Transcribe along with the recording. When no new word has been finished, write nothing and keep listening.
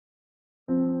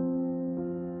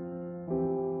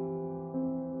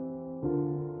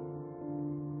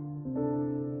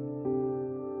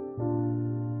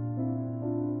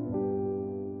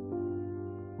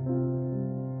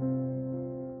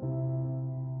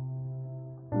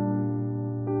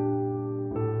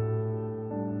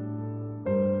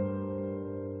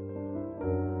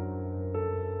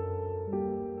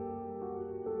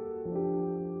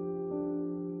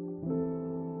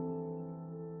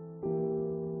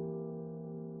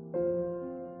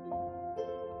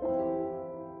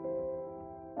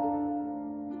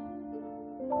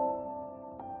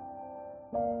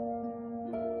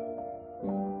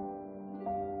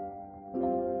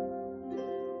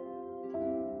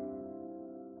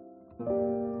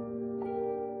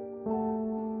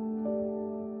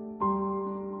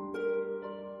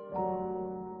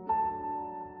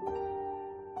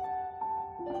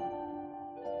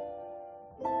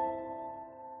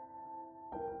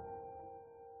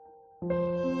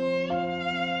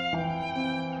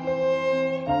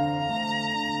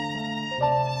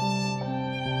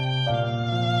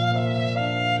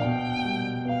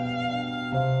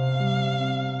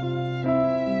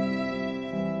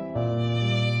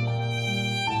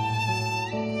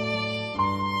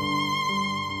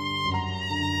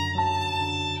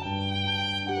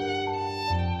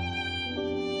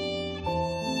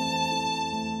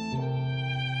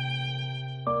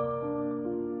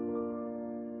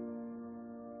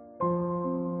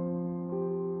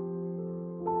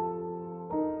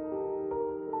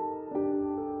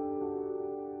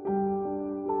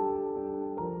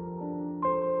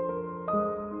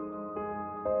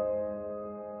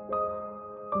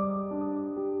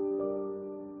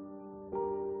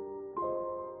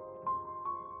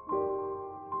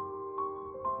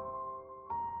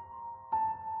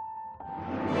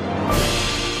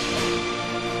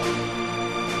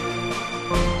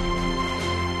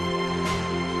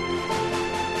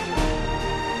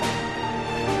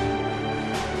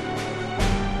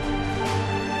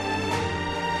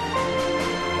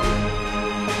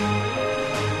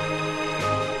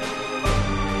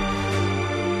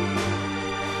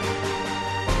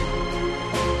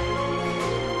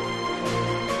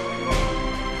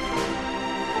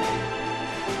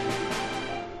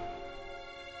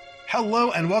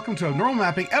Hello and welcome to Abnormal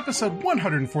Mapping, episode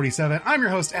 147. I'm your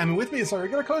host, Em, and with me is our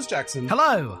regular host, Jackson.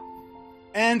 Hello.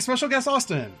 And special guest,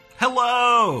 Austin.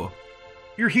 Hello.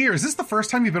 You're here. Is this the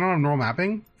first time you've been on Abnormal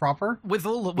Mapping proper? With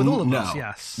all of us,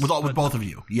 yes. With both of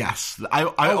you, yes.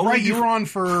 You were on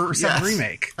for 7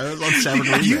 Remake. I was on 7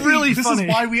 Remake. You're really funny. This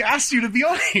is why we asked you to be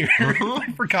on here.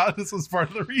 I forgot this was part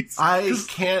of the reason. I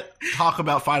can't talk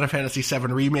about Final Fantasy VII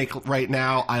Remake right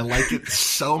now. I like it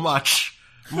so much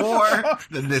more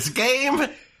than this game.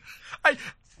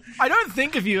 I don't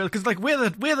think of you, because like we're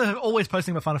the always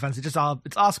posting about Final Fantasy,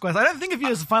 it's our squares. I don't think of you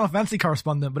as a Final Fantasy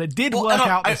correspondent, but it did work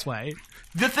out this way.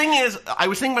 The thing is, I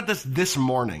was thinking about this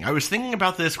morning. I was thinking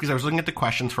about this because I was looking at the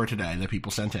questions for today that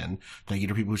people sent in. Thank you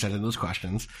to people who sent in those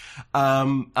questions.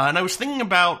 And I was thinking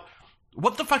about,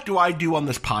 what the fuck do I do on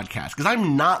this podcast? Because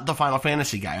I'm not the Final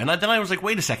Fantasy guy. And then I was like,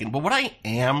 wait a second. But what I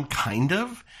am kind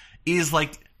of is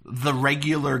like the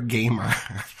regular gamer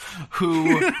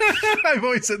who I've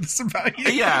always said this about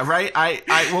you. Yeah, right.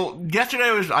 Well, yesterday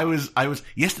I was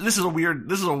this is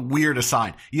a weird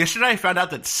aside. Yesterday I found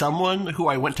out that someone who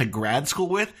I went to grad school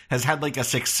with has had like a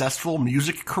successful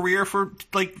music career for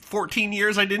like 14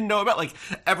 years. I didn't know about, like,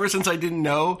 ever since I didn't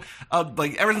know,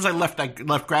 ever since I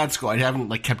left grad school, I haven't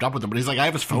like kept up with him, but he's like, I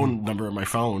have his phone number in my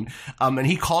phone. And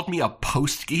he called me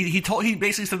he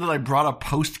basically said that I brought a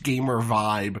post gamer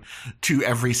vibe to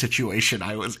every situation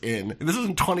I was in. This is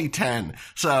in 2010.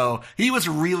 So he was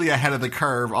really ahead of the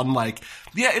curve on like,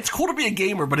 yeah, it's cool to be a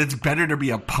gamer, but it's better to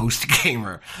be a post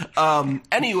gamer.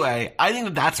 Anyway, I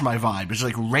think that's my vibe. It's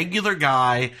like regular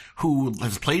guy who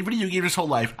has played video games his whole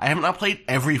life. I have not played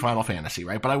every Final Fantasy,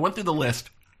 right? But I went through the list.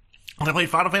 I played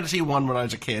Final Fantasy 1 when I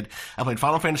was a kid. I played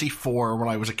Final Fantasy 4 when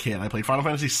I was a kid. I played Final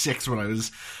Fantasy 6 when I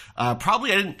was, I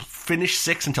didn't finish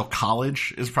 6 until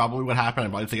college is probably what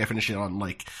happened. I think I finished it on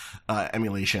like,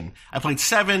 emulation. I played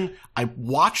 7. I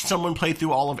watched someone play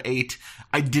through all of 8.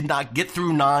 I did not get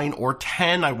through 9 or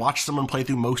 10. I watched someone play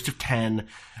through most of 10.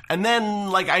 And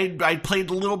then, like, I played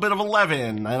a little bit of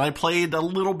 11, and I played a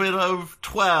little bit of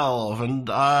 12, and,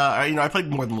 I played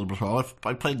more than a little bit of 12.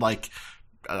 I played like,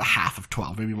 half of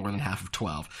 12, maybe more than half of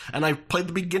 12. And I played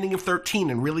the beginning of 13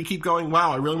 and really keep going,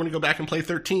 wow, I really want to go back and play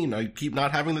 13. I keep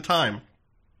not having the time.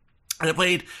 And I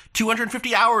played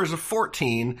 250 hours of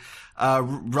 14,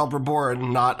 Realm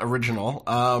Reborn, not original,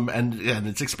 and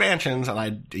its expansions,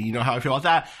 and you know how I feel about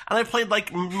that. And I played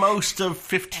like most of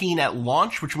 15 at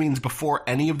launch, which means before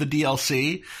any of the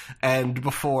DLC, and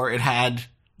before it had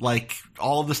like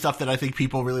all of the stuff that I think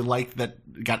people really liked that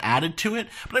got added to it,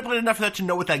 but I played enough of that to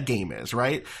know what that game is,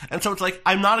 right? And so it's like,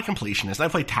 I'm not a completionist. I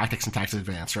played Tactics and Tactics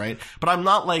Advance, right? But I'm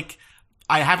not like,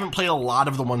 I haven't played a lot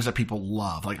of the ones that people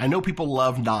love. Like, I know people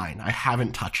love 9. I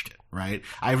haven't touched it, right?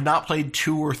 I have not played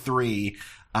 2 or 3,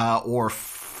 or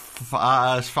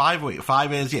 5. Wait,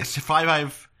 5 is, yes,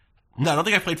 5 no, I don't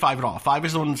think I played 5 at all. 5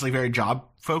 is the one that's like very job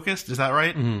focused. Is that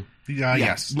right? Mm-hmm.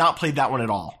 Yes. Not played that one at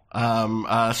all.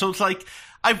 So it's like,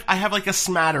 I have like a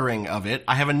smattering of it.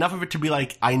 I have enough of it to be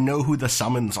like, I know who the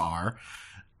summons are,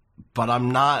 but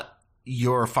I'm not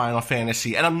your Final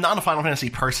Fantasy, and I'm not a Final Fantasy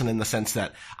person in the sense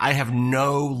that I have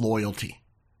no loyalty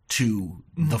to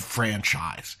the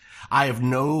franchise.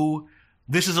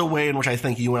 This is a way in which I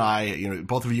think you and I,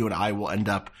 both of you and I will end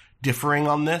up differing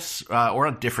on this, or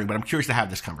not differing, but I'm curious to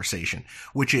have this conversation,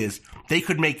 which is, they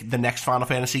could make the next Final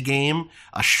Fantasy game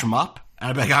a shmup, and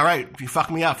I'd be like, all right, you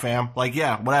fuck me up, fam. Like,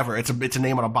 yeah, whatever. It's a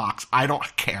name on a box. I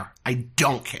don't care. I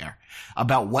don't care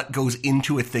about what goes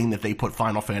into a thing that they put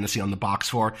Final Fantasy on the box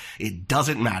for. It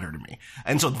doesn't matter to me.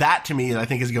 And so that, to me, I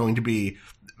think is going to be,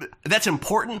 that's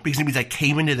important because it means I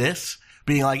came into this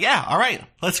being like, yeah, all right,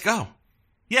 let's go.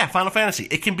 Yeah, Final Fantasy.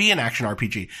 It can be an action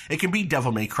RPG. It can be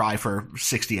Devil May Cry for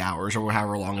 60 hours or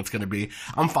however long it's going to be.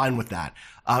 I'm fine with that.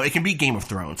 It can be Game of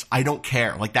Thrones. I don't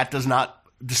care. Like, that does not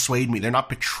dissuade me. They're not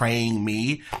betraying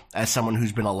me as someone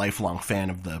who's been a lifelong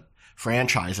fan of the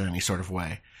franchise in any sort of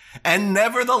way. And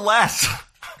nevertheless,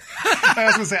 I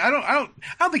was going to say, I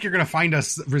don't think you're going to find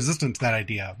us resistant to that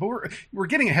idea, but we're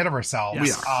getting ahead of ourselves.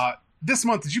 We are. This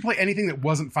month, did you play anything that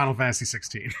wasn't Final Fantasy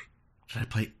 16? Did I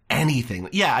play anything?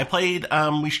 Yeah, I played,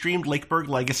 we streamed Lakeburg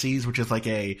Legacies, which is like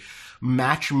a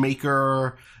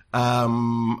matchmaker, it's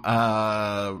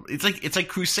like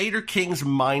Crusader Kings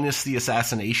minus the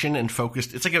assassination and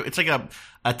focused. It's like a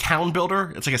town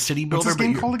builder. It's like a city builder. What's this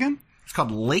game called again? It's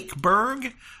called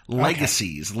Lakeburg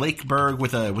Legacies. Okay. Lakeburg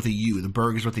with a U. The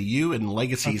Berg is with a U, and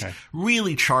Legacies. Okay.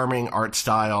 Really charming art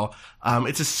style.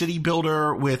 It's a city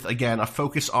builder with, again, a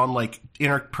focus on like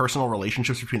interpersonal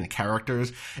relationships between the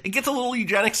characters. It gets a little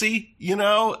eugenicsy, you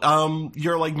know.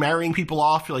 You're like marrying people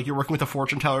off. You're working with a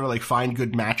fortune teller to like find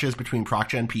good matches between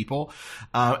proc-gen people.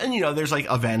 And you know, there's like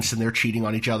events, and they're cheating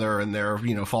on each other, and they're,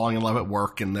 you know, falling in love at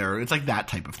work, and it's like that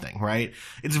type of thing, right?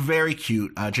 It's very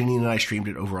cute. Janine and I streamed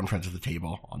it over on Friends of the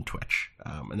Table on Twitch.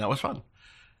 And that was fun.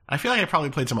 I feel like I probably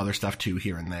played some other stuff too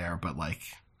here and there, but like,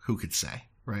 who could say,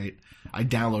 right? I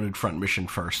downloaded Front Mission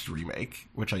First Remake,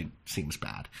 which seems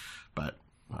bad, but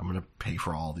I'm gonna pay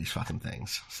for all these fucking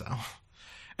things, so.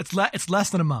 It's less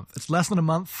than a month. It's less than a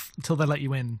month until they let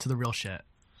you in to the real shit.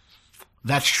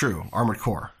 That's true. Armored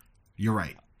Core. You're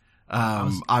right.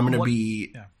 I'm gonna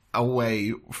be away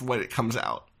when it comes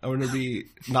out. I'm going to be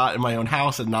not in my own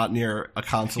house and not near a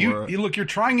console. You're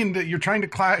trying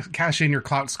to cash in your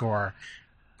clout score.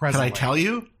 Presently. Can I tell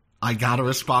you? I got a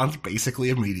response basically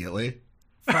immediately.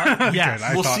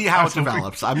 Yes. We'll see how it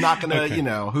develops. I'm not going to, you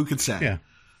know, who could say? Yeah.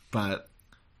 But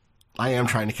I am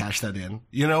trying to cash that in.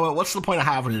 You know what? What's the point of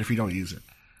having it if you don't use it?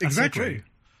 Exactly.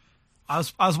 I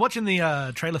was watching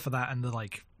the trailer for that, and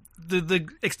the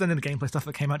extended gameplay stuff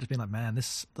that came out, just being like, man,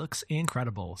 this looks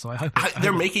incredible. So I hope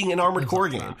they're making an Armored Core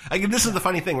game. This is the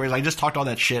funny thing, where I just talked all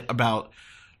that shit about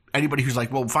anybody who's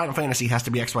like, well, Final Fantasy has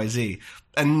to be XYZ.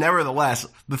 And nevertheless,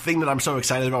 the thing that I'm so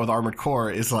excited about with Armored Core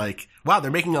is like, wow,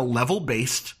 they're making a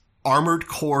level-based Armored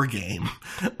Core game.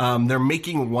 They're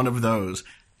making one of those.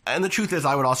 And the truth is,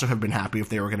 I would also have been happy if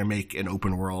they were going to make an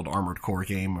open world Armored Core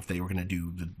game, if they were going to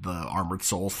do the Armored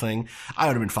Souls thing. I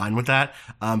would have been fine with that.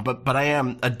 But I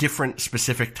am a different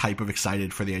specific type of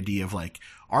excited for the idea of like,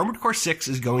 Armored Core 6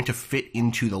 is going to fit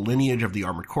into the lineage of the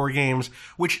Armored Core games,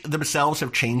 which themselves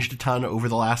have changed a ton over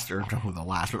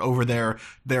over their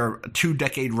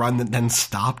 2-decade run that then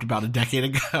stopped about a decade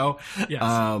ago.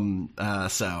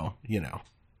 Yes. So, you know,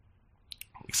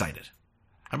 excited.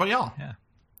 How about y'all? Yeah.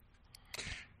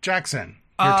 Jackson,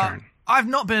 your turn. I've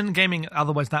not been gaming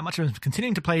otherwise that much. I've been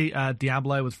continuing to play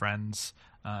Diablo with friends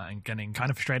and getting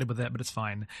kind of frustrated with it, but it's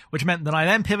fine. Which meant that I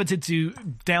then pivoted to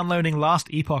downloading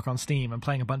Last Epoch on Steam and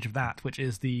playing a bunch of that, which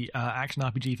is the action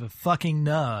RPG for fucking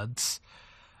nerds.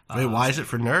 Wait, why is it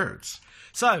for nerds?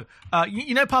 So,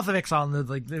 you know Path of Exile and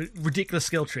the ridiculous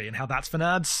skill tree and how that's for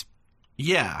nerds?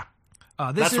 Yeah.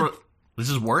 This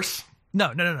is worse?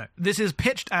 No. This is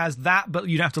pitched as that, but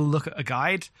you'd have to look at a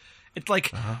guide. It's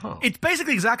like, It's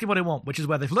basically exactly what I want, which is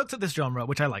where they've looked at this genre,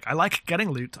 which I like. I like getting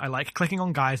loot. I like clicking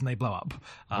on guys and they blow up.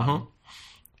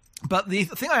 But the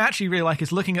thing I actually really like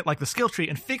is looking at like the skill tree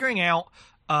and figuring out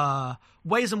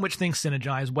ways in which things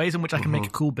synergize, ways in which I can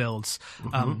make cool builds.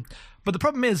 But the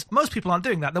problem is, most people aren't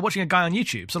doing that. They're watching a guy on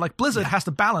YouTube. So, like, Blizzard has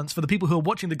to balance for the people who are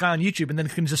watching the guy on YouTube and then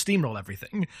can just steamroll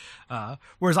everything.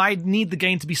 Whereas I need the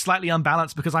game to be slightly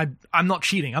unbalanced because I'm not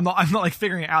cheating. I'm not like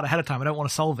figuring it out ahead of time. I don't want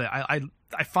to solve it.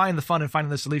 I find the fun in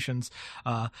finding those solutions.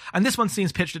 And this one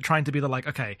seems pitched at trying to be the like,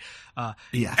 okay,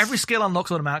 every skill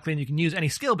unlocks automatically and you can use any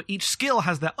skill, but each skill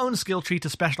has their own skill tree to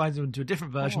specialize into a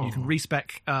different version. You can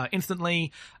respec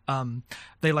instantly.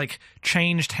 They like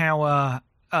changed how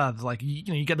like, you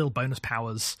know, you get little bonus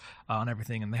powers on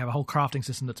everything, and they have a whole crafting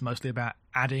system that's mostly about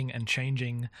adding and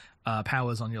changing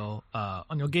powers on your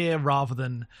gear rather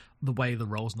than the way the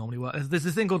rolls normally work. There's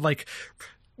this thing called like,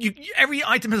 every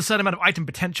item has a certain amount of item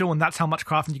potential, and that's how much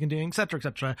crafting you can do, etc.,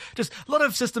 etc. Just a lot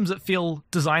of systems that feel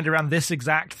designed around this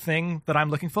exact thing that I'm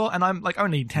looking for, and I'm like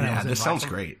only 10 hours in. This sounds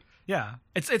great. Yeah,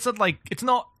 it's like, it's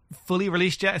not fully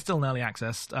released yet. It's still in early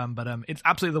access, but it's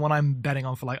absolutely the one I'm betting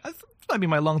on for like, might be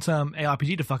my long-term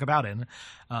ARPG to fuck about in,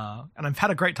 and I've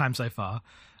had a great time so far.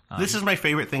 This is my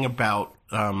favorite thing about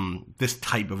this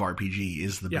type of RPG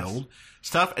is the build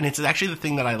stuff, and it's actually the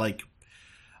thing that I like.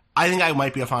 I think I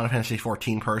might be a Final Fantasy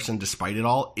XIV person despite it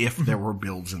all if there were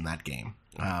builds in that game.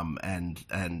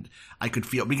 And I could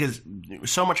feel, because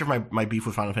so much of my beef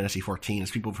with Final Fantasy XIV,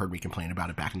 as people have heard me complain about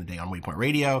it back in the day on Waypoint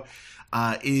Radio,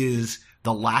 is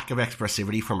the lack of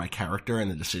expressivity for my character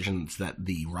and the decisions that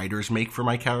the writers make for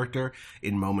my character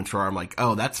in moments where I'm like,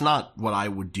 oh, that's not what I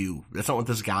would do. That's not what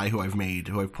this guy who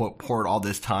I've poured all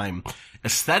this time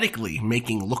aesthetically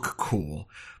making look cool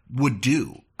would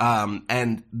do.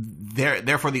 And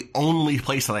therefore the only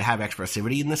place that I have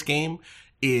expressivity in this game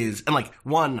is, and like,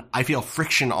 one, I feel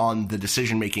friction on the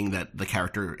decision making that the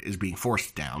character is being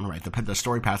forced down, right? The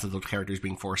story path of the character is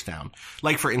being forced down.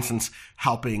 Like, for instance,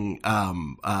 helping,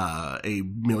 a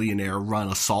millionaire run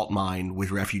a salt mine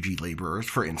with refugee laborers,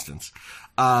 for instance.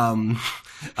 Weird.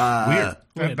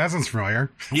 That sounds familiar.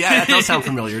 Yeah, that does sound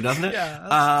familiar, doesn't it?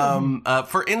 Yeah.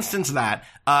 For instance,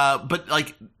 but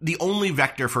like the only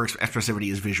vector for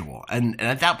expressivity is visual, and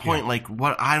at that point, like,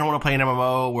 what I don't want to play an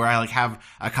MMO where I like have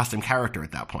a custom character.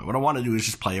 At that point, what I want to do is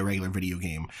just play a regular video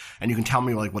game, and you can tell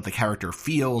me like what the character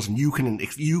feels, and you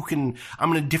can.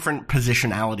 I'm in a different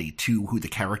positionality to who the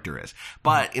character is,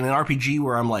 but in an RPG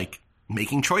where I'm like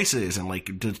making choices and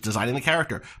like designing the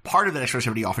character, part of that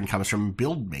expressivity often comes from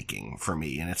build making for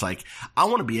me. And it's like, I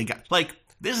want to be a guy, like,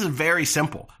 this is very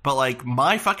simple, but like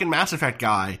my fucking Mass Effect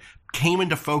guy came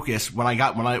into focus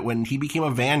when he became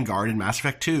a Vanguard in Mass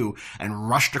Effect 2 and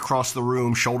rushed across the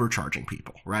room shoulder charging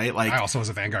people, right? Like, I also was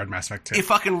a Vanguard in Mass Effect 2. It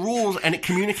fucking rules, and it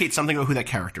communicates something about who that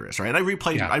character is, right? I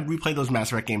replayed those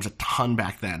Mass Effect games a ton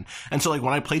back then. And so like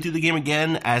when I played through the game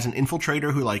again as an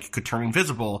infiltrator who like could turn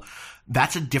invisible,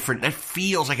 that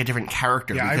feels like a different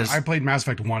character. Yeah, because I played Mass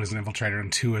Effect 1 as an infiltrator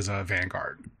and 2 as a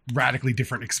Vanguard. Radically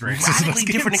different experiences.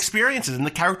 And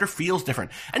the character feels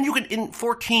different. And you can, in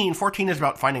 14 is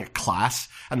about finding a class,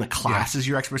 and the class is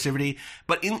your expressivity.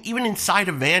 But even inside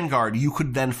of Vanguard, you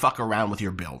could then fuck around with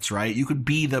your builds, right? You could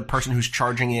be the person who's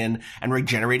charging in and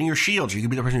regenerating your shields. You could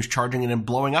be the person who's charging in and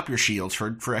blowing up your shields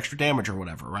for extra damage or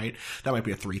whatever, right? That might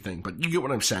be a 3 thing, but you get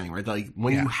what I'm saying, right? Like,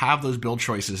 when you have those build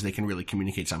choices, they can really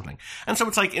communicate something. And so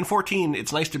it's like, in 14,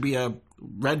 it's nice to be a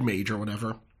red mage or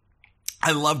whatever.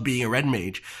 I love being a red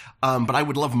mage, but I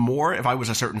would love more if I was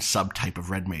a certain subtype of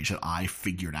red mage that I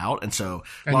figured out. And so,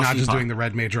 and not just doing the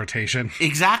red mage rotation.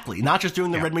 Exactly. Not just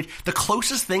doing the red mage. The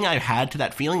closest thing I had to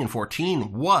that feeling in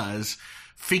 14 was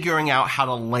figuring out how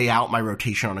to lay out my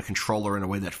rotation on a controller in a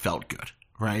way that felt good.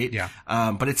 Right? Yeah.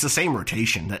 But it's the same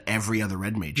rotation that every other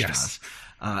red mage does.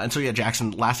 And so yeah,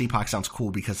 Jackson, Last Epoch sounds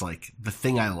cool because like the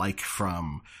thing I like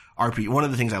from one of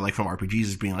the things I like from RPGs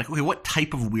is being like, okay, what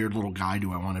type of weird little guy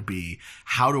do I want to be?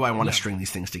 How do I want to string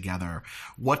these things together?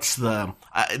 What's the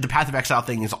Path of Exile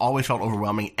thing has always felt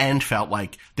overwhelming and felt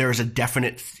like there is a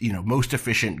definite, most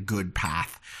efficient good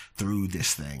path through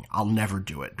this thing. I'll never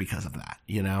do it because of that,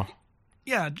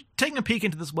 Yeah, taking a peek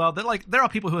into this world, there are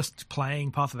people who are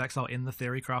playing Path of Exile in the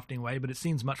theory crafting way, but it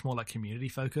seems much more like community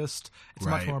focused. It's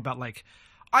much more about like,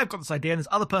 I've got this idea and this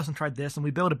other person tried this and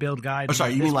we build a build guide. Oh,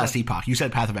 sorry, you mean Last Epoch. You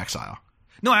said Path of Exile.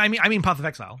 No, I mean Path of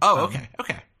Exile. Oh, okay.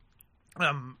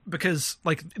 Because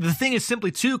like the thing is simply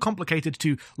too complicated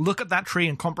to look at that tree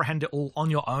and comprehend it all on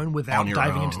your own without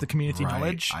diving into the community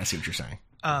knowledge. I see what you're saying.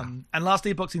 And Last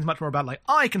Epoch seems much more about like,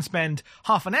 I can spend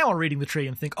half an hour reading the tree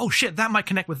and think, oh shit, that might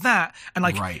connect with that. And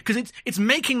like, because it's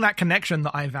making that connection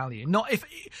that I value. Not if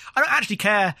I don't actually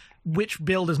care which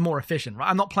build is more efficient, right?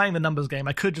 I'm not playing the numbers game.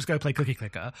 I could just go play Cookie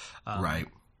Clicker. Right.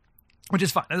 Which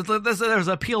is fine. There's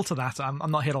appeal to that. I'm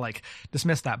not here to like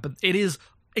dismiss that, but it is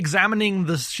examining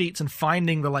the sheets and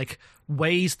finding the like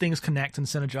ways things connect and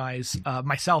synergize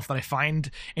myself that I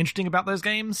find interesting about those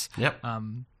games. Yep.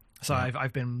 So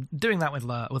I've been doing that with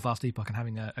Last Epoch and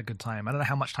having a good time. I don't know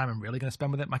how much time I'm really going to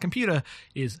spend with it. My computer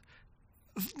is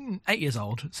 8 years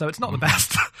old, so it's not the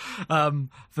best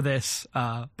for this.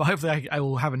 But hopefully I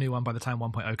will have a new one by the time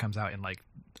 1.0 comes out in like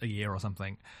a year or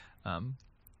something. But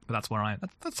that's where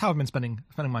that's how I've been spending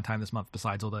my time this month,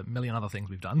 besides all the million other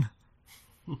things we've done.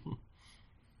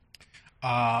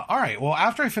 All right. Well,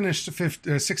 after I finished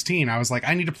 16, I was like,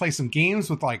 I need to play some games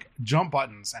with like jump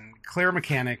buttons and clear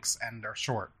mechanics and are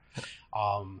short.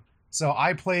 So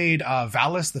I played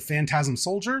Valis, the Phantasm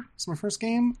Soldier. It's my first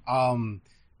game.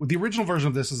 With the original version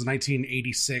of this is a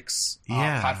 1986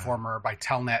 platformer by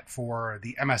Telnet for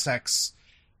the MSX,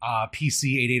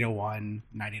 PC 8801,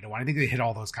 9801. I think they hit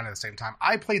all those kind of at the same time.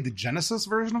 I played the Genesis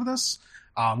version of this,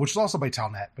 which was also by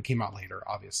Telnet, but came out later,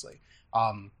 obviously.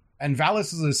 And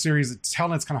Valis is a series,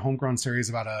 Telnet's kind of homegrown series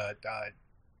about a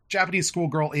Japanese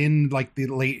schoolgirl in like the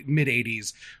mid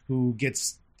 80s who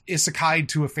gets isekai'd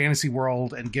to a fantasy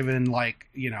world and given like,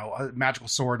 a magical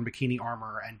sword and bikini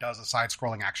armor and does a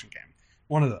side-scrolling action game.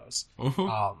 One of those.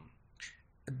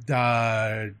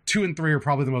 The 2 and 3 are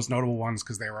probably the most notable ones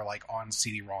because they were like on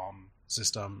CD-ROM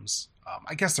systems.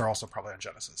 I guess they're also probably on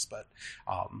Genesis, but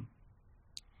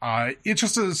it's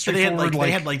just a straightforward.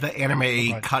 They had like the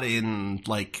anime cut in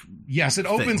like. Yes, it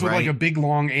opens with like a big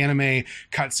long anime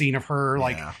cutscene of her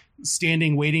like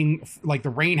standing, waiting, like the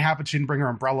rain happens, she didn't bring her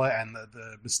umbrella, and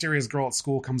the mysterious girl at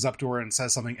school comes up to her and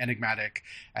says something enigmatic,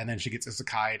 and then she gets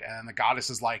isekai'd, and the goddess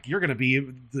is like, you're going to be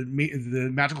the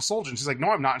magical soldier. And she's like, no,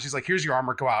 I'm not. And she's like, here's your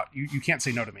armor, go out. You can't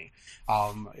say no to me.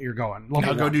 You're going.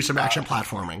 Now go do some action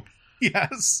platforming.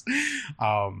 Yes.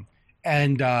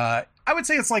 And I would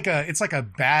say it's like a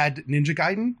bad Ninja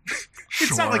Gaiden.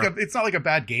 It's not like a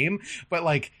bad game, but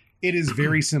like it is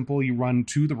very simple. You run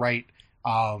to the right.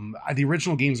 The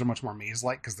original games are much more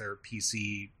maze-like because they're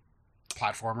PC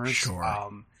platformers. Sure.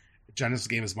 Genesis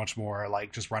game is much more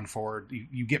like just run forward.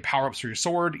 You get power-ups for your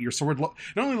sword. Your sword not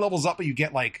only levels up, but you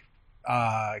get like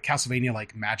Castlevania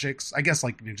like magics. I guess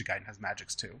like Ninja Gaiden has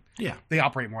magics too. Yeah. They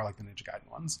operate more like the Ninja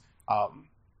Gaiden ones.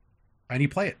 And you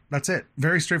play it. That's it.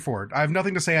 Very straightforward. I have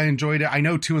nothing to say. I enjoyed it. I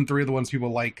know 2 and 3 are the ones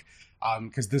people like,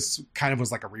 because this kind of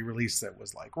was like a re-release that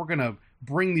was like, we're going to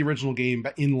bring the original game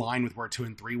in line with where 2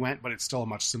 and 3 went, but it's still a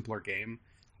much simpler game.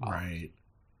 Right.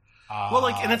 Well,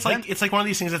 like, and it's like one of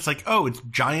these things that's like, oh, it's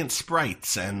giant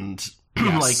sprites and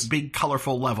yes. like big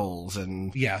colorful levels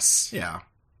and yes. Yeah.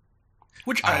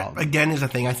 Which again is a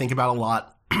thing I think about a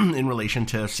lot in relation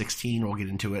to 16. We'll get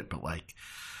into it, but like,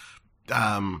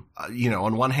 on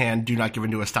one hand, do not give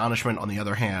into astonishment. On the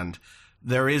other hand,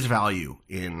 there is value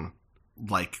in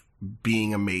like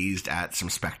being amazed at some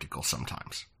spectacle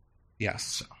sometimes.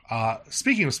 Yes. So.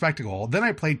 Speaking of spectacle, then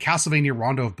I played Castlevania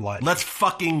Rondo of Blood. Let's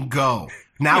fucking go.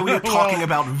 Now we're talking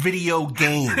about video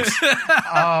games.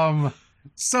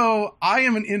 So I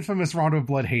am an infamous Rondo of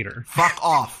Blood hater. Fuck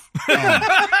off.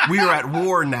 We are at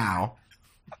war now.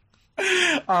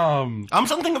 I'm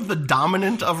something of the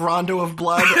dominant of Rondo of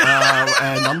Blood,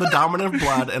 and I'm the dominant of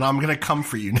Blood, and I'm gonna come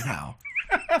for you now.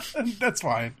 That's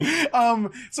fine.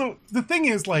 So the thing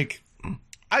is, like,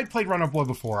 I'd played Rondo of Blood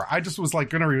before. I just was like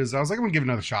gonna revisit. I was like, I'm gonna give it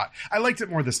another shot. I liked it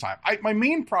more this time. My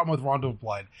main problem with Rondo of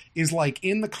Blood is like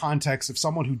in the context of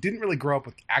someone who didn't really grow up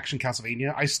with action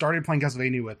Castlevania. I started playing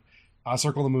Castlevania with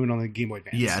Circle of the Moon on the Game Boy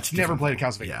Advance. Yeah, it's never played a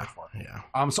Castlevania before.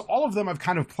 Yeah. So all of them I've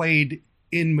kind of played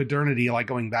in modernity, like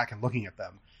going back and looking at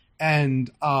them. And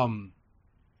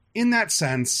in that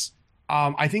sense,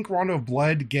 I think Rondo of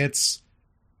Blood gets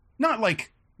not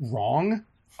like wrong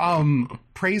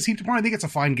praise heaped upon. I think it's a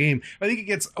fine game. I think it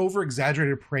gets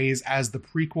over-exaggerated praise as the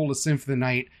prequel to Symphony of the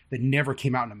Night that never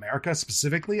came out in America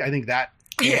specifically. I think that...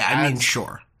 Yeah, I mean,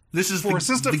 sure. This is the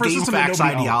GameFAQs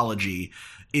ideology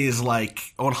is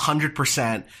like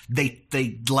 100%.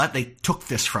 They took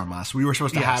this from us. We were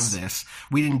supposed to have this.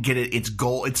 We didn't get it. It's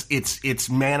gold. It's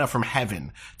manna from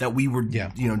heaven that we were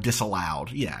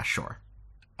disallowed. Yeah, sure.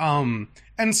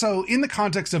 And so in the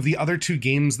context of the other 2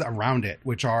 games around it,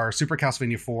 which are Super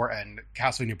Castlevania 4 and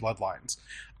Castlevania Bloodlines,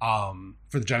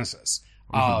 for the Genesis,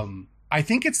 I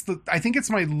think it's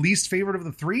my least favorite of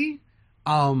the 3.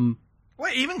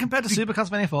 Wait, even compared to Super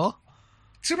Castlevania 4?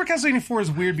 Super Castlevania 4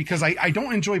 is weird because I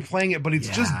don't enjoy playing it, but it's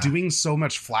just doing so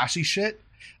much flashy shit.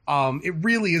 It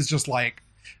really is just like...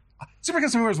 Super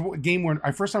Castlevania was a game where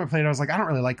first time I played it, I was like, I don't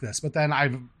really like this. But then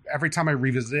every time I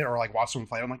revisit it or like watch someone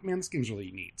play it, I'm like, man, this game's really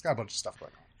neat. It's got a bunch of stuff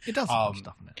going on. It does have a bunch of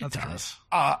stuff in it. That's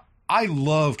true. I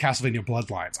love Castlevania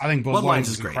Bloodlines. I think Bloodlines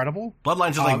is incredible.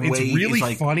 Bloodlines is like it's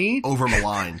really funny. Over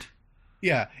maligned.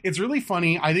 Yeah, it's really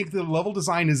funny. I think the level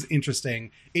design is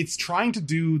interesting. It's trying to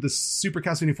do the Super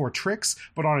Castlevania 4 tricks,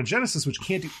 but on a Genesis, which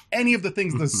can't do any of the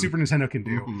things the Super Nintendo can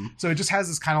do. So it just has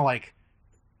this kind of like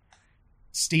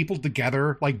stapled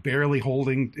together, like barely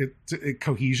holding it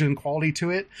cohesion quality to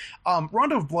it.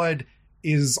 Rondo of Blood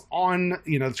is on,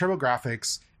 the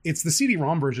TurboGrafx. It's the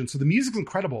CD-ROM version, so the music's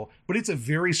incredible, but it's a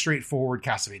very straightforward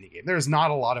Castlevania game. There's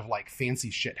not a lot of like fancy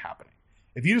shit happening.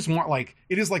 If you just want, like,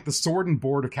 it is like the sword and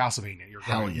board of Castlevania. You're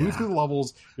going to move through the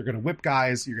levels, you're going to whip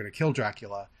guys, you're going to kill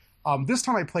Dracula. This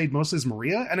time I played mostly as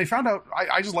Maria, and I found out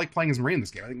I just like playing as Maria in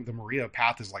this game. I think the Maria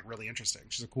path is like really interesting.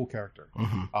 She's a cool character.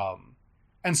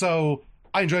 And so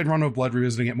I enjoyed Rondo of Blood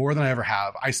revisiting it more than I ever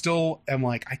have. I still am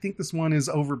like, I think this one is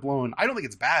overblown. I don't think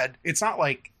it's bad. It's not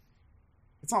like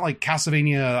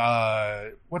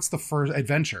Castlevania, what's the first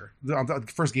Adventure? The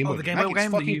first Game Boy game. The Game Boy game?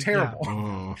 It's fucking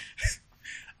terrible.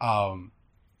 Yeah.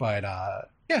 But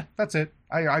yeah, that's it.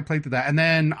 I played through that. And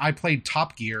then I played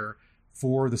Top Gear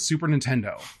for the Super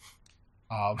Nintendo,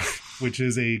 which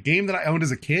is a game that I owned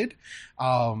as a kid.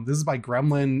 This is by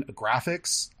Gremlin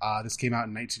Graphics. This came out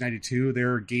in 1992.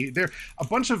 They're a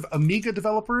bunch of Amiga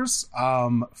developers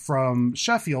from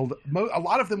Sheffield. A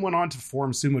lot of them went on to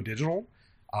form Sumo Digital.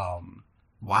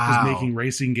 Wow. Making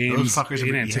racing games. Those fuckers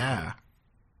in antiquity.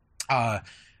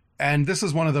 And this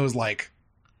is one of those like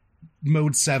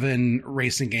Mode 7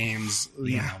 racing games,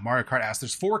 Mario Kart S.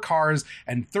 There's 4 cars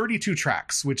and 32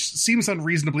 tracks, which seems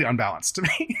unreasonably unbalanced to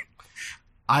me.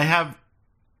 I have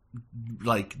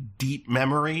like deep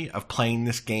memory of playing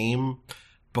this game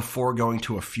before going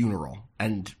to a funeral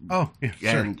and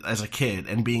as a kid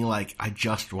and being like, I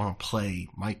just want to play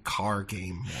my car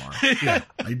game more. Yeah.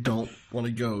 I don't want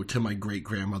to go to my great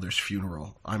grandmother's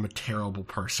funeral. I'm a terrible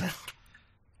person.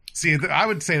 See, I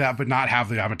would say that, but not have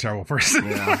the I'm a terrible person.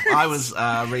 Yeah. I was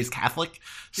raised Catholic,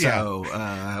 so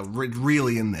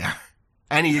really in there.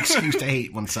 Any excuse to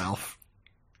hate oneself.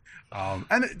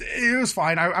 And it was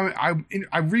fine.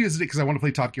 I revisited it because I want to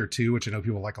play Top Gear 2, which I know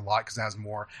people like a lot because it has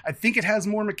more. I think it has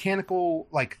more mechanical,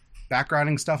 like,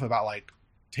 backgrounding stuff about, like,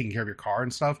 taking care of your car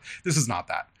and stuff. This is not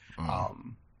that.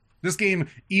 This game,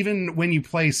 even when you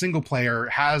play single player,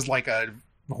 has, like, a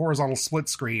horizontal split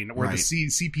screen where the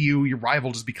CPU, your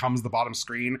rival, just becomes the bottom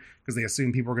screen because they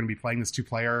assume people are going to be playing this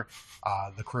 2-player.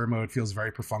 The career mode feels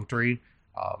very perfunctory.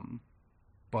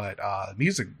 But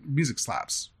music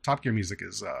slaps. Top Gear music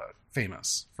is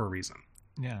famous for a reason.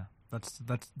 Yeah, that's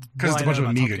because it's a bunch of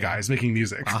Amiga guys making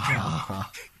music.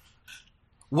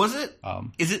 Was it?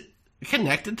 Is it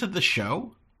connected to the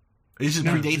show? Does it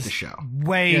predate the show?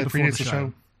 Way before the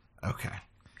show. Okay,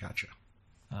 gotcha.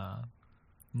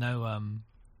 No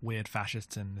weird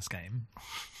fascists in this game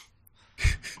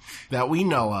that we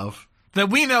know of.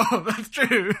 That's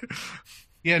true.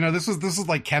 Yeah, no, this was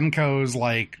like Kemco's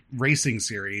like racing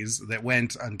series that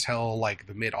went until like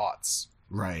the mid-aughts.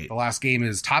 Right. The last game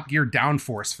is Top Gear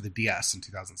Downforce for the DS in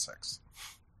 2006.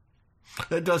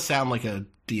 That does sound like a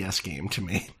DS game to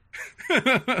me.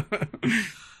 But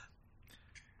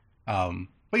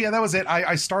yeah, that was it.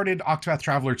 I started Octopath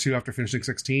Traveler 2 after finishing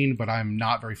 16, but I'm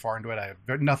not very far into it. I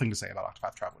have nothing to say about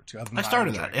Octopath Traveler 2. I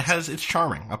started that. It's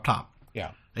charming up top.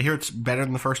 Yeah. I hear it's better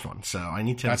than the first one, so I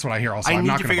need to... That's what I hear also. I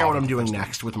need to figure out what I'm doing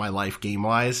next with my life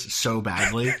game-wise so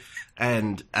badly.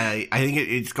 And I think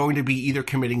it's going to be either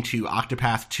committing to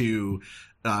Octopath 2,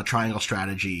 Triangle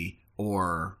Strategy,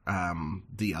 or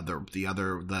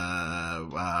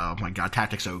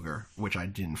Tactics Ogre, which I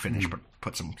didn't finish but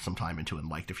put some time into and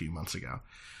liked a few months ago.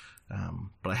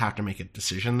 But I have to make a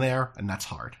decision there, and that's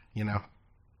hard, you know?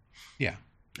 Yeah.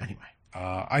 Anyway.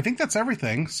 I think that's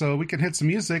everything, so we can hit some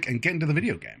music and get into the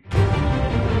video game.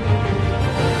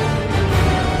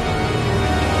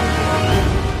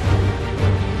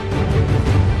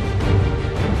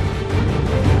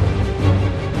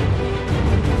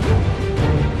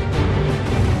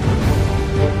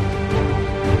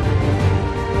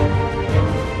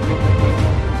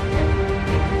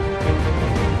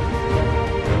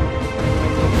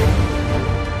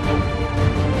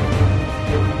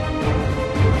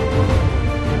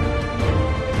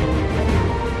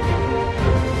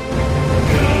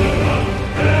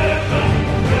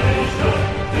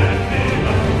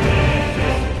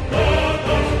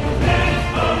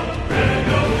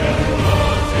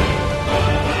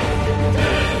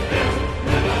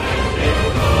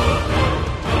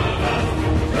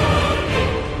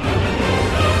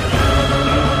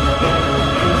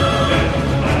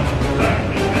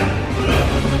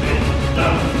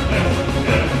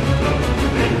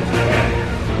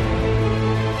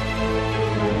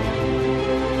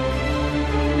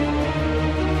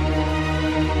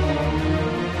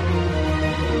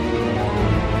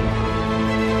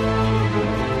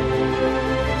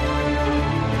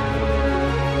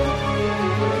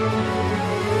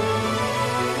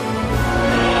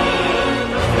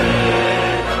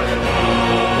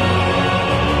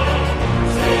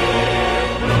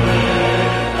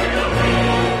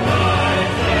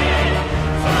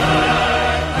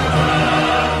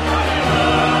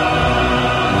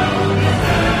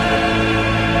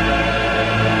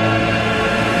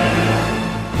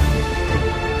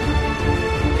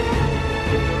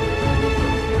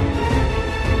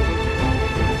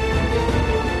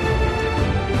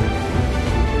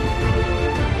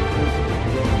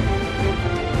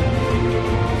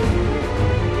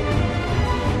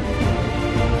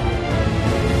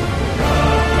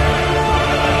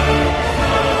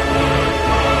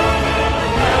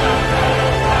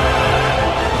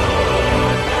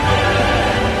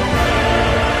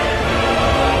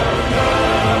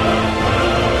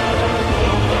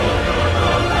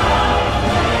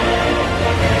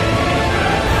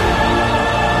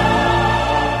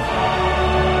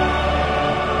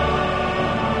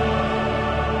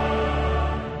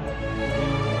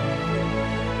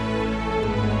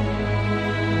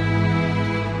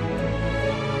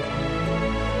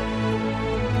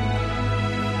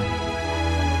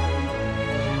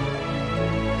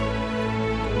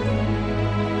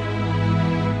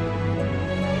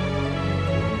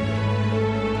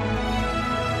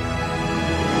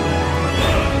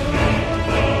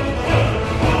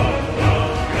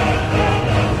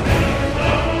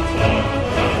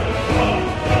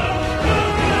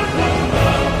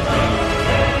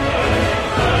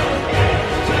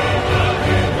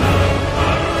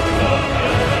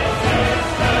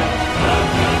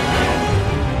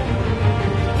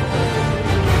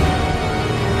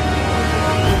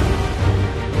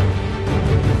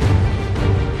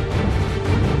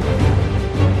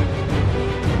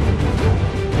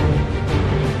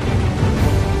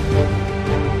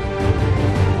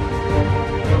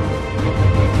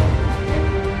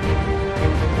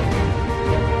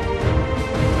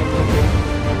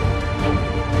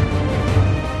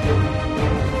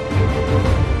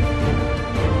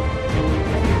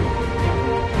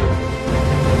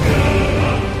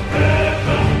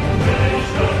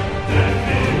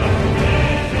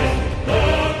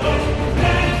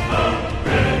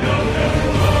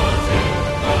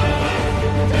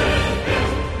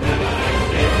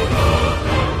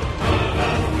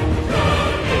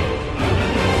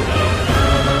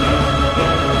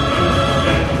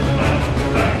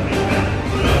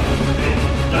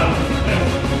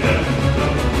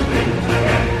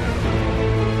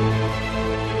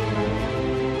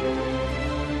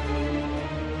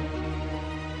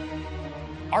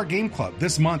 our game club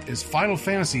this month is Final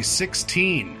Fantasy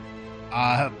XVI,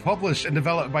 published and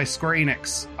developed by Square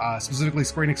Enix, specifically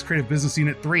Square Enix Creative Business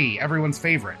Unit 3, everyone's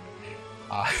favorite.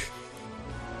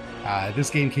 This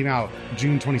game came out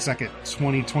June 22nd,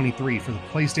 2023 for the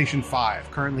PlayStation 5.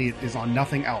 Currently, it is on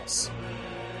nothing else.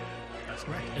 That's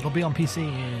correct. It'll be on PC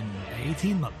in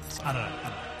 18 months. I don't know.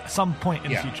 At some point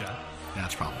in the future.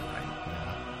 That's probably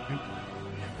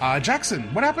right. Jackson,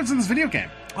 what happens in this video game?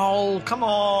 Oh, come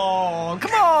on!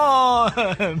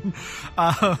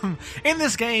 In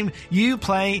this game, you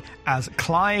play as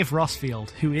Clive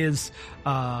Rossfield, who is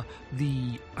there's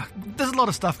a lot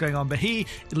of stuff going on, but he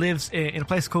lives in a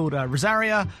place called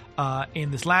Rosaria,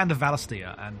 in this land of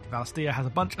Valistia, and Valistia has a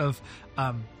bunch of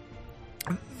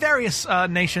various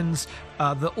nations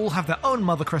that all have their own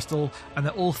mother crystal, and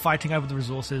they're all fighting over the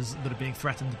resources that are being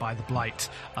threatened by the Blight,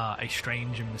 a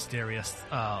strange and mysterious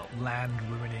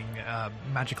land-ruining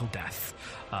magical death.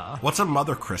 What's a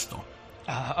mother crystal?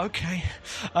 Okay.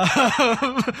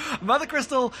 Mother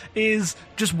crystal is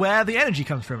just where the energy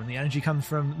comes from, and the energy comes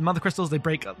from mother crystals. They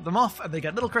break them off, and they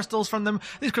get little crystals from them.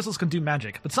 These crystals can do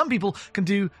magic, but some people can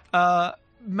do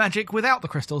magic without the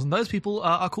crystals, and those people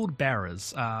are called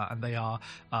bearers, and they are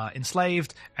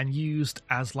enslaved and used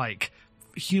as like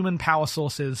human power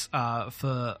sources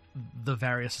for the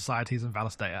various societies in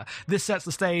Valistea. This sets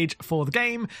the stage for the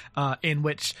game, in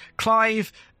which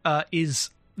Clive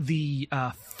is the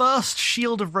first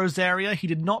Shield of Rosaria. He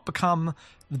did not become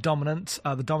the dominant.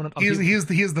 He is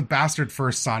the bastard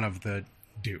first son of the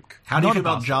Duke. How do you feel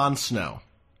about Jon Snow?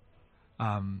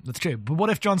 That's true. But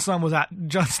what if Jon Snow was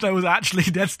actually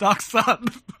Ned Stark's son?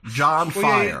 Jon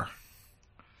Fire. Yeah.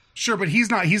 Sure, but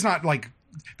he's not like,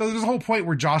 there's a whole point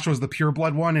where Joshua's the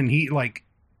pureblood one, and he, like,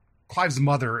 Clive's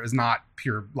mother is not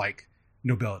pure, like,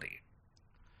 nobility.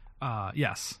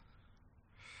 Yes.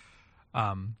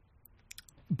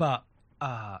 But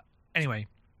anyway.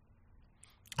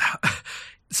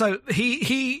 So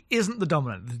he isn't the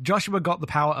dominant. Joshua got the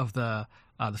power of the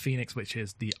Phoenix, which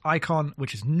is the icon,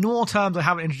 which is Nor terms I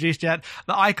haven't introduced yet.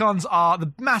 The icons are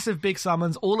the massive big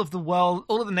summons. All of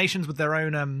the nations with their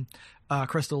own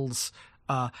crystals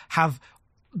have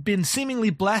been seemingly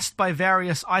blessed by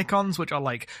various icons, which are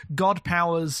like god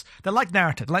powers. They're like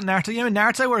Naruto. You know in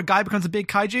Naruto where a guy becomes a big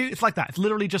kaiju? It's like that. It's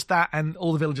literally just that, and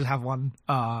all the villages have one,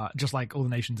 just like all the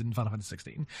nations in Final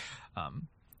Fantasy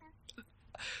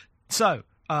XVI.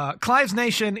 Clive's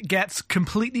nation gets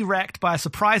completely wrecked by a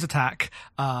surprise attack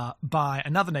by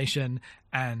another nation,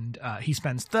 and he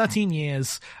spends 13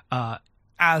 years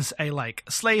as a like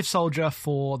slave soldier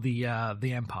for the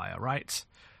Empire, right?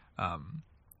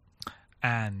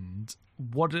 And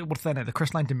what's their name? The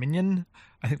Crystalline Dominion,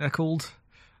 I think they're called.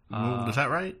 Is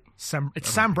that right?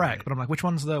 It's Sambrek, right. But I'm like, which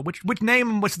one's which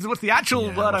name? What's the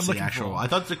actual word I'm looking for? I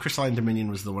thought the Crystalline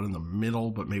Dominion was the one in the middle,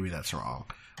 but maybe that's wrong.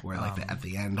 Where like at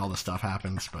the end all the stuff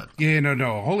happens, but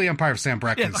no. Holy Empire of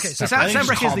Sambrek is okay. So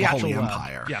Sambrek is the actual Holy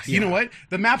Empire. Yes. You know what?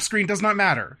 The map screen does not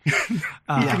matter. You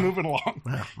can move it along.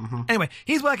 Mm-hmm. Anyway,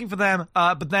 he's working for them,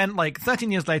 but then like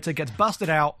 13 years later gets busted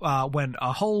out when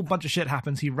a whole bunch of shit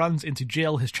happens. He runs into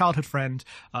Jill, his childhood friend,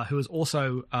 who has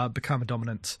also become a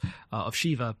dominant of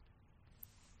Shiva.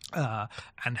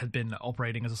 And had been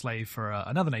operating as a slave for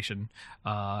another nation,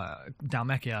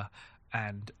 Dalmekia.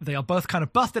 And they are both kind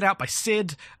of busted out by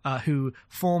Sid, who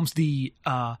forms the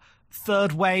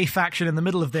Third Way faction in the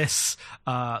middle of this,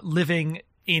 living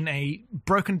in a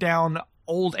broken down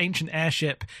old ancient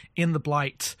airship in the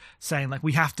Blight, saying like,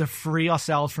 we have to free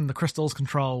ourselves from the crystal's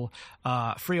control,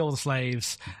 free all the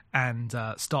slaves, and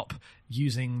stop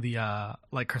using the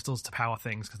like crystals to power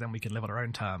things, because then we can live on our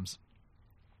own terms.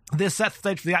 This sets the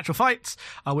stage for the actual fights,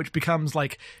 which becomes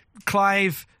like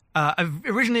Clive,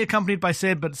 originally accompanied by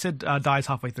Sid, but Sid dies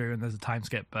halfway through and there's a time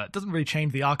skip, but it doesn't really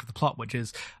change the arc of the plot, which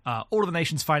is all of the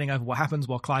nations fighting over what happens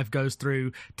while Clive goes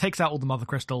through, takes out all the mother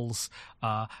crystals,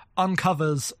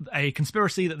 uncovers a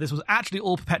conspiracy that this was actually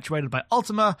all perpetuated by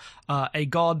Ultima, a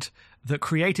god that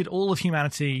created all of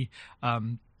humanity,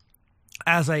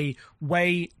 as a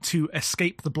way to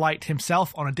escape the Blight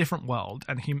himself on a different world,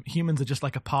 and humans are just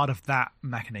like a part of that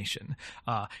machination.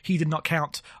 He did not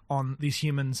count on these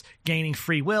humans gaining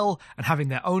free will and having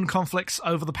their own conflicts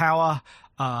over the power,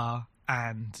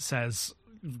 and says,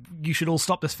 you should all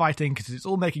stop this fighting because it's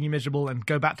all making you miserable and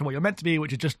go back to what you're meant to be,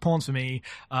 which is just pawns for me.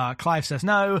 Clive says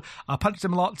no, punches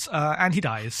him a lot, and he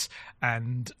dies.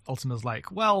 And Ultima's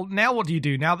like, well, now what do you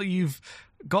do now that you've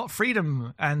got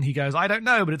freedom? And he goes, I don't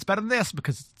know, but it's better than this,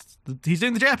 because he's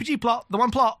doing the JRPG plot, the one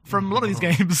plot from a lot of these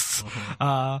games.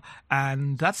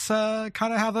 And that's kind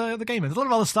of how the game is. There's a lot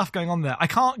of other stuff going on there. I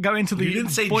can't go into the... You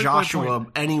didn't say Joshua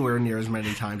anywhere near as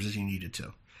many times as you needed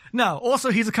to. No,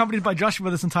 also he's accompanied by Joshua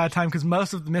this entire time because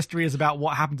most of the mystery is about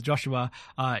what happened to Joshua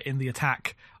in the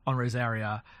attack on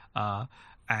Rosaria.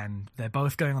 And they're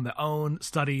both going on their own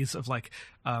studies of like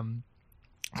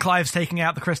Clive's taking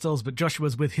out the crystals, but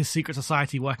Joshua's with his secret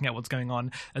society working out what's going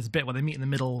on. There's a bit where they meet in the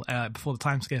middle before the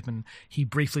time skip, and he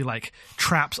briefly like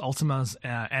traps Ultima's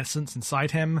essence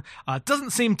inside him. Doesn't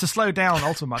seem to slow down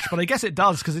Ultima much, but I guess it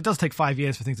does because it does take 5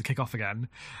 years for things to kick off again.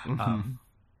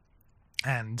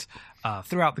 And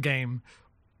throughout the game,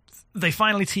 they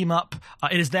finally team up.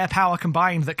 It is their power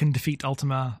combined that can defeat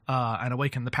Ultima and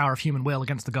awaken the power of human will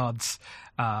against the gods.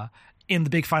 In the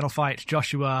big final fight,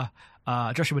 Joshua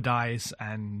dies,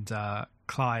 and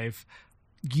Clive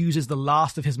uses the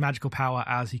last of his magical power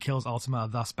as he kills Ultima,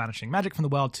 thus banishing magic from the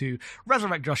world to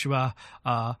resurrect Joshua,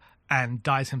 and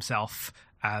dies himself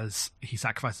as he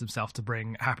sacrifices himself to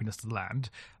bring happiness to the land,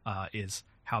 is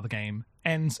how the game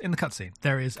ends in the cutscene.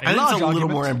 There is a I think large it's a little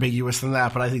argument. more ambiguous than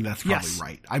that, but I think that's probably Yes.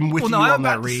 right. I'm with Well, no, you I'm on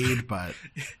that about to- read, but...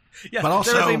 Yeah, But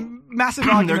also, there is a massive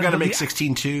argument they're going to that make the-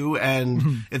 16-2,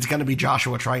 and it's going to be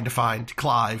Joshua trying to find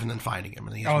Clive and then finding him.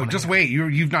 And he's Oh, winning just it. wait.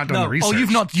 You've not done No, the research. oh,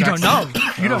 you've not. You don't know.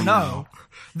 Jackson. You don't Oh, know.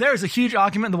 There is a huge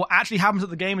argument that what actually happens at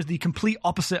the game is the complete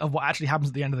opposite of what actually happens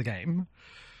at the end of the game.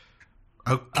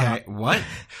 Okay, what?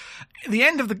 The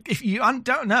end of the if you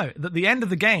don't know that the end of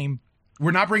the game.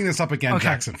 We're not bringing this up again, Okay,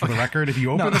 Jackson. For the record, if you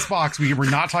open this box, we're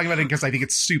not talking about it because I think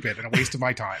it's stupid and a waste of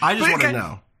my time. I just But want to okay.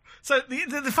 know. So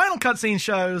the final cutscene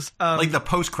shows Like the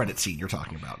post-credit scene you're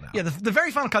talking about now. yeah the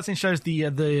very final cutscene shows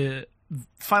the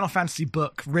Final Fantasy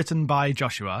book written by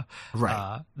Joshua,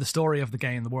 Right. the story of the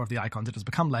game, the War of the Icons. It has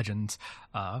become legend.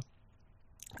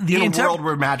 In a world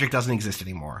where magic doesn't exist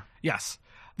anymore. Yes.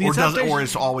 Or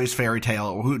it's always fairy tale,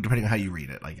 or depending on how you read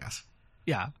it, I guess.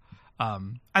 Yeah.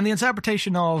 And the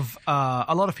interpretation of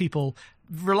a lot of people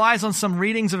relies on some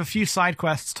readings of a few side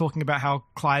quests talking about how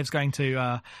Clive's going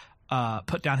to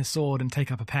put down his sword and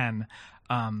take up a pen,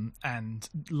 and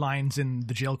lines in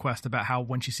the Jill quest about how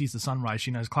when she sees the sunrise,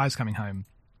 she knows Clive's coming home.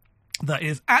 That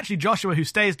is actually Joshua who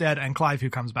stays dead and Clive who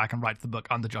comes back and writes the book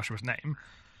under Joshua's name.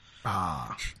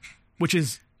 Which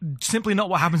is simply not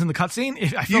what happens in the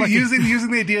cutscene. I feel like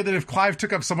using the idea that if Clive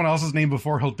took up someone else's name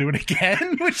before, he'll do it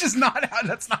again, which is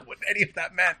that's not what any of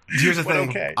that meant. Here's the But thing.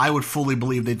 okay. I would fully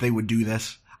believe that they would do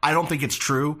this. I don't think it's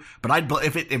true, but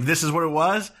if this is what it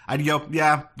was, I'd go,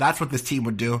 yeah, that's what this team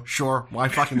would do. Sure, why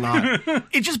fucking not?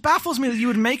 it just baffles me that you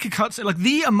would make a cutscene, like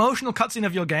the emotional cutscene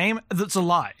of your game, that's a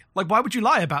lie. Like, why would you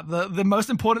lie about the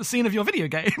most important scene of your video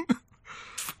game?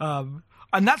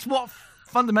 And that's what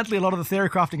fundamentally a lot of the theory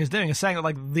crafting is doing, is saying that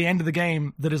like the end of the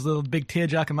game that is the big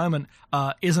tearjerker moment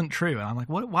isn't true. And I'm like,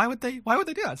 what? Why would they do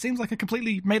that? It seems like a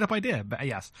completely made up idea. But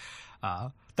yes,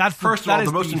 that's First of that all, is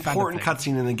the most fandom important thing.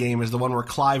 cutscene in the game is the one where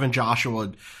Clive and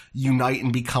Joshua unite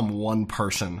and become one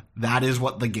person. That is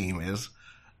what the game is.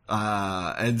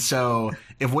 And so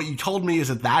if what you told me is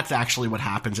that that's actually what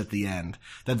happens at the end,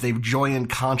 that they've joined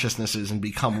consciousnesses and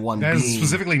become one That is being,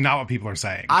 specifically not what people are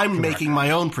saying. I'm making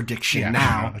my own prediction Yeah,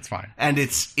 now. no, that's fine. And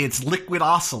it's Liquid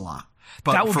Ocelot.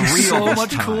 But That would for be real so this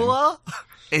much time. cooler.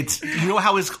 It's, you know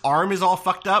how his arm is all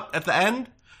fucked up at the end?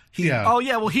 Yeah. Oh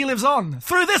yeah, well he lives on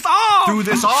through this arm. Through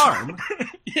this arm.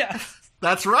 Yes,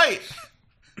 That's right.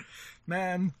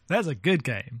 man, that's a good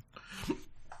game.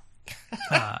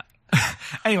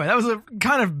 Anyway, that was a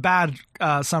kind of bad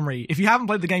summary. If you haven't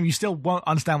played the game, you still won't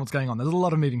understand what's going on. There's a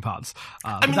lot of moving parts.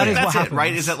 I mean, that is that's what it, happens.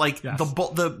 right? Is that like Yes.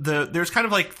 the there's kind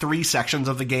of like 3 sections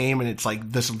of the game, and it's like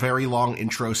this very long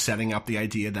intro setting up the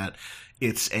idea that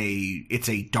it's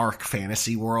a dark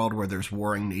fantasy world where there's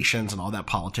warring nations and all that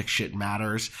politics shit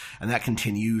matters, and that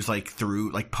continues like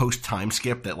through like post time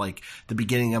skip. That like the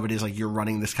beginning of it is like you're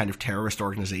running this kind of terrorist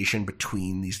organization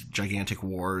between these gigantic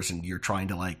wars, and you're trying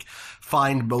to like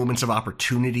find moments of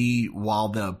opportunity while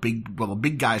the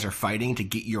big guys are fighting to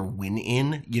get your win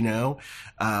in, you know,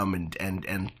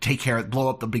 and take care, blow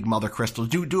up the big mother crystals,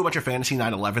 do a bunch of fantasy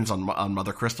 9/11s on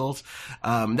mother crystals.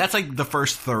 That's like the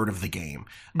first third of the game,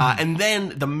 and then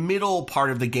the middle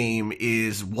part of the game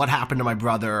is what happened to my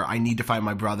brother. I need to find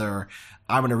my brother.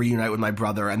 I'm going to reunite with my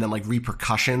brother, and then like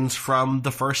repercussions from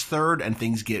the first third, and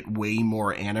things get way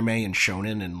more anime and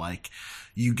shonen, and like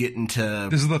you get into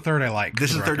This is the third I like.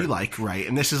 this for is the third record. you like, right?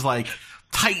 And this is like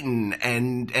Titan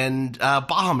and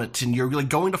Bahamut, and you're like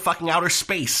going to fucking outer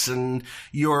space, and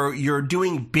you're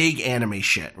doing big anime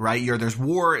shit, right? There's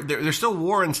war, there's still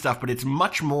war and stuff, but it's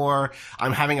much more.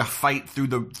 I'm having a fight through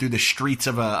the streets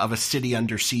of a city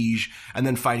under siege, and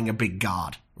then fighting a big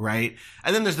god, right?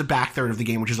 And then there's the back third of the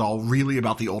game, which is all really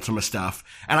about the Ultima stuff.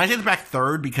 And I say the back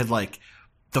third because like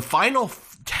the final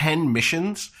 10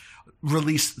 missions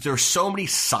there's so many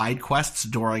side quests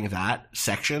during that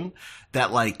section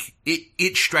that like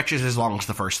it stretches as long as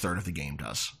the first third of the game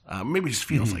does. Maybe it just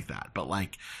feels like that, but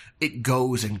like it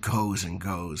goes and goes and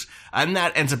goes. And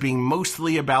that ends up being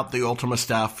mostly about the Ultima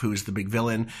stuff, who's the big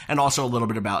villain, and also a little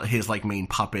bit about his like main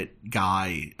puppet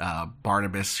guy,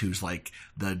 Barnabas, who's like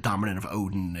the dominant of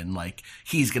Odin, and like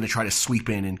he's gonna try to sweep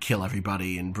in and kill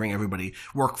everybody and bring everybody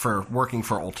working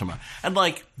for Ultima. And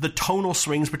like the tonal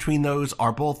swings between those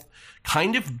are both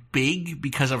kind of big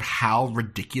because of how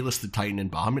ridiculous the Titan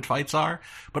and Bahamut fights are,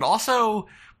 but also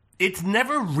it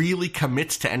never really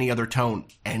commits to any other tone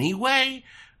anyway.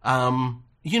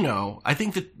 You know, I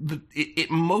think that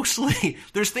it mostly,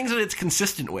 there's things that it's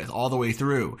consistent with all the way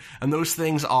through. And those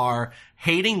things are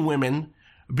hating women,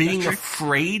 being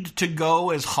afraid to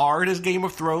go as hard as Game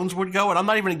of Thrones would go. And I'm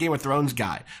not even a Game of Thrones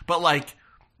guy, but like,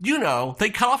 you know, they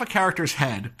cut off a character's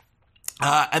head,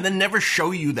 and then never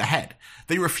show you the head.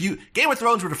 They refuse. Game of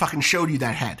Thrones would have fucking showed you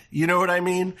that head. You know what I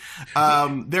mean?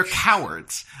 They're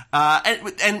cowards.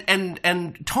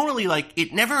 And tonally, like,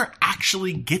 it never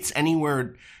actually gets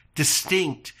anywhere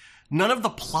distinct. None of the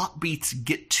plot beats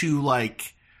get to,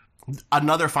 like,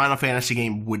 another Final Fantasy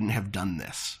game wouldn't have done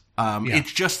this.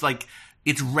 It's just, like,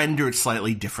 it's rendered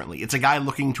slightly differently. It's a guy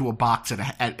looking to a box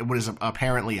at what is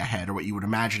apparently a head, or what you would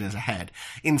imagine as a head,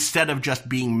 instead of just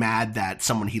being mad that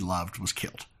someone he loved was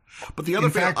killed. But the other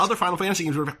Final Fantasy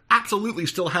games would have absolutely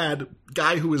still had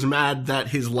guy who was mad that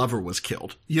his lover was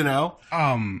killed, you know?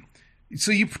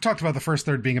 So you talked about the first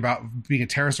third being about being a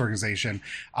terrorist organization.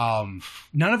 None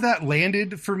of that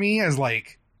landed for me as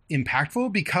like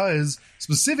impactful, because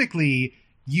specifically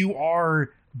you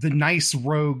are the nice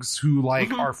rogues who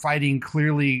like are fighting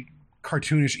clearly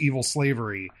cartoonish evil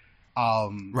slavery.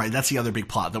 Right. That's the other big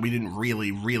plot that we didn't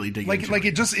really dig into. Like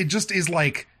it just is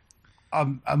like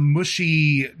a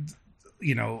mushy,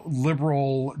 you know,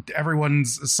 liberal,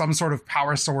 everyone's some sort of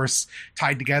power source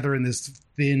tied together in this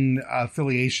thin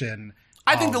affiliation.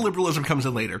 I think the liberalism comes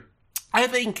in later. I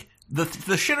think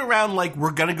the shit around like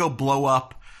we're gonna go blow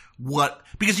up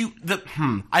because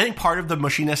I think part of the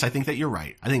mushiness, I think that you're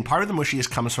right. I think part of the mushiness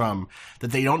comes from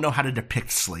that they don't know how to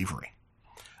depict slavery.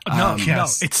 No,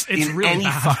 it's in really any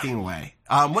bad. fucking way.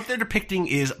 What they're depicting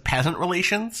is peasant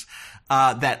relations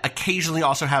that occasionally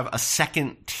also have a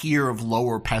second tier of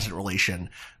lower peasant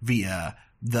relation via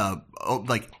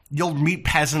you'll meet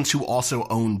peasants who also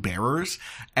own bearers,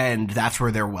 and that's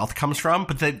where their wealth comes from.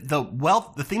 But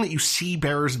the thing that you see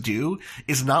bearers do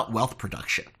is not wealth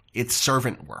production. It's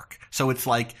servant work. So it's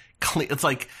like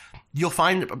you'll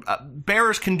find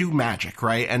bearers can do magic,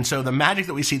 right? And so the magic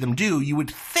that we see them do, you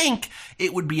would think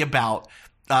it would be about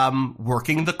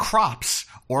working the crops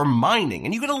or mining,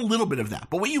 and you get a little bit of that.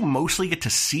 But what you mostly get to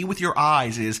see with your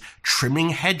eyes is trimming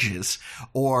hedges,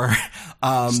 or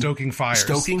stoking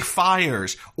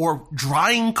fires, or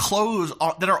drying clothes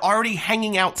that are already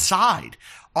hanging outside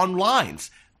on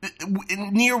lines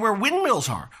near where windmills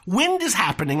are. Wind is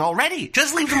happening already.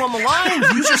 Just leave them on the lines.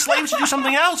 Use your slaves to do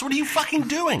something else. What are you fucking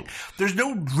doing? There's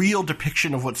no real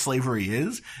depiction of what slavery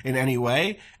is in any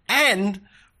way. And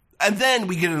then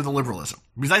we get into the liberalism,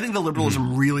 because I think the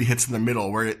liberalism really hits in the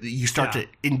middle, where you start to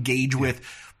engage with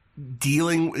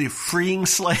freeing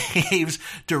slaves,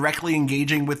 directly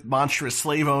engaging with monstrous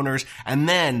slave owners, and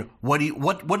then what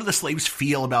do the slaves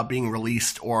feel about being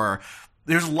released? Or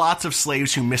there's lots of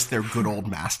slaves who miss their good old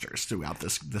masters throughout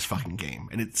this fucking game,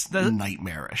 and it's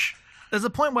nightmarish. There's a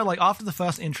point where, like, after the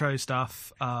first intro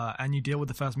stuff, and you deal with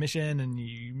the first mission, and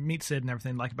you meet Sid and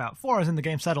everything, like, about 4 hours in the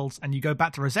game settles, and you go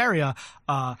back to Rosaria,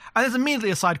 and there's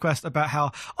immediately a side quest about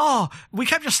how, we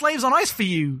kept your slaves on ice for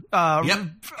you,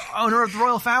 owner of the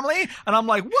royal family, and I'm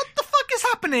like, what the fuck is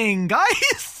happening,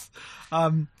 guys?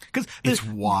 'Cause it's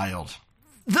wild.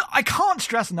 I can't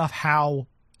stress enough how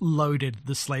loaded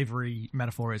the slavery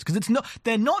metaphor is, because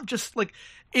they're not just like,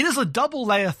 it is a double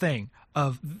layer thing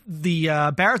of the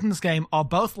bearers in this game are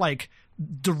both like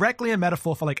directly a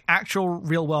metaphor for like actual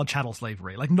real world chattel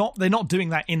slavery. Like they're not doing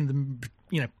that in the,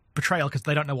 you know, portrayal, because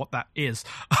they don't know what that is.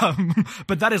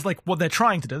 But that is like what they're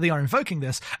trying to do. They are invoking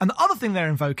this. And the other thing they're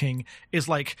invoking is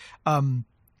like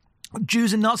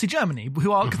Jews in Nazi Germany,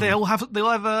 who are, because they all have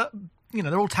you know,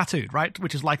 they're all tattooed, right?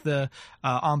 Which is like the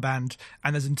armband,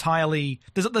 and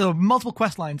there are multiple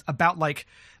quest lines about like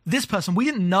this person, we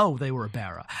didn't know they were a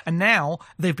bearer, and now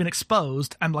they've been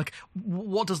exposed, and like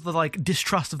what does the like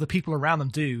distrust of the people around them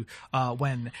do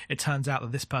when it turns out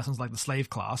that this person's like the slave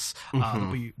class that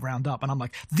we round up? And I'm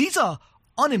like, these are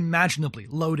unimaginably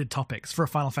loaded topics for a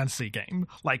Final Fantasy game.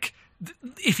 Like,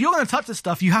 if you're going to touch this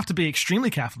stuff, you have to be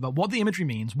extremely careful about what the imagery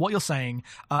means, what you're saying,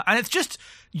 and it's just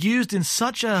used in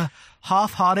such a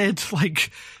half-hearted,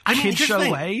 like, kid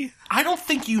show way. I don't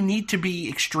think you need to be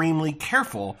extremely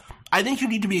careful. I think you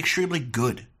need to be extremely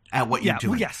good at what you're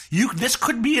doing. Well, yes. This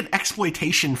could be an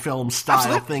exploitation film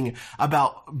style thing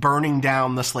about burning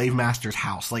down the slave master's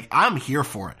house. Like, I'm here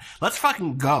for it. Let's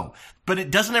fucking go. But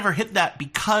it doesn't ever hit that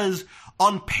because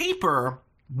on paper,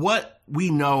 what we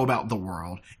know about the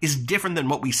world is different than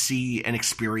what we see and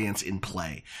experience in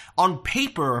play. On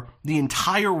paper, the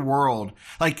entire world,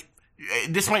 like,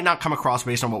 this might not come across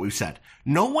based on what we've said.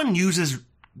 No one uses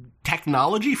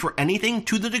technology for anything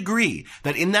to the degree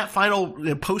that in that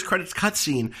final post-credits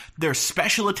cutscene, there's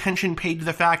special attention paid to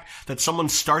the fact that someone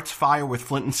starts fire with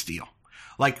flint and steel.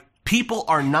 Like, people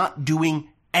are not doing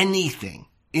anything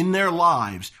in their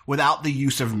lives without the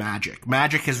use of magic.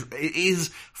 Magic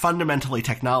is fundamentally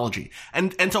technology.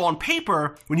 And so on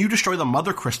paper, when you destroy the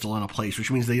mother crystal in a place,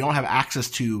 which means they don't have access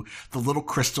to the little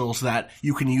crystals that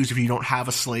you can use if you don't have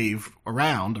a slave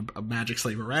around, a magic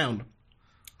slave around,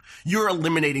 you're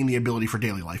eliminating the ability for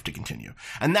daily life to continue.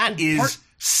 And that is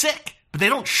sick, but they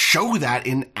don't show that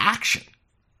in action.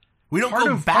 We don't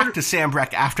go back to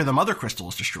Sambrek after the mother crystal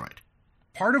is destroyed.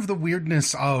 Part of the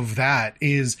weirdness of that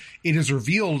is it is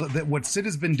revealed that what Sid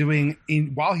has been doing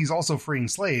while he's also freeing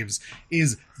slaves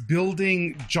is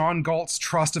building John Galt's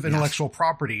trust of intellectual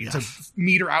property to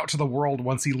meter out to the world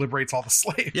once he liberates all the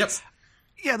slaves. Yep.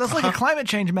 Yeah, there's like a climate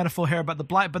change metaphor here about the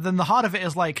blight, but then the heart of it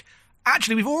is like,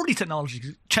 actually, we've already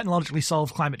technologically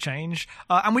solved climate change,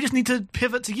 and we just need to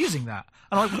pivot to using that.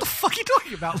 And I'm like, what the fuck are you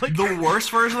talking about? Like, the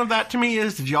worst version of that to me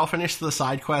is, did y'all finish the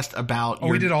side quest about...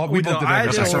 we did all. We both did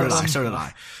everything. So did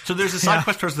I. So there's a side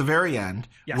quest towards the very end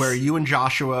where you and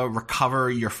Joshua recover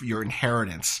your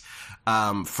inheritance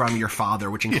from your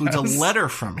father, which includes a letter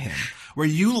from him, where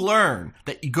you learn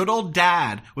that good old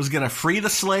dad was going to free the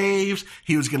slaves,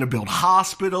 he was going to build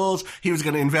hospitals, he was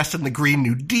going to invest in the Green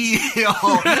New Deal,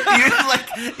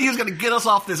 he was going to get us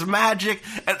off this magic,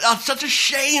 and it's such a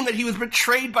shame that he was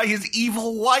betrayed by his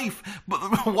evil wife,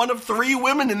 one of 3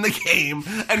 women in the game,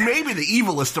 and maybe the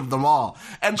evilest of them all.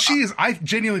 And I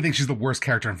genuinely think she's the worst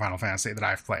character in Final Fantasy that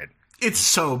I've played. It's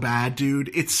so bad, dude.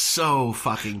 It's so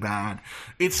fucking bad.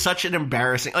 It's such an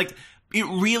embarrassing... Like, it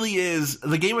really is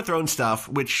the Game of Thrones stuff,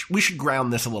 which we should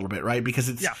ground this a little bit, right? Because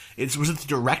was it the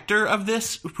director of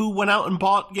this who went out and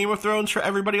bought Game of Thrones for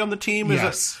everybody on the team?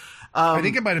 Yes. I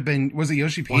think it might have been, was it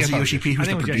Yoshi P? Was it Yoshi P who's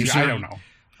the producer? I don't know.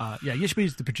 Yoshi P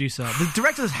is the producer. The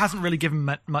director hasn't really given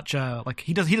much, like,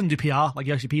 he doesn't do PR like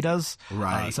Yoshi P does.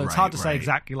 Right. So it's hard to say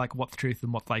exactly, like, what's the truth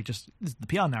and what, like, just the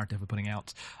PR narrative we're putting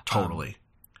out. Totally.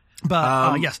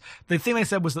 But yes, the thing they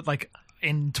said was that, like,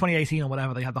 in 2018 or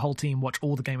whatever, they had the whole team watch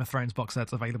all the Game of Thrones box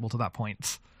sets available to that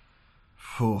point.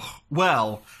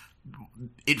 Well,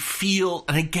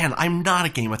 and again, I'm not a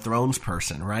Game of Thrones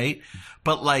person, right?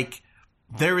 But, like,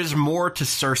 there is more to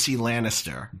Cersei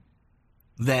Lannister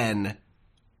than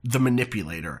the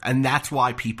manipulator, and that's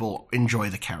why people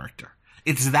enjoy the character.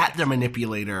 It's that the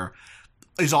manipulator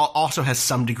also has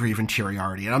some degree of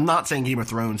interiority. And I'm not saying Game of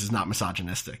Thrones is not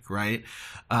misogynistic, right?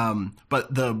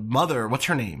 But the mother, what's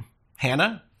her name?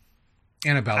 Hannah?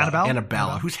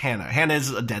 Annabella. Who's Hannah? Hannah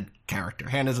is a dead character.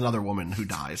 Hannah is another woman who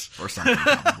dies or something,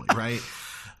 probably, right?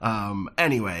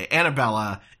 Anyway,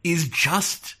 Annabella is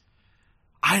just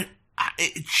like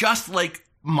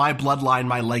my bloodline,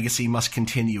 my legacy must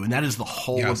continue. And that is the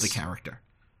whole of the character.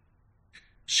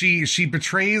 She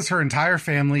betrays her entire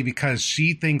family because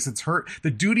she thinks it's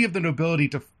the duty of the nobility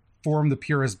to form the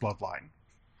purest bloodline.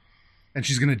 And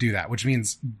she's going to do that, which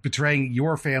means betraying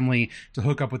your family to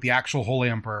hook up with the actual Holy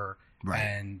Emperor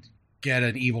and get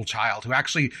an evil child who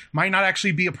actually might not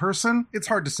actually be a person. It's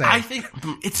hard to say. I think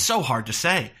it's so hard to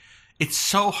say. It's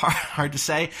so hard to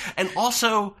say. And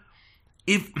also,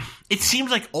 if it seems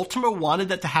like Ultima wanted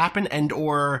that to happen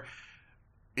or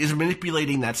is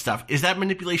manipulating that stuff. Is that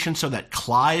manipulation so that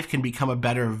Clive can become a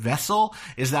better vessel?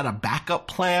 Is that a backup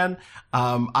plan?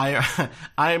 I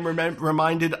am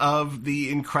reminded of the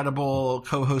incredible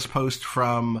co-host post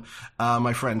from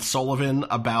my friend Sullivan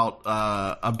about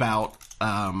Palpatine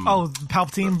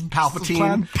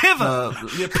plan? Pivot.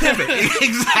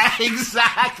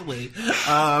 Exactly.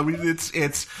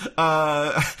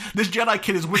 This Jedi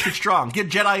kid is wicked strong. Get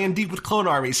Jedi in deep with clone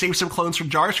army. Save some clones from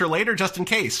Jars for later, just in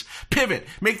case. Pivot.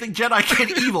 Make the Jedi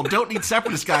kid evil. Don't need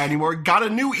Separatist guy anymore. Got a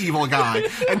new evil guy.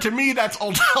 And to me, that's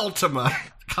Ultima.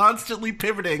 constantly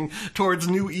pivoting towards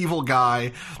new evil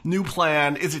guy, new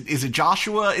plan. Is it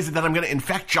Joshua? Is it that I'm going to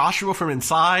infect Joshua from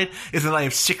inside? Is it that I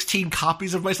have 16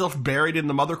 copies of myself buried in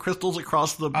the mother crystals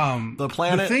across the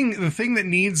planet? The thing that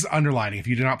needs underlining, if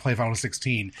you do not play Final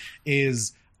 16,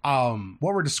 is what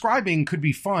we're describing could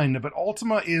be fun, but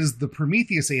Ultima is the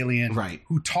Prometheus alien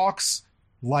who talks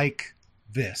like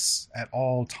this at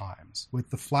all times with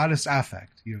the flattest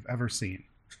affect you have ever seen.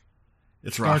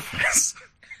 It's rough.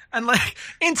 And like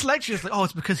intellectually, it's like, oh,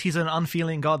 it's because he's an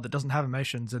unfeeling god that doesn't have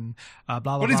emotions and blah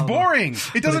blah. But it's boring.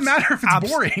 It doesn't matter if it's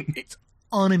boring. It's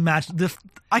unimaginable.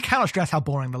 I cannot stress how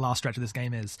boring the last stretch of this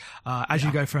game is.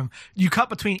 You go from, you cut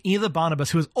between either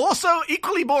Barnabas, who is also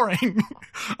equally boring,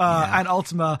 and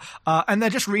Ultima, and they're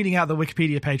just reading out the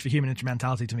Wikipedia page for human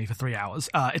instrumentality to me for 3 hours.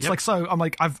 It's like, so I'm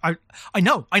like, I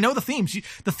know the themes.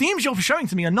 The themes you're showing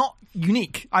to me are not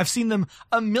unique. I've seen them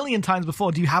a million times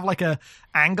before. Do you have like a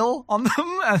angle on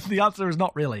them? And the answer is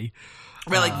not really.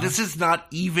 Right, like this is not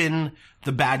even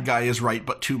the bad guy is right,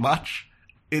 but too much.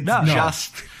 It's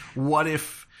just, what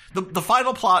if... The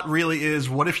final plot really is,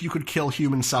 what if you could kill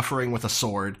human suffering with a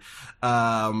sword?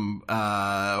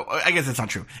 I guess it's not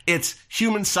true. It's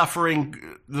human suffering...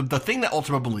 The thing that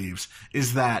Ultima believes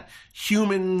is that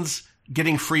humans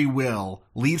getting free will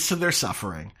leads to their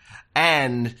suffering,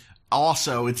 and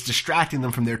also it's distracting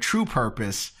them from their true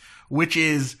purpose, which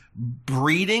is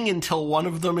breeding until one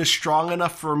of them is strong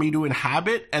enough for me to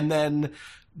inhabit, and then...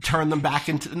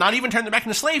 not even turn them back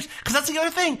into slaves, because that's the other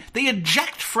thing. They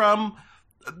eject from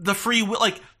the free will,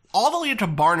 like, all the way to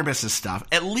Barnabas' stuff,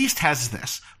 at least has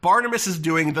this. Barnabas is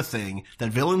doing the thing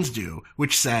that villains do,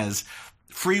 which says,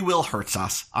 free will hurts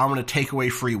us. I'm going to take away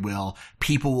free will.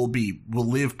 People will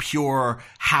live pure,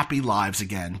 happy lives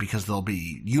again, because they'll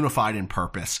be unified in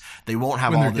purpose. They won't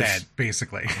have when all they're this. Dead,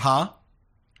 basically. Huh?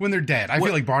 When they're dead. I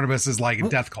feel like Barnabas is like a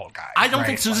death cult guy. I don't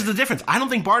think so. This is the difference. I don't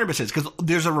think Barnabas is, because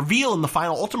there's a reveal in the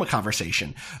final Ultima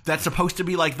conversation that's supposed to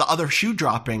be like the other shoe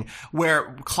dropping,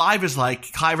 where Clive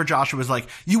or Joshua is like,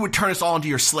 you would turn us all into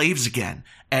your slaves again.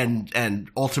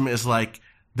 And Ultima is like,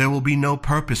 there will be no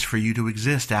purpose for you to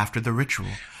exist after the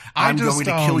ritual. I'm going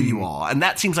to kill you all. And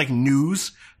that seems like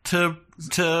news to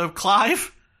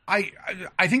Clive.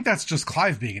 I think that's just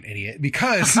Clive being an idiot,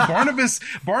 because Barnabas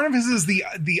is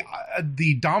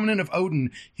the dominant of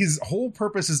Odin. His whole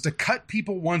purpose is to cut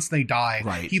people once they die.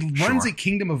 Right. He runs a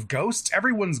kingdom of ghosts.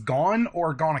 Everyone's gone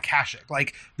or gone Akashic.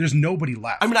 Like, there's nobody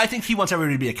left. I mean, I think he wants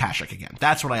everybody to be Akashic again.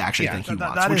 That's what I actually think he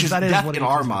wants, which is death in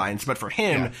our minds. But for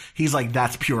him, he's like,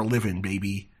 that's pure living,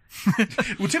 baby.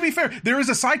 Well, to be fair, there is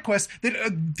a side quest that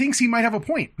thinks he might have a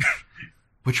point.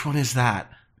 Which one is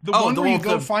that? The one where you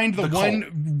go find the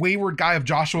one wayward guy of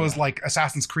Joshua's like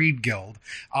Assassin's Creed guild.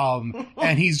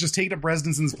 And he's just taken up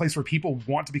residence in this place where people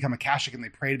want to become Akashic and they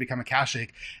pray to become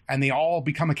Akashic, and they all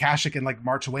become Akashic and like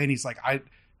march away. And he's like,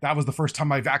 that was the first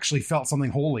time I've actually felt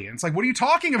something holy. And it's like, what are you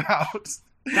talking about?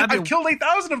 I've killed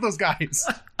 8,000 of those guys.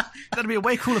 That'd be a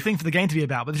way cooler thing for the game to be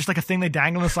about, but it's just like a thing they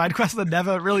dangle on the side quest that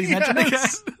never really mentioned again.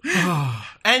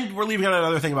 And we're leaving out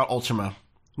another thing about Ultima,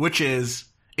 which is,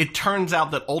 it turns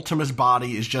out that Ultima's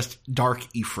body is just Dark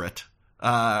Ifrit.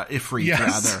 Ifrit,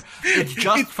 rather. It's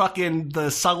just fucking the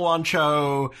Sungwon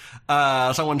Cho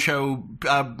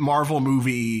Marvel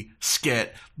movie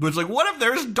skit. But it's like, what if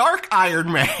there's Dark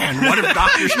Iron Man? What if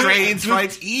Doctor Strange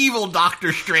fights evil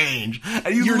Doctor Strange?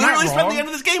 And you literally spend the end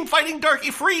of this game fighting Dark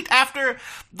Ifrit after,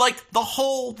 like,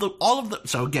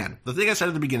 so again, the thing I said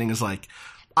at the beginning is like,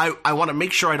 I want to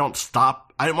make sure I don't stop.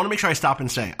 I want to make sure I stop and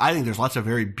say, I think there's lots of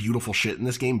very beautiful shit in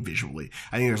this game visually.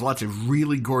 I think there's lots of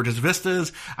really gorgeous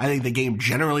vistas. I think the game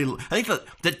generally, I think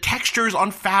the textures on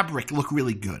fabric look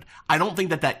really good. I don't think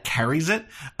that carries it.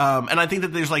 And I think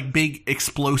that there's like big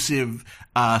explosive,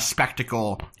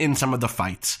 spectacle in some of the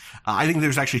fights. I think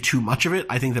there's actually too much of it.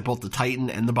 I think that both the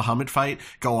Titan and the Bahamut fight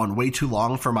go on way too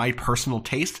long for my personal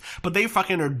taste, but they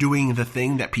fucking are doing the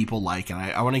thing that people like. And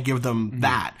I want to give them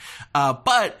that.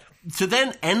 But to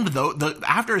then end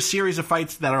after a series of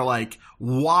fights that are like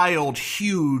wild,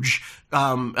 huge,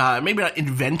 maybe not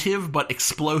inventive, but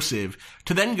explosive,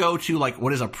 to then go to like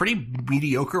what is a pretty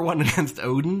mediocre one against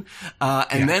Odin,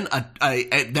 then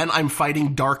I'm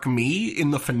fighting Dark Me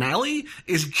in the finale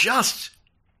is just,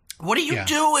 what are you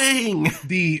doing?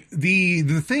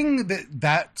 The thing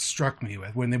that struck me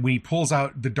with when he pulls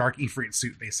out the Dark Ifrit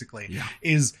suit basically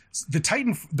is the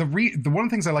Titan. The one of the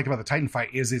things I like about the Titan fight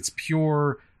is it's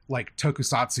pure like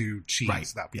tokusatsu cheese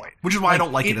at that point. Which is why I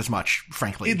don't like it as much,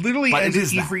 frankly. It literally ends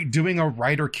with Ifrit doing a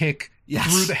rider kick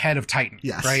through the head of Titan.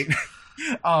 Yes. Right?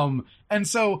 And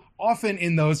so often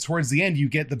in those, towards the end, you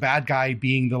get the bad guy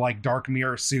being the like dark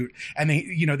mirror suit, and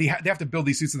they have to build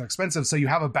these suits and they're expensive. So you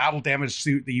have a battle damaged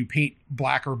suit that you paint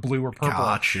black or blue or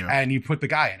purple, and you put the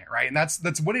guy in it, right? And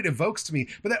that's what it evokes to me.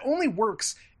 But that only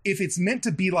works if it's meant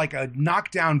to be like a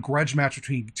knockdown grudge match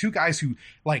between two guys who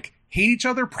like hate each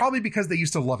other, probably because they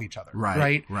used to love each other,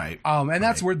 right? And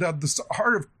that's where the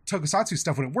heart of tokusatsu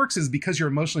stuff, when it works, is because you're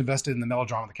emotionally invested in the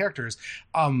melodrama of the characters.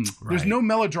 There's no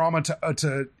melodrama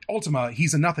to Ultima.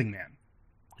 He's a nothing man.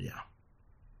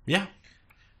 Yeah,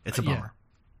 it's a bummer.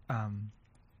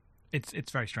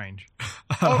 It's very strange.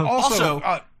 Also,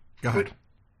 go ahead.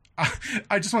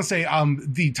 I just want to say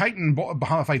the Titan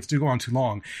Bahamut fights do go on too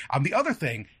long. The other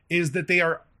thing is that they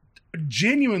are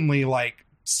genuinely like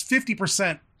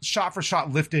 50% shot for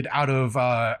shot lifted out of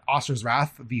Asura's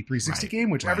Wrath, the 360 game,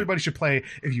 which everybody should play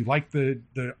if you like the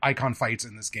icon fights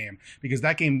in this game, because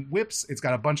that game whips. It's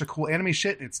got a bunch of cool anime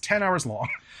shit. And it's 10 hours long.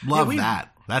 Love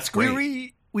that. That's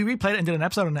great. We replayed it and did an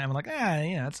episode on it, and we're like,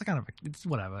 it's kind of, it's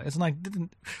whatever. It's like,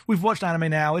 we've watched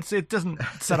anime now. It doesn't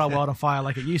set our world on fire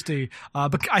like it used to.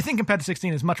 But I think compared to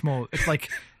 16, it's much more. It's like,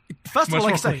 first of all,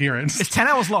 like I say, it's 10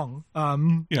 hours long,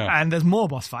 and there's more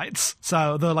boss fights.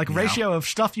 So the ratio of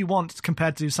stuff you want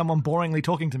compared to someone boringly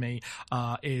talking to me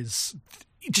is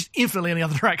just infinitely in the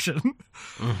other direction.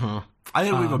 Mm-hmm. I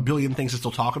think we have a billion things to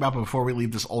still talk about, but before we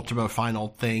leave this Ultima final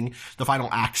thing, the final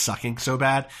act sucking so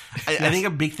bad, I think a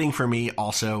big thing for me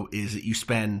also is that you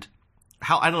spend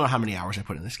I don't know how many hours I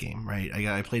put in this game, right?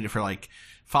 I played it for like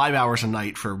 5 hours a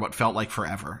night for what felt like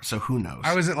forever. So who knows?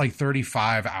 I was at like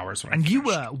 35 hours when I finished. You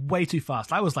were way too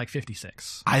fast. I was like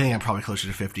 56. I think I'm probably closer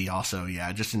to 50 also.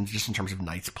 Yeah. Just in terms of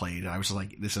nights played. I was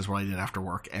like, this is what I did after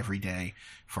work every day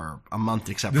for a month,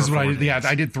 except this for is what I did. Days. Yeah.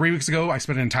 I did 3 weeks ago. I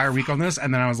spent an entire week on this.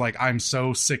 And then I was like, I'm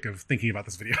so sick of thinking about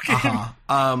this video game.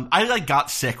 I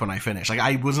got sick when I finished.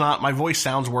 My voice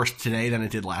sounds worse today than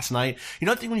it did last night. You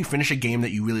know, I think when you finish a game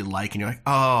that you really like and you're like,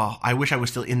 oh, I wish I was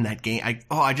still in that game.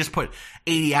 I just put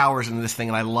 80 hours into this thing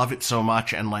and I love it so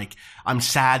much, and like I'm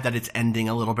sad that it's ending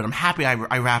a little bit. I'm happy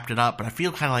I wrapped it up, but I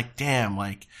feel kind of like, damn,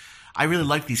 like I really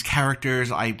like these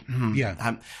characters. And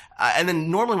then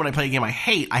normally when I play a game I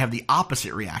hate, I have the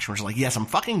opposite reaction, which is like, yes, I'm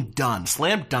fucking done,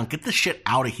 slam dunk, get this shit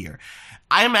out of here.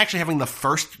 I am actually having the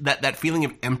first, that feeling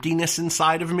of emptiness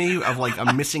inside of me, of like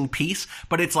a missing piece,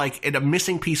 but it's like a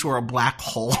missing piece where a black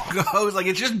hole goes. Like,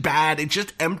 it's just bad. It's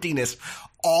just emptiness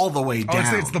all the way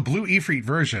down. It's the Blue Ifrit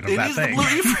version of that thing. It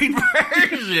is the Blue Ifrit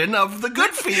version of the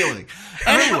good feeling.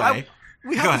 Anyway.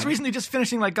 We had this recently, just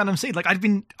finishing like Gundam Seed. Like I'd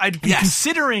been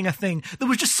considering a thing that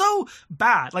was just so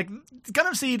bad. Like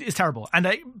Gundam Seed is terrible,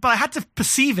 but I had to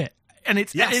perceive it. And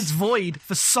it's void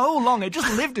for so long. It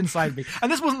just lived inside me.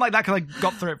 And this wasn't like that because I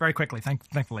got through it very quickly,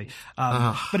 thankfully.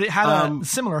 But it had a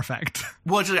similar effect.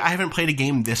 Well, I haven't played a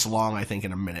game this long, I think,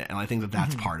 in a minute. And I think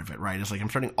that's part of it, right? It's like I'm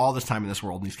spending all this time in this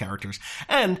world and these characters.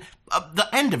 And the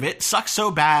end of it sucks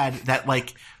so bad that,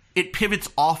 like, it pivots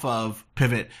off of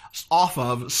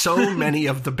so many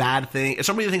of the bad things,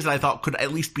 so many of the things that I thought could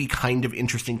at least be kind of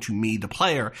interesting to me, the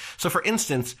player. So, for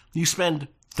instance, you spend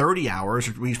 30 hours,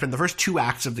 where you spend the first 2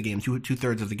 acts of the game,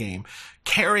 two-thirds of the game,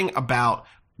 caring about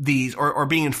these, or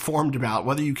being informed about,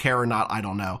 whether you care or not, I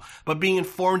don't know, but being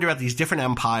informed about these different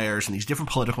empires and these different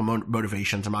political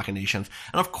motivations and machinations.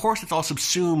 And of course, it's all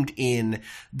subsumed in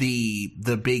the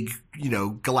big,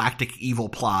 galactic evil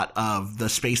plot of the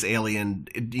space alien,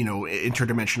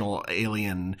 interdimensional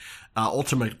alien,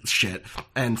 ultimate shit,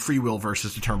 and free will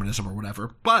versus determinism or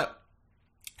whatever. But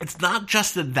it's not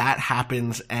just that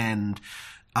happens and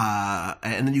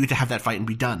then you get to have that fight and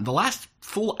be done. The last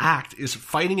full act is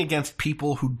fighting against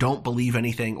people who don't believe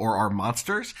anything or are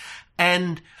monsters.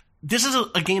 And this is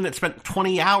a game that spent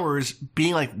 20 hours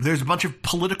being like, there's a bunch of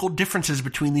political differences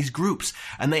between these groups,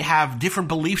 and they have different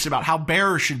beliefs about how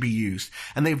bearers should be used,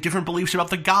 and they have different beliefs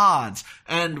about the gods.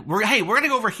 And we're going to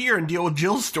go over here and deal with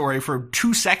Jill's story for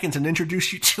 2 seconds and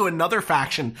introduce you to another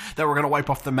faction that we're going to wipe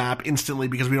off the map instantly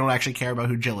because we don't actually care about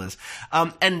who Jill is.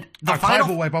 And the Clive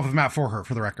will wipe off the map for her,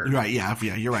 for the record. Right, yeah,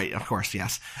 you're right, of course,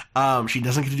 yes. She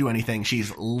doesn't get to do anything.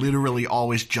 She's literally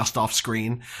always just off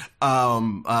screen.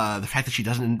 The fact that she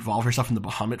doesn't involve herself in the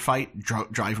Bahamut fight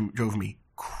drove me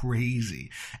crazy.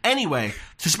 Anyway,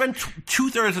 to spend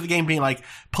 2/3 of the game being like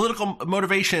political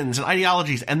motivations and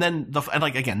ideologies, and then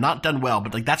again, not done well,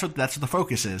 but like that's what the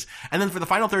focus is. And then for the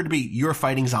final third to be, you're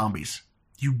fighting zombies.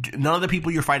 None of the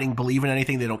people you're fighting believe in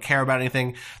anything. They don't care about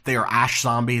anything. They are ash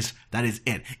zombies. That is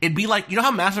it. It'd be like, you know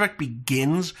how Mass Effect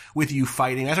begins with you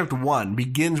fighting? Mass Effect 1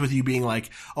 begins with you being like,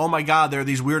 oh my god, there are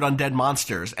these weird undead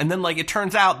monsters. And then, like, it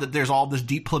turns out that there's all this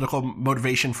deep political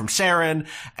motivation from Saren.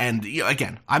 And, you know,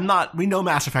 again, we know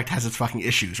Mass Effect has its fucking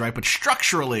issues, right? But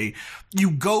structurally,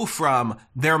 you go from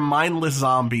they're mindless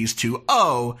zombies to,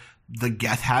 the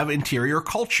Geth have interior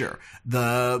culture.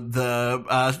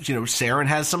 Saren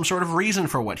has some sort of reason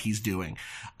for what he's doing.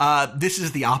 This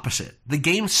is the opposite. The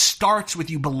game starts with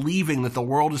you believing that the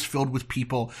world is filled with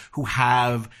people who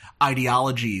have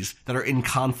ideologies that are in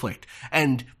conflict.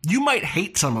 And you might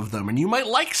hate some of them, and you might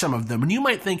like some of them, and you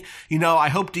might think,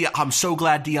 I'm so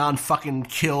glad Dion fucking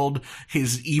killed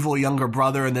his evil younger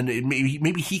brother, and then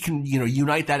maybe he can,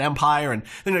 unite that empire. And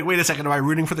then you're like, wait a second, am I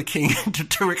rooting for the king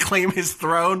to reclaim his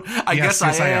throne? I guess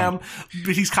I am.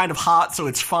 But he's kind of hot, so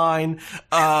it's fine.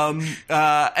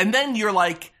 And then you're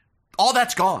like, all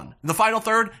that's gone. The final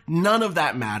third, none of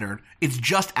that mattered. It's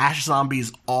just ash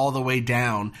zombies all the way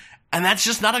down. And that's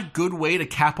just not a good way to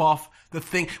cap off the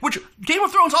thing. Which, Game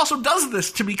of Thrones also does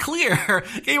this, to be clear.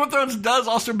 Game of Thrones does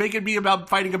also make it be about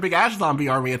fighting a big ash zombie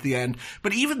army at the end.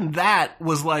 But even that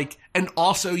was like, and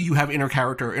also you have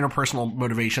interpersonal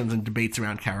motivations and debates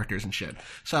around characters and shit.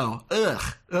 So, ugh.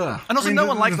 And also, no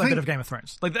one likes that bit of Game of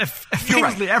Thrones. Like,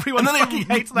 famously, everyone fucking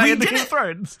hates that in Game of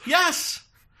Thrones. Yes!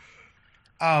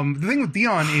 The thing with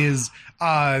Dion is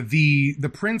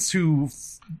the prince who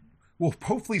will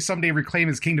hopefully someday reclaim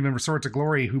his kingdom and restore it to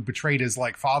glory, who betrayed his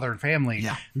like father and family,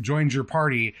 who joined your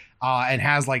party and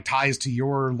has like ties to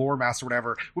your lore master or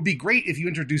whatever, would be great if you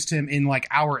introduced him in like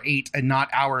hour 8 and not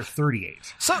hour 38.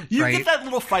 So you get that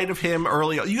little fight of him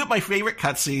early. You get my favorite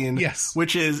cutscene,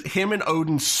 which is him and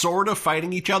Odin sort of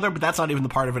fighting each other, but that's not even the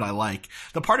part of it I like.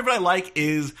 The part of it I like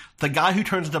is the guy who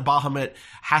turns into Bahamut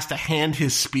has to hand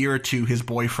his spear to his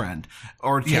boyfriend,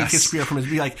 or take his spear from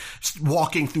be like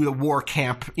walking through the war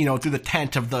camp, through the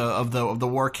tent of the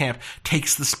war camp,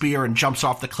 takes the spear and jumps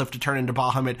off the cliff to turn into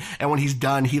Bahamut. And when he's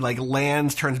done, he like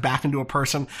lands, turns back into a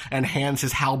person, and hands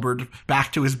his halberd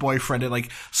back to his boyfriend and like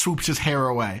swoops his hair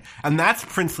away. And that's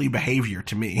princely behavior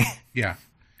to me. Yeah.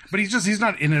 But he's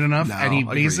not in it enough, and he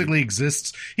basically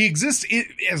exists. He exists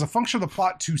as a function of the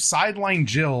plot to sideline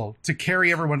Jill to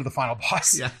carry everyone to the final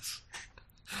boss. Yes.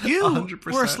 You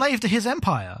 100%. Were a slave to his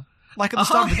empire, like at the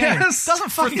start of the game.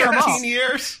 Doesn't fucking for 13 come up.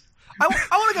 years. I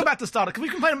want to go back to start because we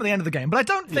can play him at the end of the game, but I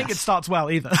don't think it starts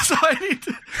well either. So I need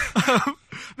to,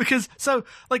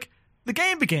 the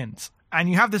game begins and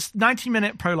you have this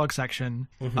 90-minute prologue section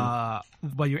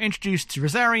where you're introduced to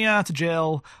Rosaria, to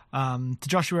Jill, to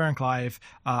Joshua and Clive.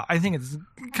 I think it's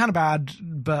kind of bad,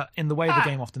 but in the way the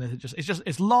game often is,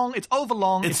 it's long, it's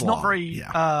overlong, it's not very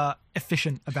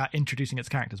efficient about introducing its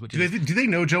characters. Which do they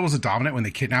know Jill was a dominant when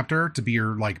they kidnapped her to be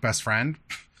your like best friend?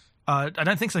 I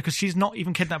don't think so, because she's not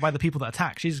even kidnapped by the people that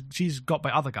attack. She's got by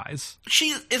other guys.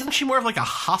 Isn't she more of like a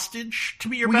hostage to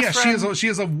be your best friend? She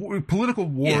has a political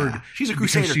ward. Yeah. She's a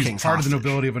Crusader King's She's part hostage. of the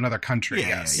nobility of another country.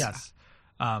 Yes.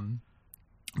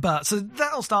 But so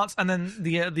that all starts, and then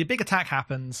the big attack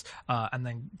happens, and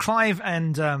then Clive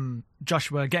and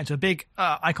Joshua get into a big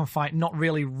icon fight, not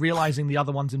really realizing the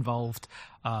other one's involved.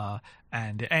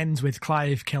 And it ends with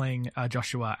Clive killing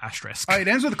Joshua ***. It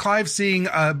ends with Clive seeing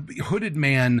a hooded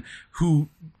man who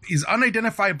is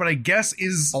unidentified, but I guess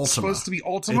is supposed to be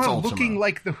Ultima, looking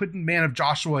like the hooded man of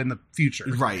Joshua in the future.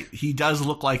 Right. He does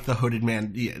look like the hooded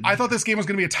man. Yeah. I thought this game was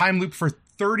going to be a time loop for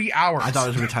 30 hours. I thought it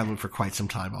was going to be a time loop for quite some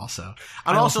time also.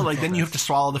 And also, then you have to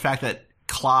swallow the fact that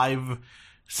Clive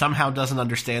somehow doesn't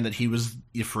understand that he was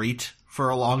Ifrit for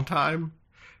a long time.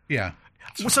 Yeah.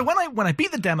 So when I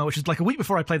beat the demo, which is like a week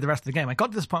before I played the rest of the game, I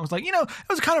got to this point. I was like, it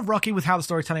was kind of rocky with how the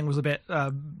storytelling was a bit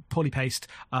poorly paced.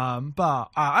 But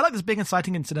I like this big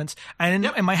inciting incident. And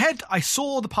in my head, I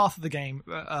saw the path of the game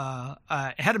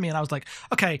ahead of me, and I was like,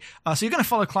 okay, so you're going to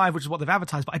follow Clive, which is what they've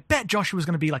advertised. But I bet Joshua was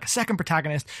going to be like a second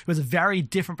protagonist who has a very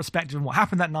different perspective on what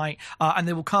happened that night, and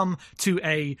they will come to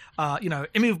a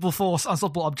immovable force,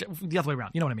 unstoppable object, the other way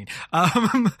around. You know what I mean?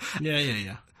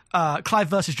 Yeah. Clive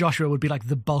versus Joshua would be like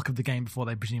the bulk of the game before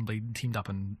they presumably teamed up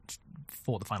and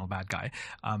fought the final bad guy.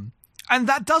 And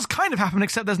that does kind of happen,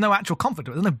 except there's no actual conflict.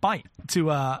 There's no bite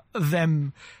to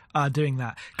them doing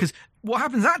that. Because what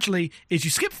happens actually is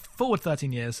you skip forward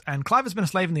 13 years, and Clive has been a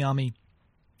slave in the army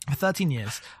for 13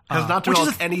 years. Has not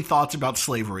developed any thoughts about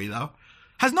slavery, though.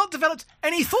 Has not developed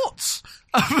any thoughts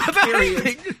about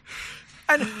anything.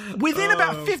 And within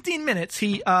about 15 minutes,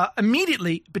 he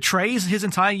immediately betrays his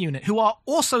entire unit, who are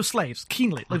also slaves,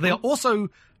 keenly. Like, they are also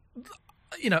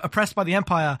oppressed by the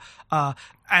Empire,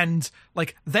 and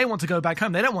like they want to go back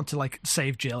home. They don't want to like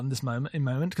save Jill in this moment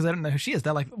because they don't know who she is.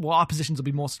 They're like, well, our positions will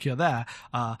be more secure there.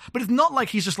 But it's not like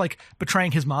he's just like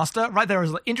betraying his master, right? There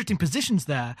is like, interesting positions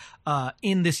there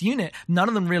in this unit. None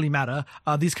of them really matter.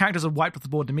 These characters are wiped off the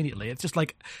board immediately. It's just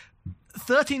like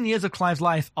 13 years of Clive's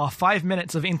life are 5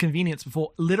 minutes of inconvenience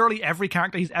before literally every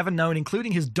character he's ever known,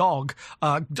 including his dog,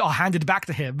 are handed back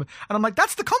to him. And I'm like,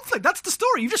 that's the conflict. That's the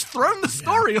story. You've just thrown the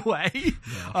story away.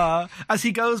 As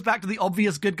he goes back to the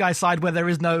obvious good guy side where there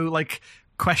is no, like,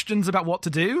 questions about what to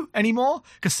do anymore.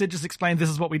 Because Sid just explained, this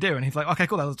is what we do. And he's like, okay,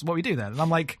 cool, that's what we do then. And I'm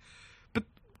like, but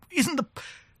isn't the...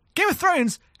 Game of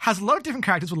Thrones has a lot of different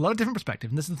characters with a lot of different perspectives,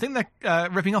 and this is the thing they're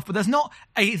ripping off, but there's not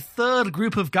a third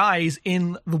group of guys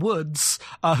in the woods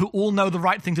who all know the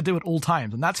right thing to do at all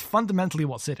times, and that's fundamentally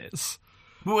what Sid is.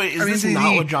 Wait, is this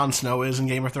not what Jon Snow is in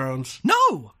Game of Thrones?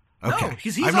 No! Okay. No,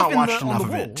 he's I've not watched enough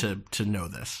of it to know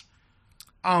this.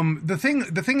 The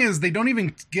thing is, they don't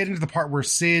even get into the part where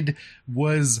Sid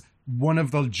was one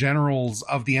of the generals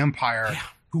of the Empire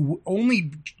who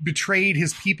only betrayed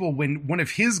his people when one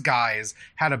of his guys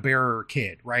had a bearer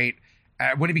kid, right?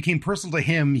 When it became personal to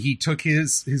him, he took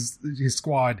his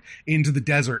squad into the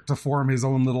desert to form his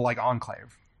own little like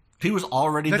enclave. He was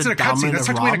already the dominant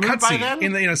of Ramu in a by then?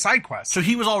 in a side quest. So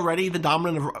he was already the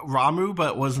dominant of Ramu,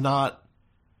 but was not...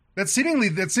 That's seemingly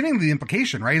the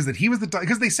implication, right? Is that he was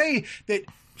because they say that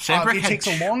it takes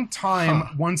a long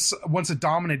time once a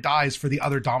dominant dies for the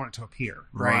other dominant to appear,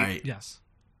 right? Yes.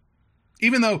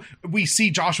 Even though we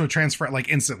see Joshua transfer like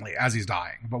instantly as he's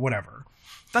dying, but whatever.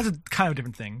 That's a kind of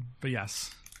different thing, but yes.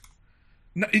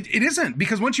 No, it isn't,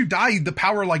 because once you die, the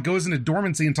power like goes into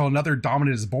dormancy until another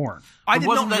dominant is born. I did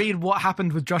not read what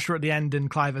happened with Joshua at the end in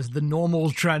Clive as the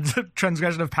normal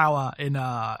transgression of power in.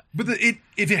 But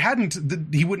if it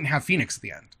hadn't, he wouldn't have Phoenix at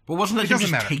the end. But wasn't it? It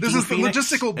doesn't matter. This is Phoenix? The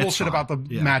logistical bullshit about the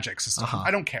magic system. I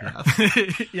don't care.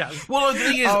 Yeah. Well, the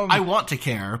thing is, I want to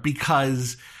care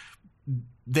because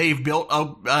they've built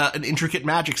an intricate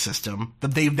magic system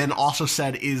that they've then also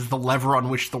said is the lever on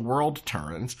which the world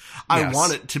turns. I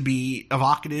want it to be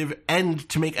evocative and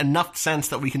to make enough sense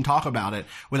that we can talk about it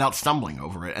without stumbling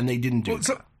over it, and they didn't do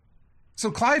that.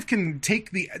 So Clive can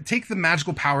take the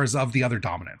magical powers of the other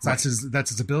dominants. That's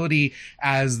his ability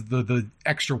as the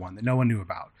extra one that no one knew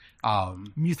about.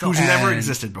 Who's never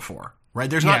existed before. Right?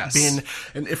 There's not been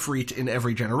an Ifrit in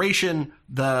every generation.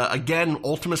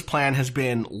 Ultima's plan has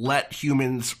been let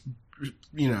humans,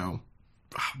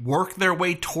 work their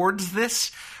way towards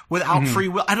this without free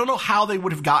will. I don't know how they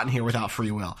would have gotten here without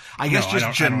free will. I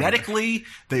guess genetically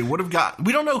they would have got.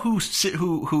 We don't know who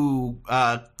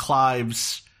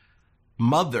Clive's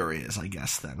mother is, I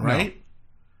guess, then, right? No.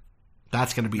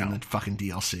 That's going to be in the fucking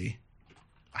DLC.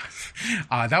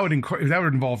 That would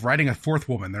involve writing a fourth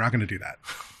woman. They're not going to do that.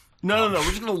 No. We're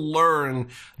just going to learn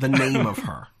the name of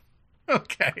her.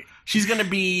 Okay. She's going to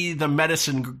be the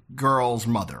medicine girl's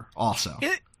mother, also.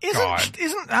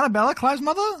 Isn't Annabella Clive's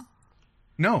mother?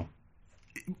 No.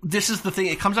 This is the thing.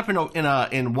 It comes up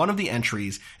in one of the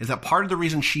entries. Is that part of the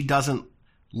reason she doesn't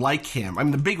like him? I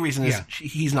mean, the big reason is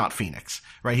he's not Phoenix,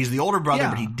 right? He's the older brother,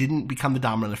 but he didn't become the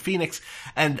dominant of Phoenix.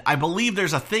 And I believe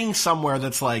there's a thing somewhere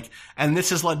that's like, and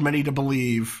this has led many to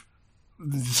believe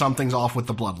something's off with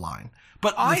the bloodline.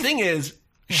 But the thing is,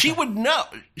 she would know.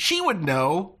 She would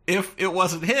know if it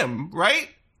wasn't him, right?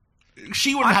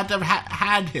 She would have to have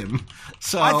had him.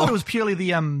 So I thought it was purely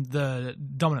the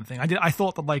dominant thing. I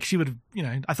thought that like she would have,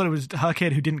 I thought it was her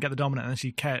kid who didn't get the dominant, and then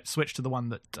she switched to the one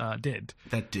that did.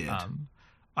 That did.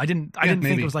 I didn't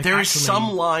think it was like there is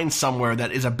some line somewhere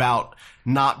that is about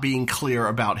not being clear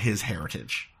about his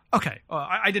heritage. Okay,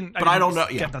 I didn't. But I don't know.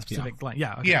 Get that specific line.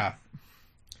 Yeah. Okay. Yeah.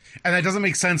 And that doesn't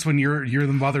make sense when you're the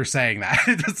mother saying that.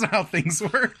 That's not how things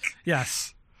work.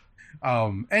 Yes.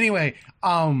 Anyway,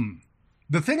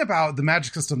 the thing about the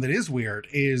magic system that is weird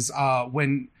is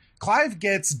when Clive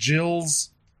gets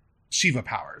Jill's Shiva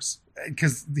powers,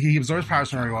 because he absorbs powers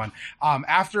from everyone,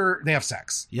 after they have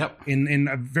sex. Yep. In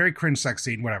a very cringe sex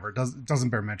scene, whatever. Doesn't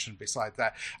bear mention besides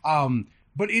that.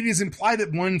 But it is implied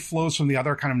that one flows from the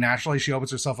other kind of naturally. She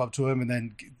opens herself up to him, and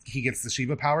then he gets the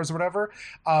Shiva powers or whatever.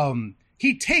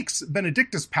 He takes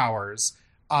Benedicta's powers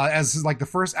as like the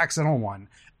first accidental one,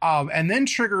 and then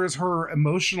triggers her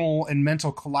emotional and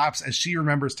mental collapse as she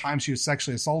remembers times she was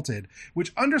sexually assaulted,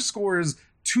 which underscores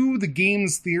to the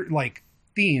game's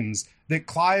themes that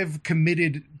Clive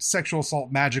committed sexual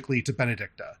assault magically to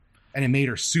Benedicta, and it made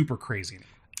her super crazy.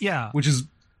 Yeah, which is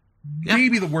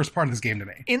maybe the worst part of this game to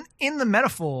me. In the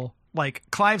metaphor, like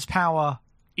Clive's power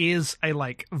is a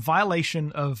like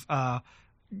violation of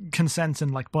consent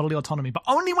and like bodily autonomy, but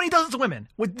only when he does it to women.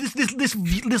 With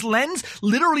this lens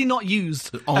literally not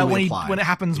used when it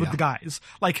happens with the guys.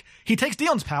 Like he takes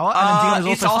Dion's power, and then Dion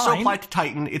is it's also applied to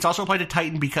Titan. It's also applied to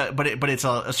Titan because, but it's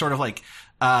a sort of like.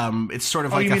 It's sort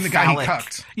of like you mean the phallic, guy he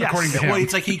cucked, yes. according to him. Well,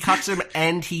 it's like he cuts him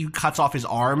and he cuts off his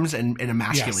arms and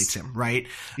emasculates him, right?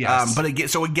 Yes. But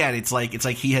again, it's like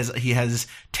he has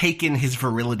taken his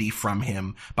virility from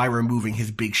him by removing his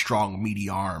big, strong, meaty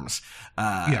arms,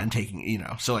 and taking,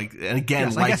 so like, and again,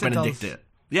 yes, like Benedicta.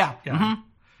 Yeah. Mm-hmm.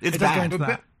 It's bad.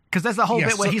 Because there's that whole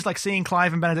bit where he's like seeing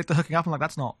Clive and Benedicta hooking up. I'm like,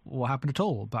 that's not what happened at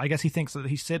all. But I guess he thinks that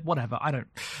he said whatever. I don't.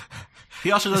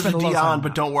 He also does with Dion,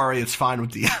 but don't worry, it's fine with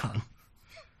Dion.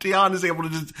 Dion is able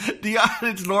to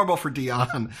it's normal for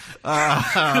Dion. Which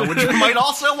might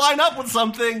also line up with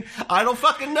something. I don't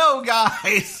fucking know,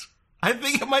 guys. I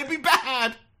think it might be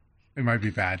bad. It might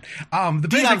be bad. The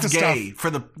Dion's gay, stuff,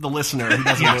 for the listener who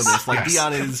doesn't know this. Like,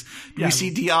 Dion is, we see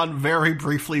Dion very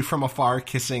briefly from afar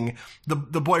kissing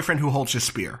the boyfriend who holds his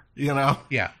spear,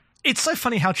 Yeah. It's so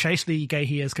funny how chastely gay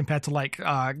he is compared to like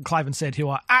Clive and Sid, who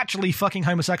are actually fucking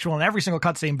homosexual in every single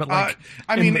cutscene. But like,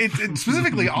 it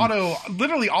specifically Otto.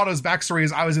 Literally, Otto's backstory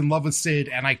is I was in love with Sid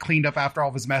and I cleaned up after all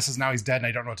of his messes. Now he's dead and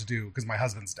I don't know what to do because my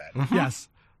husband's dead. Mm-hmm. Yes.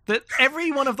 That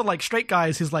every one of the like straight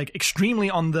guys is like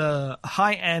extremely on the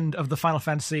high end of the Final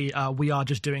Fantasy. We are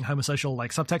just doing homosocial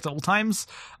like subtext at all times.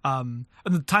 And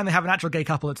the time they have an actual gay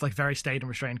couple, it's like very staid and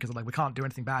restrained because like we can't do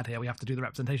anything bad here. We have to do the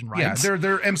representation right. Yeah,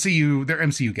 they're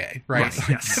MCU gay, right?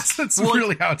 Yes. That's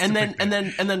really how it's. And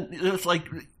then it's like,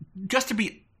 just to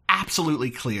be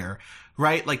absolutely clear,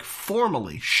 right? Like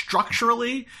formally,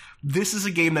 structurally, this is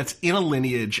a game that's in a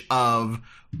lineage of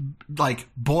like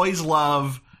boys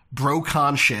love.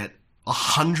 Bro-con shit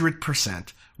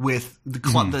 100% with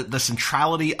the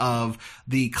centrality of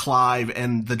the Clive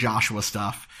and the Joshua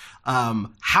stuff.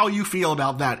 How you feel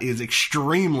about that is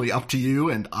extremely up to you,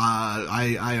 and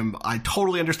I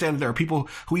totally understand that there are people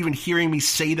who even hearing me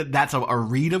say that that's a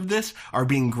read of this are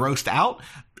being grossed out.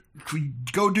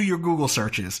 Go do your Google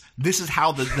searches. This is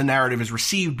how the narrative is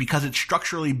received because it's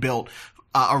structurally built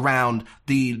around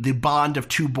the bond of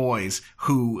two boys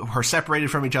who are separated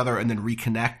from each other and then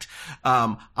reconnect.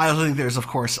 I also think there's, of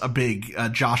course, a big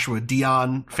Joshua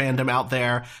Dion fandom out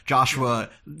there.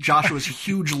 Joshua's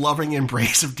huge loving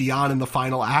embrace of Dion in the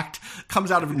final act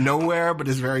comes out of nowhere, but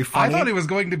is very funny. I thought it was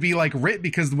going to be like Rit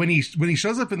because when he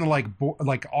shows up in the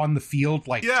like on the field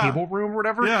table room or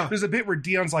whatever, there's a bit where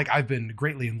Dion's like, "I've been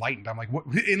greatly enlightened." I'm like, what?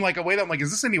 In like a way that I'm like,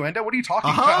 is this innuendo? What are you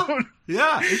talking about?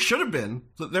 Yeah, it should have been.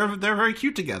 They're very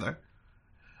cute together.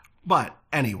 But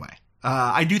anyway,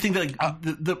 I do think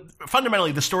that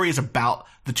fundamentally the story is about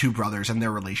the two brothers and their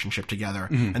relationship together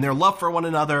and their love for one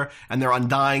another and their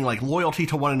undying like loyalty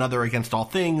to one another against all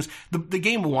things. The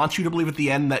game wants you to believe at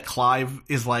the end that Clive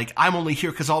is like, I'm only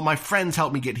here because all my friends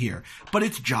helped me get here. But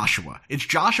it's Joshua. It's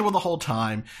Joshua the whole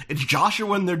time. It's Joshua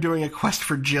when they're doing a quest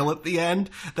for Jill at the end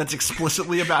that's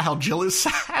explicitly about how Jill is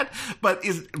sad, but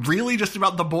is really just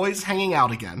about the boys hanging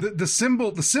out again. The symbol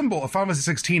of Final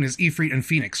Fantasy XVI is Ifrit and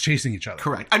Phoenix chasing each other.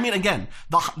 Correct. I mean, again,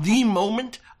 the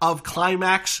moment of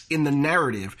climax in the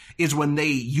narrative is when they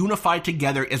unify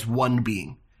together as one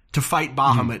being to fight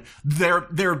Bahamut.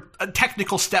 They're a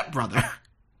technical stepbrother.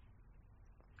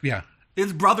 Yeah.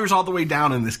 It's brothers all the way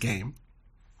down in this game.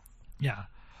 Yeah.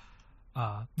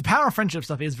 The power of friendship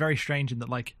stuff is very strange in that,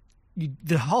 like,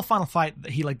 the whole final fight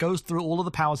that he like goes through all of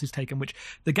the powers he's taken, which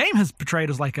the game has portrayed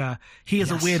as like a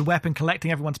weird weapon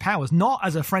collecting everyone's powers, not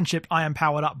as a friendship I am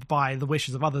powered up by the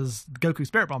wishes of others, Goku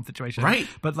Spirit Bomb situation, right?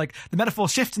 But like the metaphor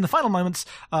shifts in the final moments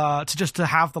to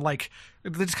have the like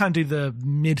they just kind of do the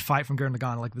mid fight from Gurren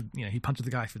Lagann, like he punches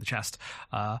the guy through the chest,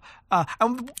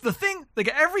 and the thing they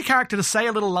get every character to say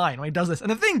a little line when he does this, and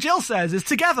the thing Jill says is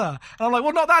together, and I'm like,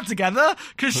 well, not that together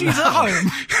because she's at home.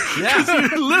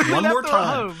 Yeah, one more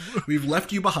time. We've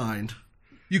left you behind.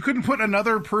 You couldn't put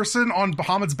another person on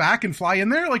Bahamut's back and fly in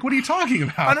there? Like, what are you talking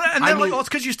about? And they're like, oh, it's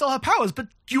because you still have powers. But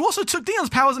you also took Dion's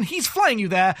powers and he's flying you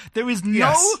there. There is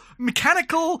no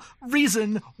mechanical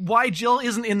reason why Jill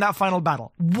isn't in that final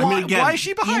battle. Why is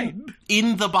she behind?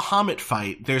 In the Bahamut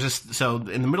fight, so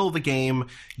in the middle of the game,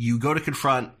 you go to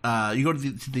confront, you go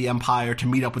to the Empire to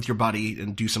meet up with your buddy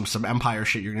and do some Empire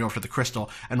shit. You're going to go for the crystal.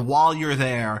 And while you're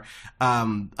there,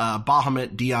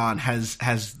 Bahamut, Dion has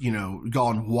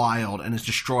gone wild and is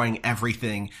destroying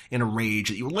everything in a rage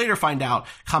that you will later find out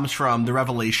comes from the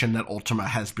revelation that Ultima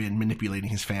has been manipulating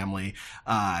his family,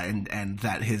 and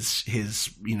that his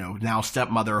now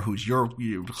stepmother, who's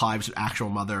Clive's actual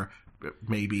mother,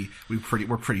 maybe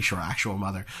we're pretty sure actual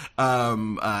mother,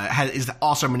 is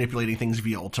also manipulating things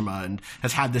via Ultima and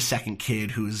has had this second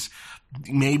kid who's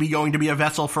maybe going to be a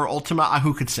vessel for Ultima,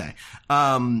 who could say,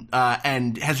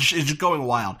 and is just going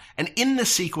wild. And in this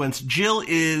sequence, Jill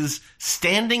is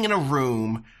standing in a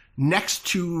room next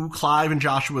to Clive and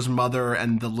Joshua's mother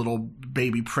and the little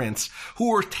baby prince,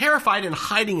 who were terrified and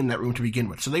hiding in that room to begin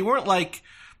with. So they weren't like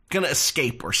gonna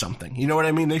escape or something. You know what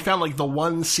I mean? They found like the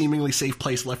one seemingly safe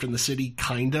place left in the city,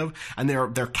 kind of, and they're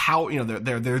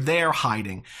there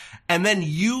hiding. And then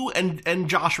you and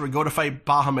Joshua go to fight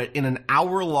Bahamut in an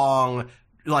hour-long,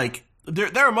 like,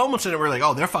 there are moments in it where you're like,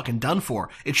 oh, they're fucking done for.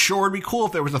 It sure would be cool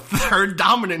if there was a third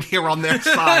dominant here on their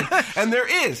side. And there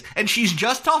is. And she's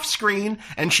just off screen,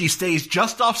 and she stays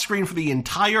just off screen for the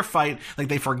entire fight, like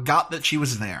they forgot that she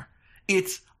was there.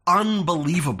 It's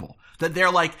unbelievable that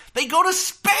they go to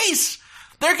space!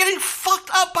 They're getting fucked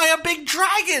up by a big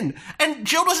dragon! And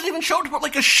Jill doesn't even show up to put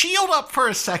like a shield up for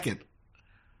a second.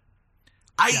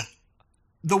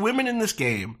 The women in this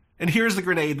game, and here's the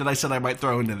grenade that I said I might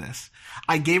throw into this.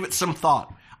 I gave it some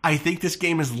thought. I think this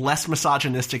game is less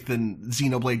misogynistic than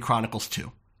Xenoblade Chronicles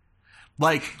 2.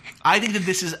 Like, I think that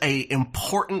this is a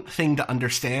important thing to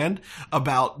understand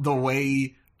about the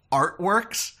way art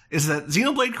works, is that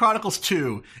Xenoblade Chronicles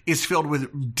 2 is filled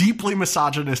with deeply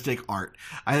misogynistic art.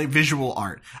 I think visual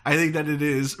art. I think that it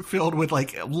is filled with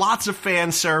like lots of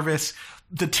fan service.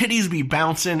 The titties be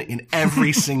bouncing in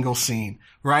every single scene,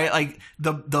 right? Like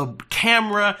the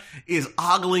camera is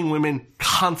ogling women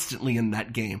constantly in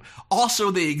that game. Also,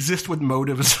 they exist with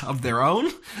motives of their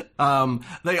own.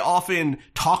 They often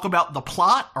talk about the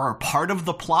plot or are part of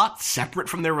the plot separate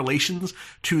from their relations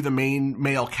to the main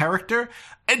male character.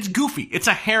 It's goofy. It's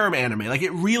a harem anime. Like,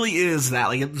 it really is that.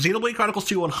 Like, Xenoblade Chronicles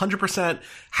 2 100%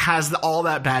 has all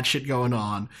that bad shit going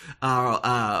on.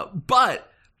 But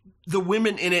the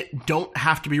women in it don't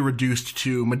have to be reduced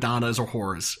to Madonnas or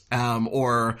whores,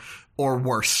 or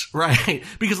worse, right?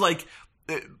 Because, like,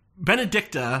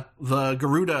 Benedicta, the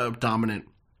Garuda dominant,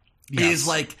 is,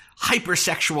 like,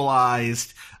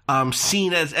 hypersexualized,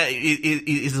 seen as,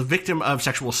 is a victim of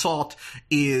sexual assault,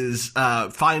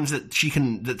 finds that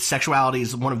that sexuality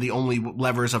is one of the only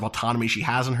levers of autonomy she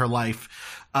has in her life,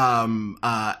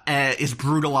 is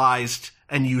brutalized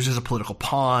and used as a political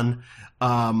pawn.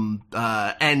 And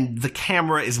the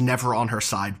camera is never on her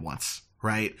side once,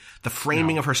 right? The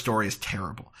framing of her story is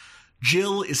terrible.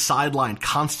 Jill is sidelined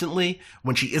constantly.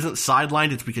 When she isn't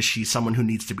sidelined, it's because she's someone who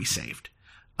needs to be saved.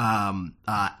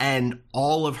 And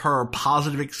all of her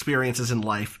positive experiences in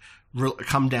life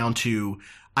come down to,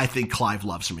 I think Clive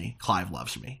loves me. Clive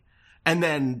loves me. And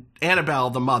then Annabelle,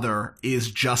 the mother,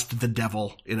 is just the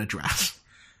devil in a dress.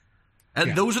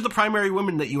 And those are the primary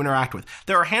women that you interact with.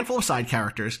 There are a handful of side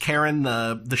characters. Karen,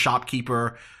 the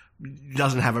shopkeeper,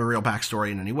 doesn't have a real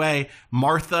backstory in any way.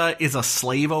 Martha is a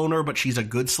slave owner, but she's a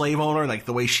good slave owner. Like,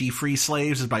 the way she frees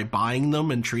slaves is by buying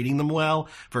them and treating them well,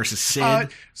 versus Sid.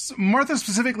 So Martha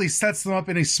specifically sets them up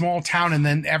in a small town, and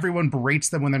then everyone berates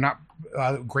them when they're not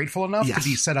grateful enough to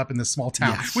be set up in this small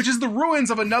town, which is the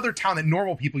ruins of another town that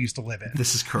normal people used to live in.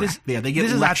 This is correct. They get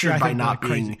lectured by not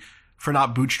being... for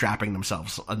not bootstrapping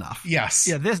themselves enough. Yes.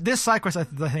 Yeah, this side quest, I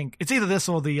think, it's either this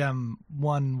or the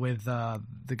one with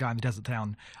the guy in the desert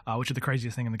town, which is the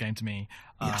craziest thing in the game to me.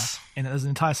 Yes. And there's an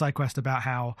entire side quest about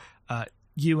how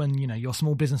you and, your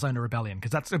small business owner rebellion,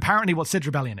 because that's apparently what Sid's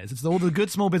rebellion is. It's all the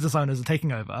good small business owners are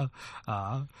taking over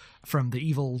from the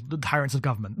evil tyrants of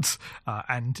government,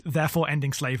 and therefore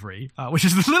ending slavery, which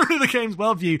is literally the game's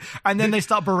worldview. And then they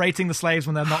start berating the slaves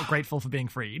when they're not grateful for being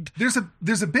freed. There's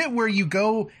a bit where you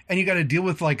go and you got to deal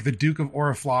with like the Duke of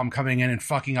Oriflamme coming in and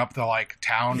fucking up the like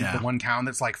town, the one town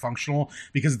that's like functional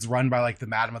because it's run by like the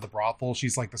Madam of the Brothel.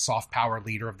 She's like the soft power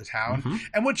leader of the town. Mm-hmm.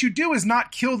 And what you do is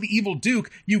not kill the evil Duke.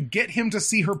 You get him to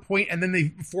see her point, and then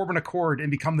they form an accord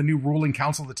and become the new ruling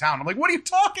council of the town. I'm like, what are you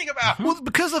talking about? Well,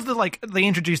 because of they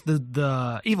introduced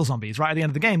the evil zombies right at the end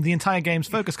of the game. The entire game's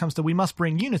focus comes to we must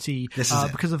bring unity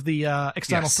because of the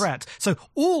external threat. So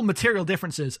all material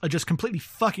differences are just completely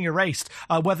fucking erased,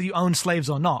 whether you own slaves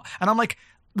or not. And I'm like,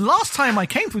 last time I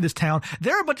came through this town,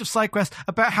 there are a bunch of side quests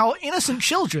about how innocent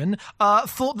children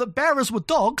thought that bearers were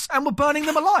dogs and were burning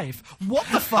them alive. What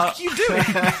the fuck are you doing?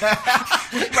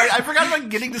 Right, I forgot about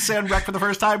getting to San Rec for the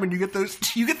first time, and you get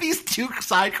these two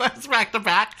side quests back to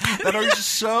back that are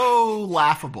so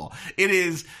laughable. It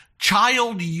is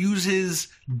child uses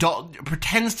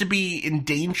pretends to be in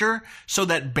danger so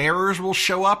that bearers will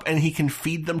show up and he can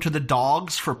feed them to the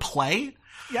dogs for play.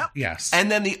 Yep. Yes.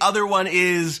 And then the other one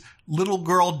is little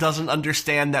girl doesn't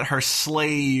understand that her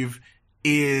slave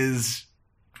is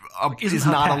is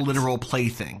not a literal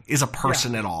plaything, is a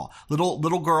person at all.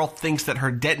 Little girl thinks that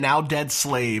her now dead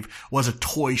slave was a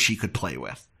toy she could play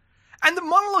with. And the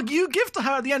monologue you give to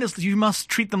her at the end is that you must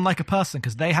treat them like a person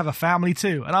because they have a family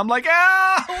too. And I'm like,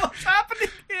 what's happening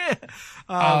here?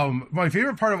 My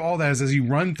favorite part of all that is as you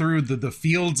run through the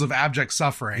fields of abject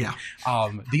suffering,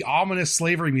 the ominous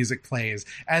slavery music plays.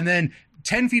 And then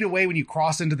 10 feet away when you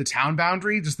cross into the town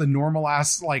boundary, just the normal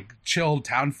ass, like, chilled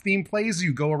town theme plays.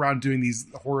 You go around doing these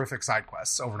horrific side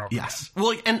quests over and over again.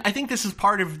 Well, and I think this is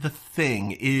part of the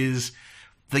thing is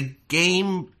the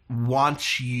game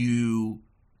wants you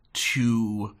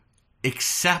to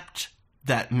accept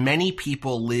that many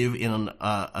people live in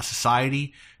a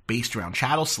society based around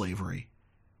chattel slavery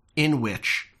in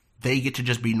which they get to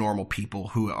just be normal people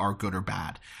who are good or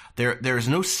bad. There is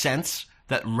no sense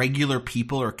that regular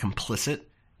people are complicit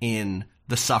in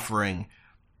the suffering,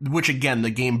 which again, the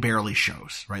game barely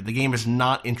shows, right? The game is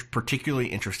not particularly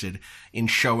interested in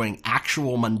showing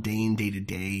actual mundane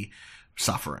day-to-day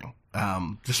suffering,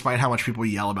 despite how much people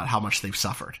yell about how much they've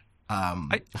suffered.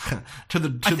 To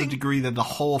the degree that the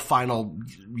whole final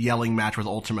yelling match with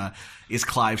Ultima is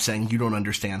Clive saying, "You don't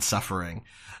understand suffering,"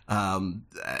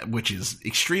 which is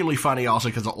extremely funny also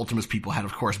because the Ultima's people had,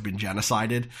 of course, been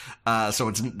genocided.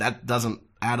 So that doesn't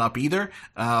add up either.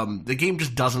 The game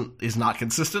just is not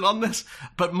consistent on this,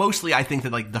 but mostly I think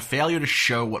that like the failure to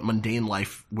show what mundane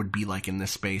life would be like in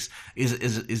this space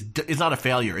is not a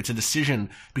failure. It's a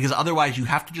decision because otherwise you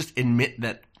have to just admit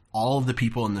that all of the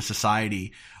people in the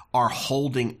society are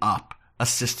holding up a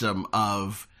system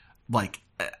of like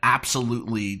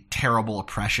absolutely terrible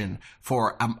oppression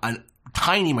for a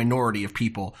tiny minority of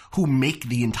people who make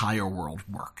the entire world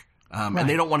work. And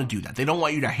they don't want to do that. They don't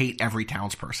want you to hate every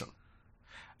townsperson.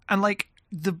 And like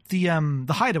the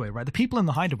hideaway, right? The people in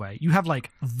the hideaway, you have like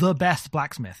the best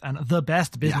blacksmith and the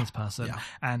best business person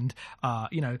and,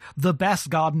 the best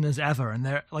gardeners ever. And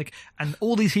they're like, and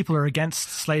all these people are against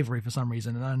slavery for some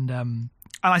reason. And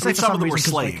I say some of them were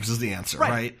slaves is the answer,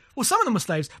 right? Well, some of them were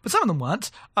slaves, but some of them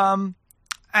weren't.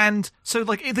 And so,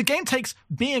 like, the game takes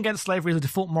being against slavery as a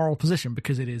default moral position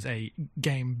because it is a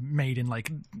game made in, like,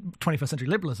 21st century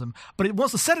liberalism, but it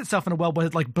wants to set itself in a world where,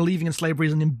 like, believing in slavery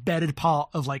is an embedded part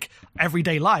of, like,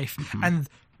 everyday life. Mm-hmm. And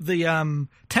the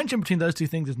tension between those two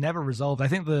things is never resolved. I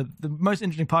think the most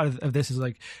interesting part of this is,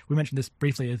 like, we mentioned this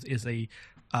briefly, is a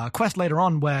quest later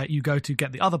on where you go to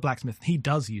get the other blacksmith. He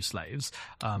does use slaves.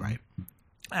 Right.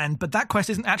 But that quest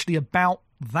isn't actually about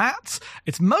that.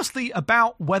 It's mostly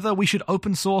about whether we should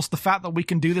open source the fact that we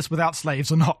can do this without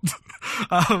slaves or not.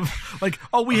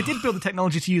 We did build the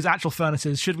technology to use actual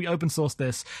furnaces. Should we open source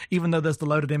this? Even though there's the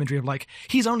loaded imagery of like,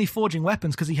 he's only forging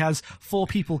weapons because he has 4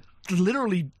 people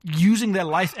literally using their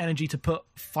life energy to put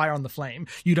fire on the flame.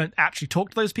 You don't actually talk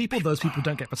to those people. Those people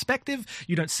don't get perspective.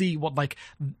 You don't see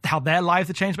how their lives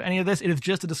have changed by any of this. It is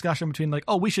just a discussion between like,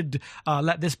 we should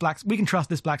we can trust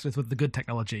this blacksmith with the good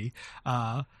technology.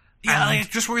 I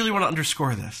just really want to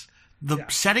underscore this. The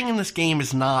setting in this game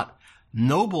is not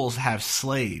nobles have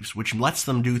slaves, which lets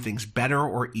them do things better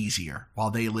or easier while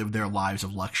they live their lives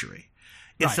of luxury.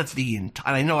 It's that and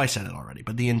I know I said it already,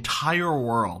 but the entire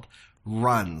world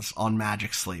runs on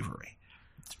magic slavery.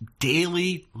 It's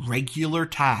daily, regular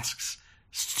tasks,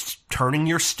 turning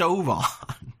your stove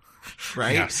on,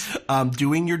 right? Yes.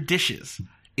 Doing your dishes.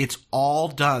 It's all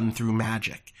done through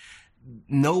magic.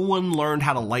 No one learned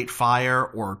how to light fire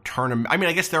or turn them. I mean,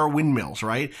 I guess there are windmills,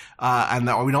 right? And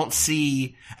that we don't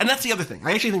see. And that's the other thing.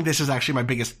 I actually think this is actually my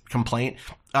biggest complaint.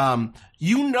 How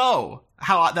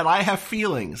that I have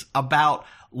feelings about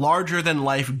larger than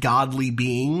life godly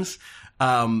beings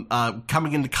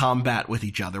coming into combat with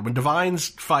each other. When divines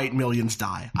fight, millions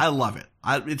die. I love it.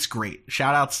 It's great.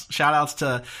 Shout outs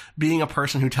to being a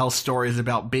person who tells stories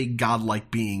about big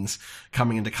godlike beings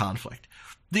coming into conflict.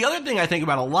 The other thing I think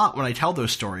about a lot when I tell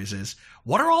those stories is,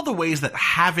 what are all the ways that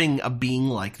having a being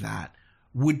like that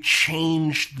would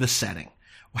change the setting?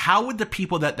 How would the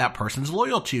people that person's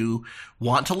loyal to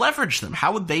want to leverage them?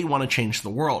 How would they want to change the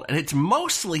world? And it's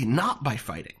mostly not by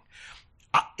fighting.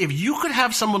 If you could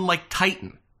have someone like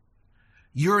Titan,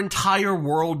 your entire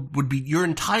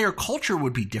culture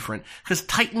would be different because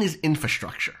Titan is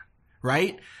infrastructure,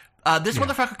 right? This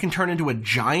motherfucker can turn into a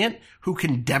giant who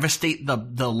can devastate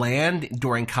the land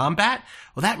during combat.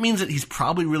 Well, that means that he's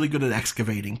probably really good at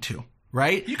excavating too,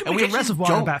 right? You can make a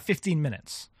reservoir in about 15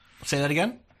 minutes. Say that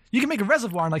again? You can make a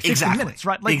reservoir in like 15 minutes,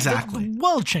 right? Like, exactly. The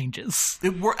world changes.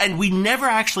 And we never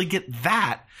actually get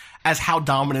that as how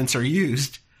dominants are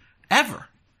used, ever.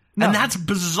 No. And that's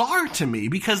bizarre to me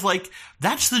because, like,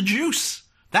 that's the juice.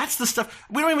 That's the stuff.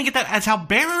 We don't even get that as how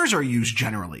bearers are used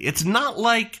generally. It's not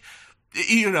like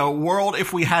world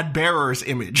if we had bearers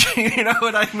image. You know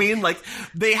what I mean? Like,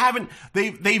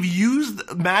 they've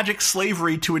used magic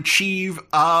slavery to achieve,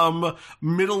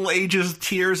 Middle Ages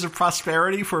tiers of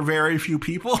prosperity for very few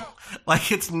people.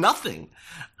 Like, it's nothing.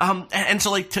 And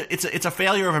so like, it's a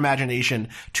failure of imagination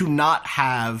to not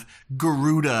have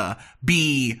Garuda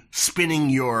be spinning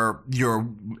your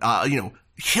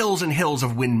hills and hills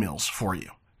of windmills for you.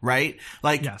 Right?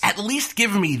 Like, yes. At least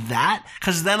give me that,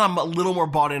 because then I'm a little more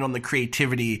bought in on the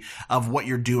creativity of what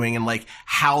you're doing and, like,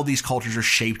 how these cultures are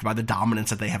shaped by the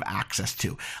dominance that they have access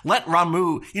to. Let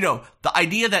Ramuh, the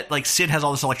idea that, like, Sid has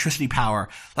all this electricity power,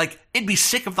 like, it'd be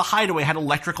sick if the Hideaway had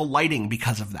electrical lighting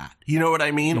because of that. You know what I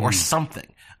mean? Or something.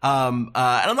 And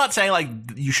I'm not saying, like,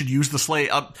 you should use the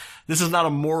slave. This is not a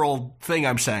moral thing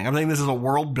I'm saying. I'm saying this is a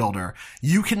world builder.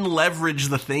 You can leverage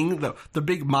the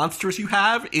big monsters you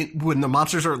have when the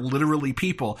monsters are literally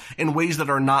people in ways that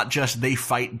are not just they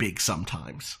fight big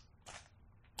sometimes.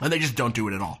 And they just don't do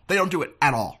it at all. They don't do it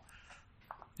at all.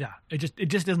 Yeah. It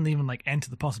just doesn't even, like,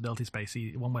 enter the possibility space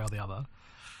one way or the other.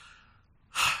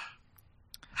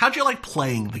 How'd you like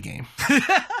playing the game?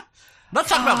 Let's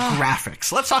talk about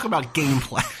graphics. Let's talk about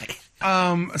gameplay.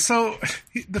 So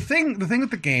the thing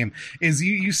with the game is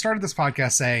you started this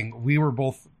podcast saying we were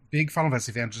both big Final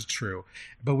Fantasy fans, which is true,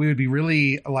 but we would be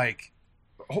really like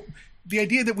the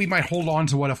idea that we might hold on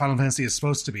to what a Final Fantasy is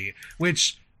supposed to be,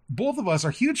 which both of us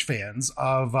are huge fans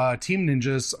of Team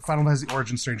Ninja's Final Fantasy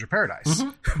Origin Stranger Paradise,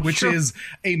 which is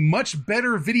a much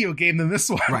better video game than this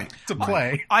one to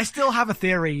play. I still have a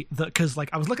theory that, because like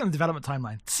I was looking at the development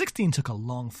timeline, 16 took a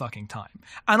long fucking time.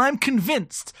 And I'm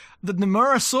convinced that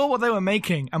Nomura saw what they were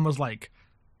making and was like,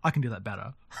 I can do that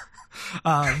better.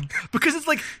 Because it's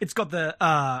like, it's got the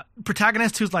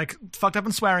protagonist who's like fucked up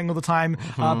and swearing all the time,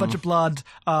 a bunch of blood,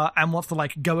 and wants to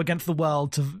like go against the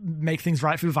world to make things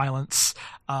right through violence.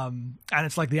 And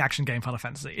it's like the action game Final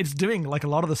Fantasy. It's doing like a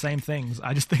lot of the same things.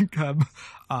 I just think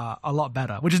a lot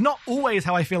better, which is not always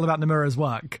how I feel about Nomura's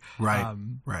work.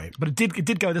 Right. But it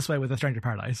did go this way with A Stranger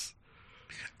Paradise.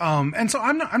 And so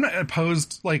I'm not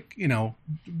opposed, like,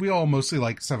 we all mostly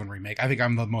like 7 Remake. I think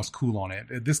I'm the most cool on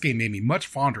it. This game made me much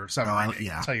fonder of 7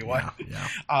 Remake, I'll tell you what. Yeah.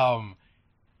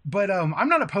 But I'm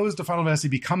not opposed to Final Fantasy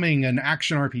becoming an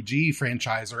action RPG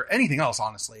franchise or anything else,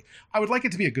 honestly. I would like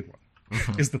it to be a good one,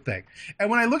 is the thing. And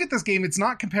when I look at this game, it's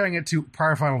not comparing it to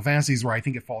prior Final Fantasies where I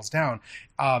think it falls down.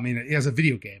 As a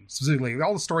video game, specifically.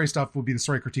 All the story stuff would be the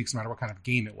story critiques no matter what kind of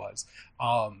game it was.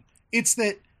 It's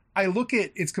that I look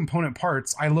at its component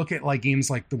parts. I look at like games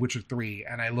like The Witcher 3,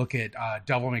 and I look at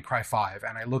Devil May Cry 5,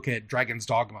 and I look at Dragon's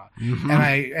Dogma,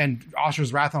 and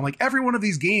Asher's Wrath. I'm like, every one of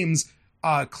these games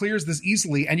clears this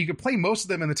easily, and you can play most of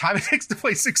them in the time it takes to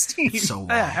play 16. So long.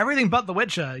 Yeah, everything but The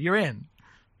Witcher, you're in.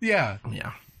 Yeah.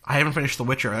 I haven't finished The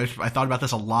Witcher. I thought about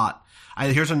this a lot.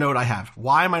 Here's a note I have.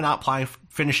 Why am I not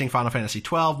finishing Final Fantasy XII?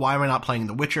 Why am I not playing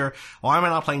The Witcher? Why am I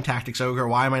not playing Tactics Ogre?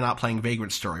 Why am I not playing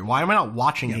Vagrant Story? Why am I not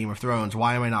watching Game of Thrones?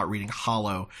 Why am I not reading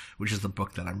Hollow, which is the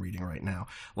book that I'm reading right now?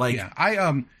 Like, can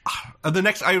I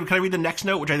read the next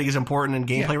note, which I think is important and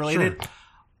gameplay related? Sure.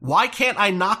 Why can't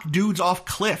I knock dudes off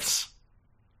cliffs?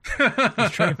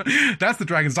 That's true. That's the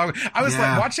Dragon's Dogma. I was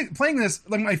like playing this.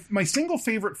 Like my single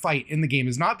favorite fight in the game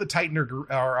is not the Titan or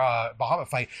Bahamut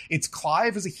fight. It's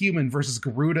Clive as a human versus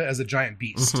Garuda as a giant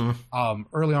beast.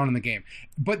 Early on in the game,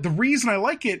 but the reason I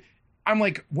like it, I'm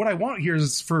like, what I want here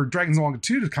is for Dragon's Dogma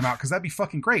 2 to come out, because that'd be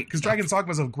fucking great. Because Dragon's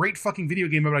Dogma is a great fucking video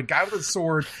game about a guy with a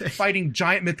sword fighting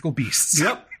giant mythical beasts.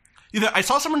 Yep. I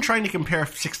saw someone trying to compare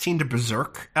 16 to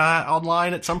Berserk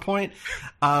online at some point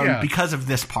because of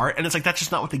this part. And it's like, that's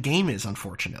just not what the game is,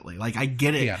 unfortunately. Like, I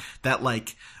get it that,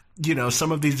 like,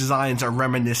 some of these designs are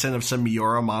reminiscent of some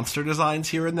Miura monster designs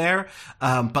here and there.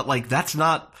 But, like, that's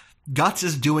not... Guts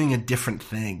is doing a different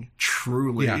thing,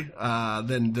 truly,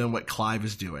 than what Clive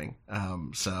is doing.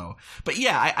 But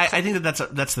yeah, I think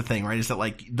that's the thing, right? Is that,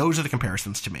 like, those are the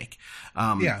comparisons to make.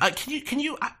 Can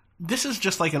you this is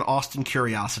just like an Austin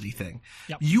curiosity thing.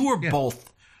 Yep. You are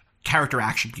both character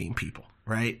action game people,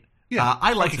 right? Yeah.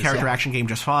 I like a character action game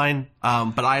just fine.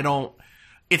 But I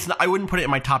wouldn't put it in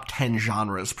my top 10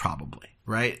 genres probably,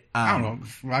 right? I don't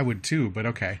know. I would too, but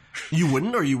okay. You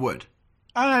wouldn't, or you would?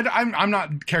 I'm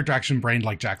not character action brained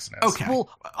like Jackson is. Okay. Well,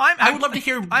 I would love to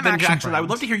hear Jackson. I would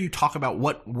love to hear you talk about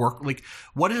what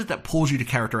what is it that pulls you to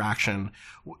character action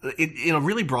in a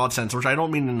really broad sense, which I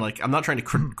don't mean in like, I'm not trying to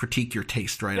critique your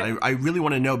taste, right? Yeah. I really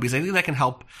want to know, because I think that can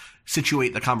help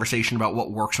situate the conversation about what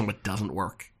works and what doesn't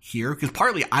work here. Because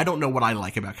partly I don't know what I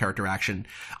like about character action.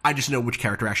 I just know which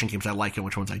character action games I like and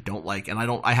which ones I don't like. And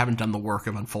I haven't done the work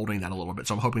of unfolding that a little bit.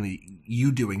 So I'm hoping that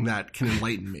you doing that can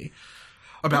enlighten me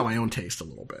about my own taste a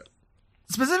little bit.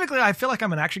 Specifically, I feel like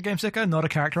I'm an action game sicko, not a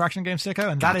character action game sicko,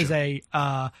 and that is a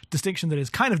distinction that is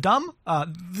kind of dumb.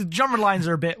 The genre lines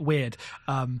are a bit weird,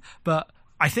 but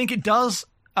I think it does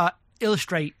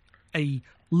illustrate a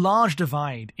large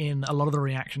divide in a lot of the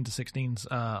reaction to 16's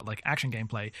like action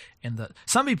gameplay, in that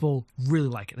some people really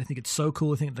like it. They think it's so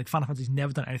cool. I think like Final Fantasy's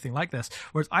never done anything like this,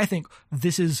 whereas I think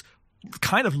this is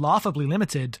kind of laughably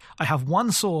limited. I have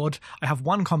one sword, I have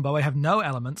one combo, I have no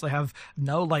elements, I have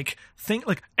no like thing.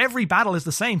 Like every battle is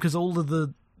the same because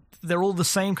they're all the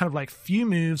same kind of like few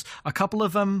moves. A couple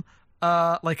of them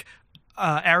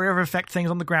area of effect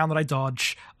things on the ground that I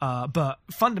dodge, but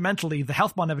fundamentally the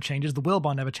health bar never changes, the will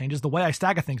bar never changes, the way I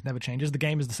stagger things never changes. The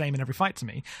game is the same in every fight to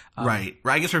me. Right.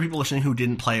 I guess for people listening who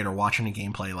didn't play it or watch any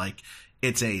gameplay, like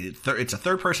it's a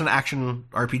third-person action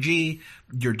RPG.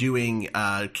 You're doing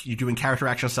character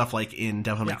action stuff like in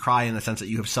Devil May Cry, in the sense that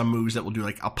you have some moves that will do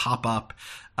like a pop-up.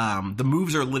 The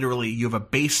moves are literally, you have a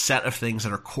base set of things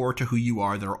that are core to who you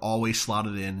are that are always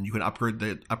slotted in, and you can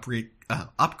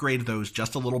upgrade those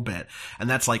just a little bit. And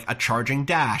that's like a charging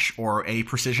dash or a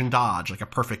precision dodge, like a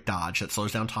perfect dodge that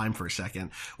slows down time for a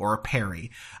second, or a parry.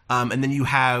 And then you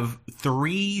have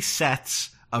three slots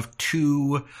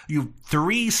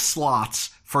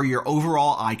for your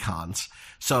overall icons.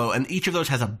 So, and each of those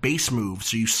has a base move.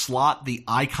 So you slot the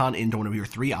icon into one of your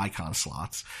 3 icon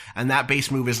slots. And that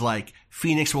base move is like,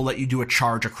 Phoenix will let you do a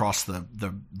charge across the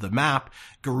map.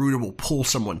 Garuda will pull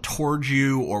someone towards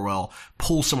you, or will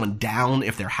pull someone down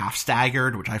if they're half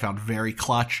staggered, which I found very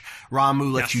clutch.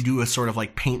 Ramu lets you do a sort of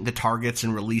like paint the targets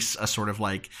and release a sort of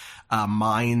like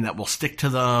mine that will stick to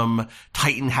them.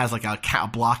 Titan has like a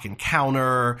block and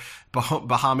counter.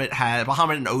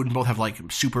 Bahamut and Odin both have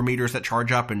like super meters that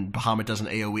charge up, and Bahamut does an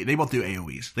AoE. They both do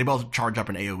AoEs. They both charge up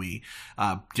an AoE,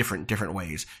 different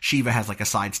ways. Shiva has like a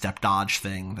sidestep dodge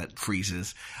thing that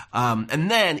freezes.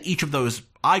 And then each of those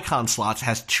icon slots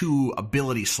has 2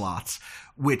 ability slots,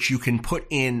 which you can put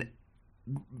in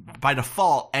by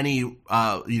default any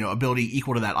ability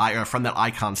equal to that from that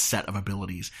icon set of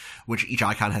abilities, which each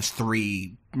icon has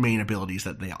 3 main abilities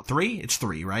that they 3 it's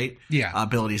 3, right?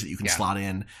 Abilities that you can slot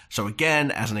in. So again,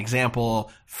 as an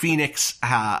example, Phoenix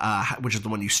which is the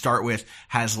one you start with,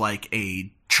 has like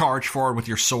a charge forward with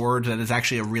your sword that is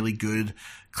actually a really good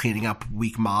cleaning up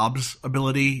weak mobs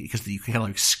ability, because you can kind of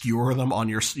like skewer them on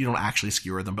you don't actually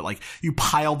skewer them, but like you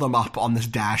pile them up on this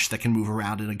dash that can move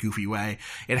around in a goofy way.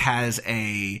 It has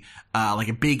a like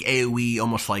a big AoE,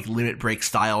 almost like limit break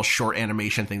style short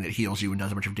animation thing that heals you and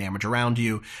does a bunch of damage around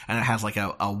you. And it has like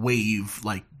a wave,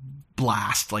 like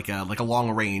blast, like a long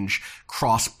range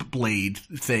cross blade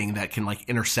thing that can like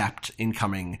intercept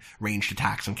incoming ranged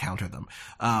attacks and counter them.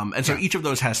 And so each of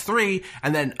those has 3,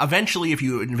 and then eventually if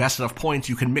you invest enough points,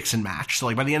 you can mix and match. So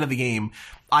like by the end of the game,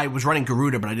 I was running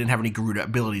Garuda, but I didn't have any Garuda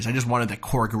abilities. I just wanted the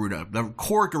core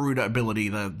Garuda ability,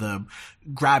 the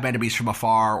grab enemies from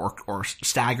afar or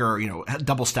stagger,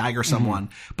 double stagger someone.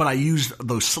 But I used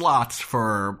those slots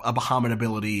for a Bahamut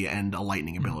ability and a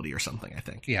lightning ability or something, I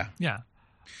think. Yeah.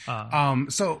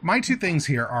 So my 2 things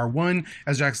here are, one,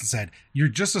 as Jackson said, you're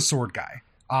just a sword guy.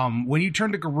 When you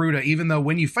turn to Garuda, even though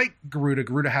when you fight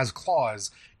Garuda has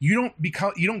claws, you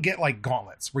don't get like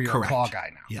gauntlets where you're a claw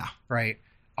guy now. Yeah. Right.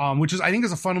 Which I think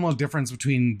is a fundamental difference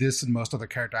between this and most other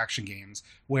character action games,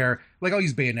 where, like, I'll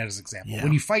use Bayonetta as an example. Yeah.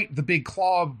 When you fight the big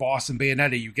claw boss in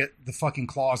Bayonetta, you get the fucking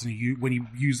claws, and when you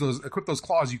equip those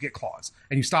claws, you get claws,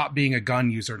 and you stop being a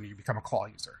gun user and you become a claw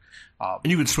user.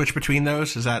 And you can switch between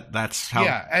those? That's how...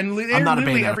 Yeah, and I'm not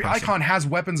literally every person. icon has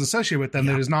weapons associated with them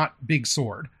that is not big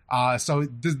sword. So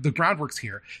the groundwork's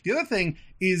here. The other thing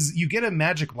is you get a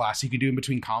magic blast you can do in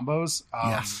between combos.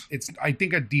 Yes. It's, I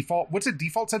think, a default... What's it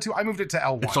default set to? I moved it to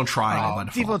L1. It's on triangle by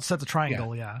default. Default set to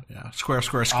triangle, yeah. Square,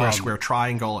 square.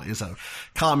 Triangle is a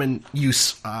common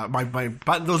use.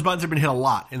 Those buttons have been hit a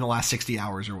lot in the last 60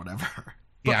 hours or whatever.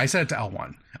 Yeah, I set it to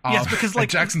L1. Yes, because like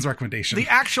Jackson's recommendation. The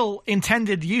actual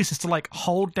intended use is to like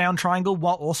hold down triangle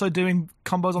while also doing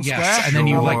combos on square. And then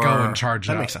you let go and charge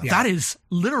that up. Makes sense. That is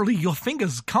literally, your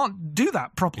fingers can't do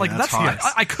that properly. Yeah, like that's hard.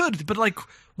 I could, but like,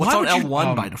 what's on L1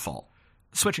 L1 by default?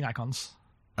 Switching icons.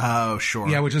 Oh, sure.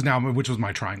 Yeah, which was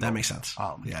my triangle. That makes sense.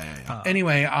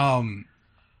 Anyway,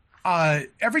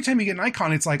 every time you get an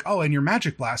icon, it's like, oh, and your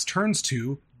magic blast turns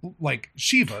to like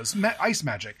Shiva's ice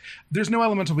magic. There's no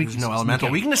elemental weaknesses. There's no elemental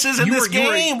weaknesses in this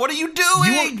game. What are you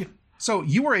doing? So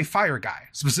you were a fire guy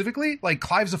specifically. Like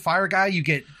Clive's a fire guy. You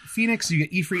get Phoenix. You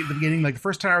get Ifrit at the beginning. Like the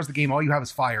first 10 hours of the game, all you have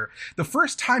is fire. The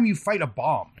first time you fight a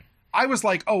bomb, I was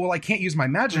like, oh, well, I can't use my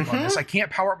magic on this. I can't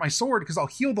power up my sword because I'll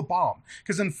heal the bomb.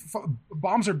 Because then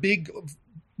bombs are big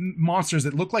monsters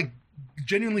that look like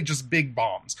genuinely just big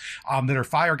bombs that are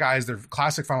fire guys. They're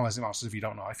classic Final Fantasy monsters. If you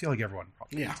don't know, I feel like everyone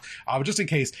probably knows. But just in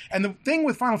case. And the thing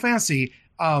with Final Fantasy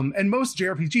and most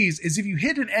JRPGs is if you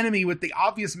hit an enemy with the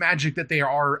obvious magic that they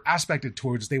are aspected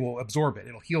towards, they will absorb it.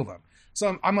 It'll heal them.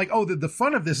 So I'm like, oh, the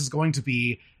fun of this is going to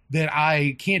be that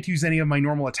I can't use any of my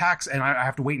normal attacks and I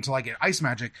have to wait until I get ice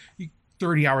magic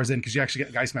 30 hours in because you actually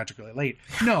get ice magic really late.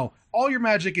 No, all your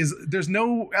magic is, there's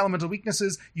no elemental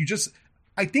weaknesses.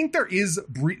 I think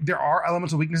there are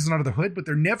elemental weaknesses under the hood, but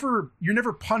you're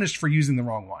never punished for using the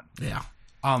wrong one. Yeah.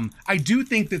 I do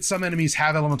think that some enemies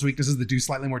have elemental weaknesses that do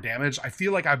slightly more damage. I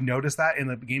feel like I've noticed that in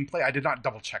the gameplay. I did not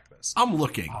double check this. I'm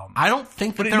looking. I don't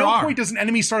think that but at no point does an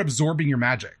enemy start absorbing your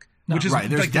magic. No. Which is right,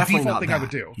 like the default thing I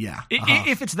would do. Yeah.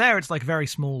 If it's there, it's like very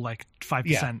small, like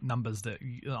 5% numbers that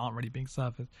aren't really being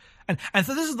surfaced. And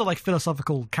so this is the like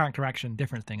philosophical character action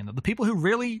difference thing, and that the people who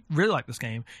really, really like this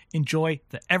game enjoy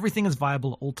that everything is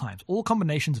viable at all times. All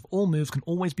combinations of all moves can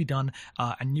always be done,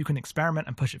 and you can experiment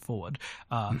and push it forward.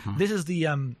 This is the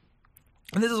and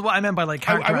this is what I meant by like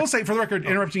I will say, for the record,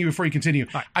 interrupting you before you continue,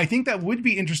 right. I think that would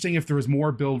be interesting if there was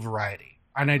more build variety,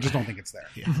 and I just don't think it's there.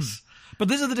 Yes. But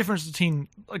this is the difference between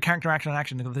character action and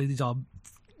action. These are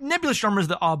nebulous genres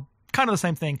that are kind of the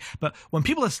same thing. But when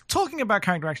people are talking about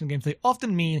character action games, they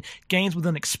often mean games with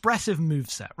an expressive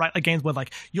moveset, right? Like games where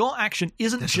like your action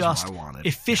isn't just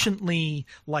efficiently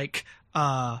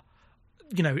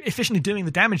efficiently doing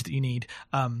the damage that you need,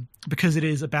 because it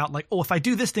is about like, oh, if I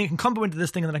do this thing, I can combo into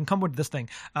this thing, and then I can combo into this thing.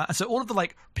 And so all of the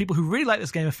like people who really like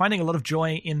this game are finding a lot of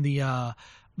joy in the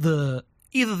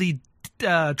either the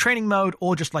training mode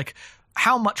or just like,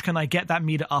 how much can I get that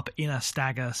meter up in a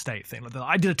stagger state thing? Like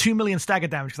I did a 2 million stagger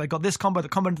damage because I got this combo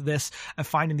that combo into this and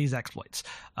finding these exploits.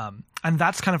 And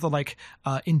that's kind of the like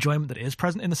enjoyment that is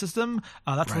present in the system.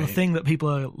 That's the thing that people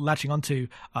are latching onto,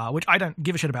 which I don't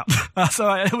give a shit about.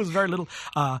 So it was very little.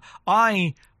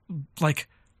 I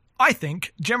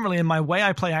think, generally, in my way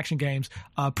I play action games,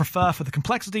 prefer for the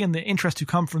complexity and the interest to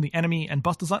come from the enemy and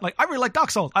boss design. Like, I really like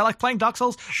Dark Souls. I like playing Dark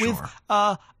Souls with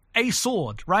a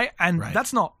sword, right? And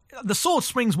that's not... The sword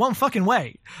swings one fucking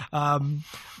way. Elden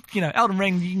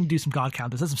Ring, you can do some guard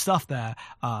counters. There's some stuff there.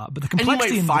 But the complexity...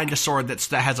 And you might find a sword that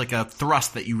has like a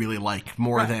thrust that you really like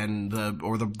more than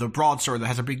the broadsword that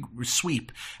has a big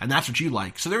sweep. And that's what you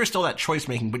like. So there is still that choice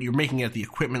making, but you're making it at the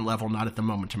equipment level, not at the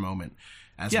moment to moment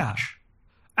as much.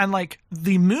 And like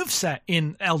the moveset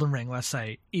in Elden Ring, let's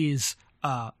say, is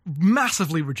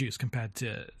massively reduced compared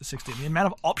to 16. The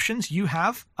amount of options you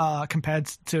have compared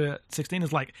to 16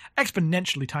 is like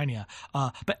exponentially tinier.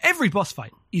 But every boss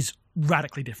fight is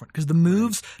radically different because the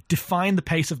moves define the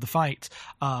pace of the fight.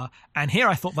 And here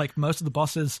I thought like most of the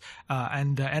bosses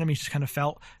and enemies just kind of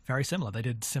felt very similar. They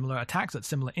did similar attacks at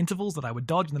similar intervals that I would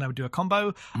dodge and then I would do a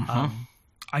combo.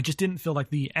 I just didn't feel like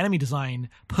the enemy design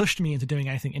pushed me into doing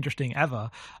anything interesting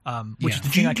ever, which is the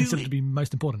thing I consider to be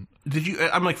most important. Did you?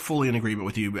 I'm like fully in agreement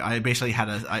with you. I basically had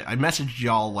I messaged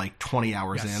y'all like 20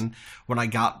 hours in when I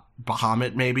got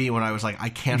Bahamut, maybe, when I was like, I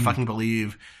can't fucking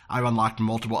believe I've unlocked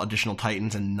multiple additional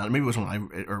Titans, and maybe it was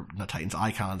not Titans,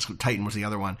 Icons. Titan was the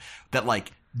other one. That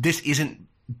like, this isn't...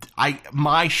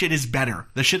 my shit is better.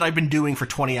 The shit I've been doing for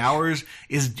 20 hours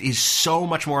is so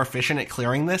much more efficient at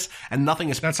clearing this, and nothing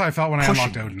is. That's how I felt when I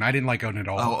unlocked Odin. I didn't like Odin at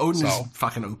all. Oh, Odin is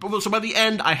fucking open. So by the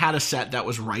end, I had a set that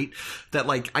was right. That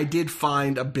like I did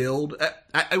find a build.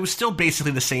 It was still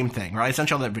basically the same thing, right? I sent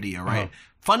y'all that video, right?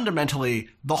 Fundamentally,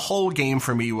 the whole game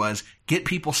for me was get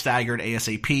people staggered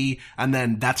ASAP, and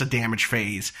then that's a damage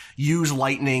phase. Use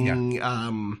lightning.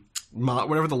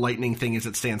 Whatever the lightning thing is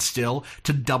that stands still,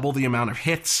 to double the amount of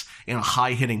hits in a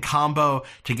high hitting combo,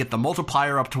 to get the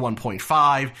multiplier up to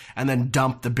 1.5, and then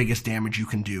dump the biggest damage you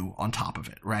can do on top of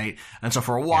it, right? And so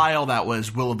for a while that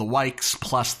was Will of the Wikes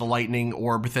plus the lightning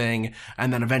orb thing,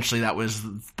 and then eventually that was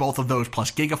both of those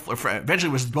plus eventually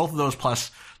it was both of those plus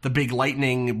the big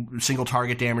lightning single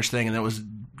target damage thing, and that was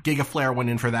Giga Flare went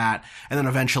in for that, and then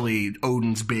eventually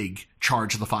Odin's big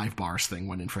charge of the 5 bars thing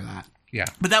went in for that. Yeah.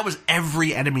 But that was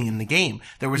every enemy in the game.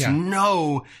 There was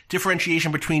no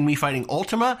differentiation between me fighting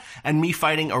Ultima and me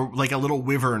fighting a little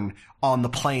wyvern on the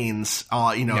plains,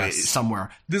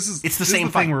 somewhere. It's the same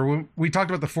thing where we talked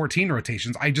about the 14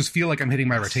 rotations. I just feel like I'm hitting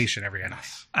my rotation every enemy.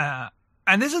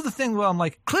 And this is the thing where I'm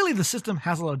like, clearly the system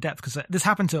has a lot of depth because this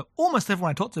happened to almost everyone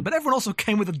I talked to, but everyone also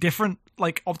came with a different,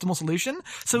 like, optimal solution.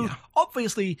 So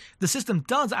obviously the system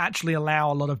does actually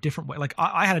allow a lot of different ways. Like,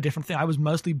 I had a different thing. I was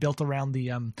mostly built around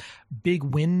the big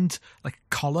wind, like,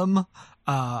 column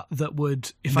that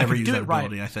would, if Never I could do it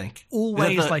right, I think.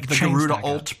 Always, like, the Garuda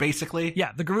ult, basically?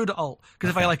 Yeah, the Garuda ult. Because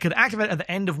if I, like, could activate at the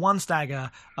end of one stagger,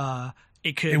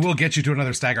 it will get you to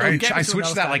another stagger. I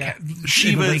switched that like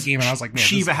Shiva late game, and I was like, man,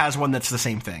 Shiva has one that's the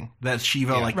same thing. That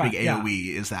Shiva big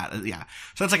AoE is that. Yeah,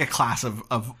 so that's like a class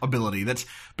of ability that's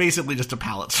basically just a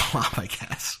palette swap, I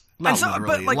guess. Not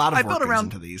literally. A lot of work goes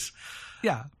into these.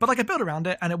 Yeah, but I built around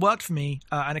it, and it worked for me,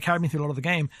 and it carried me through a lot of the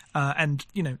game. And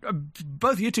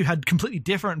both you two had completely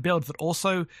different builds that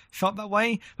also felt that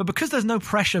way. But because there's no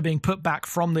pressure being put back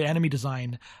from the enemy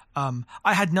design,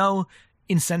 I had no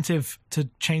incentive to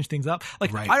change things up.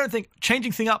 I don't think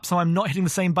changing things up so I'm not hitting the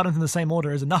same buttons in the same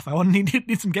order is enough. I want to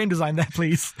need some game design there,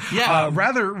 please. Yeah.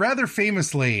 Rather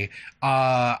famously,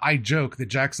 I joke that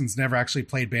Jackson's never actually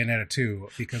played Bayonetta 2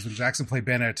 because when Jackson played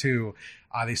Bayonetta 2,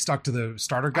 they stuck to the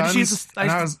starter guns. And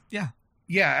I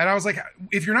was like,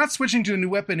 if you're not switching to a new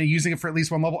weapon and using it for at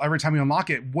least one level every time you unlock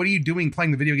it, what are you doing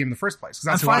playing the video game in the first place?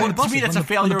 Because to me, that's a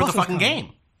failure of the fucking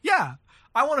game. Yeah.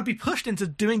 I want to be pushed into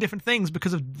doing different things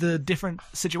because of the different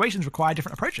situations require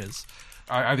different approaches.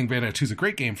 I think Bayonetta 2 is a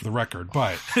great game for the record,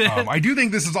 but I do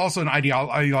think this is also an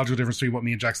ideological difference between what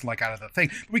me and Jackson like out of the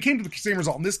thing. We came to the same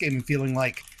result in this game and feeling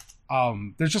like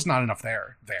there's just not enough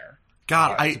there.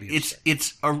 God, it's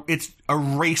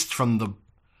erased from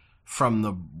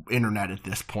the internet at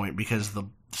this point because the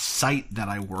site that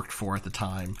I worked for at the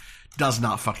time does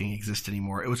not fucking exist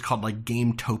anymore. It was called like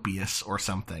Gametopius or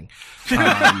something.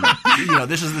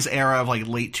 This is this era of like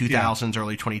late 2000s,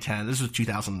 early 2010. This was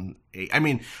 2008. I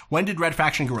mean, when did Red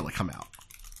Faction Guerrilla come out?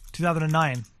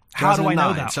 2009. How do I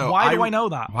know that? So why do I know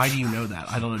that? Why do you know that?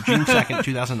 I don't know. June 2nd,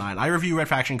 2009. I review Red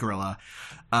Faction Guerrilla.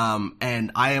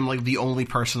 And I am like the only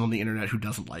person on the internet who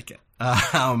doesn't like it.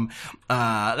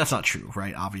 That's not true,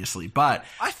 right? Obviously, but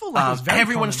I feel like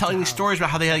everyone's telling me stories about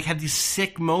how they like had these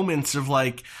sick moments of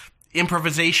like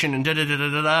improvisation and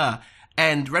da-da-da-da-da-da.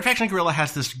 And Red Faction Guerrilla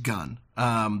has this gun,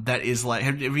 that is like,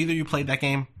 have either of you played that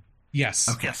game? Yes.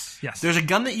 Okay. Yes. There's a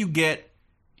gun that you get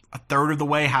a third of the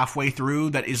way, halfway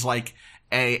through, that is like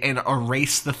an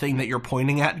erase the thing that you're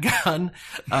pointing at gun.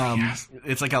 Yes.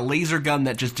 It's like a laser gun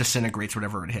that just disintegrates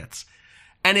whatever it hits.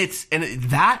 And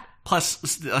that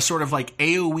plus a sort of like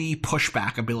AoE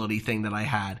pushback ability thing that I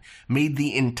had made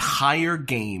the entire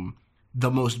game the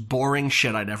most boring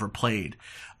shit I'd ever played.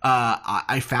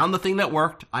 I found the thing that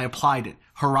worked. I applied it.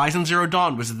 Horizon Zero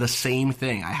Dawn was the same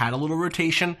thing. I had a little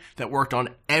rotation that worked on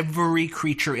every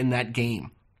creature in that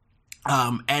game.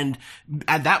 And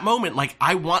at that moment, like,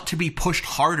 I want to be pushed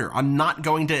harder. I'm not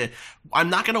going to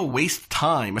waste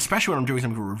time, especially when I'm doing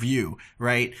some review,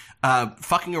 right?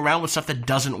 Fucking around with stuff that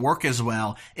doesn't work as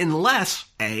well, unless,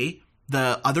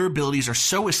 the other abilities are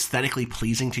so aesthetically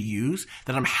pleasing to use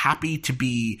that I'm happy to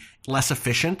be less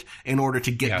efficient in order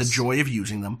to get the joy of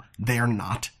using them. They're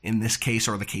not in this case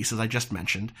or the cases I just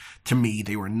mentioned. To me,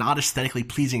 they were not aesthetically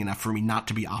pleasing enough for me not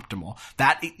to be optimal.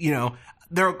 That,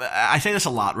 I say this a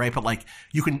lot, right? But like,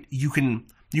 you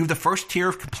have the first tier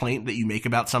of complaint that you make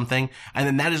about something, and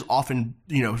then that is often,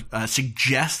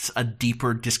 suggests a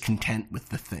deeper discontent with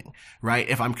the thing, right?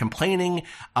 If I'm complaining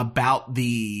about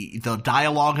the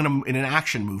dialogue in an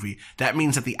action movie, that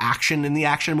means that the action in the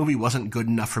action movie wasn't good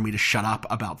enough for me to shut up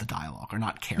about the dialogue or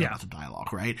not care about the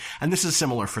dialogue, right? And this is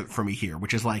similar for me here,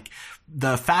 which is like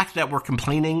the fact that we're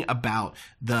complaining about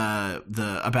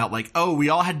about like, oh, we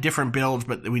all had different builds,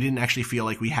 but we didn't actually feel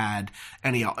like we had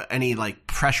any like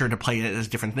pressure to play it as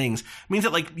different things means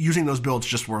that like using those builds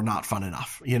just were not fun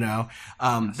enough,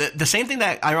 the same thing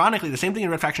that ironically the same thing in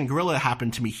Red Faction Guerrilla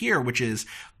happened to me here, which is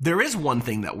there is one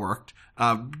thing that worked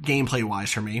gameplay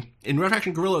wise for me. In Red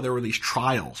Faction Guerrilla there were these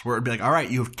trials where it'd be like, all right,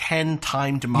 you have 10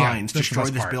 timed mines, destroy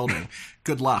this building,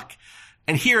 good luck.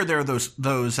 And here there are those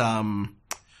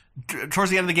towards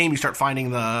the end of the game, you start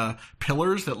finding the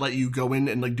pillars that let you go in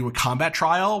and like do a combat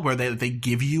trial where they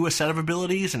give you a set of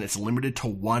abilities and it's limited to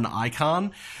one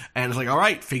icon. And it's like, all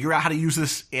right, figure out how to use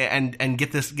this and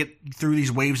get through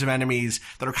these waves of enemies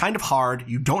that are kind of hard.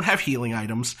 You don't have healing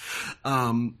items.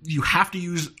 You have to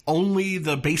use only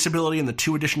the base ability and the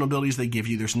 2 additional abilities they give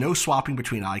you. There's no swapping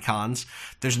between icons.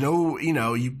 There's no,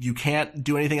 you can't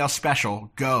do anything else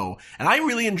special. Go. And I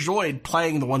really enjoyed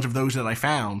playing the ones of those that I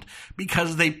found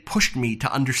because they pushed me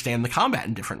to understand the combat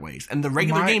in different ways. And the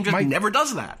regular game just never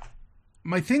does that.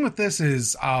 My thing with this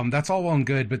is, that's all well and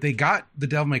good, but they got the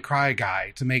Devil May Cry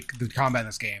guy to make the combat in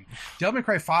this game. Devil May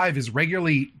Cry 5 is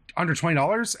regularly under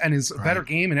 $20 and is a better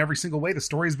game in every single way. The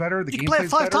story's better. The gameplay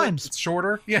is better. Times. It's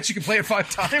shorter. Yes, you can play it 5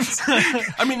 times.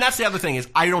 I mean, that's the other thing is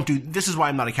this is why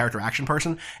I'm not a character action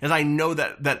person, is I know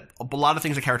that a lot of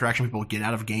things that character action people get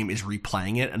out of a game is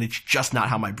replaying it, and it's just not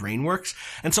how my brain works.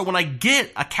 And so when I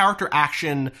get a character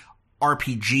action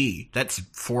RPG that's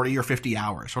 40 or 50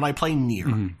 hours, when I play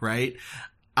Nier, right?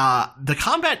 The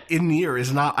combat in Nier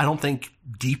is not, I don't think,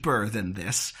 deeper than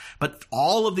this, but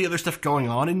all of the other stuff going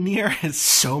on in Nier is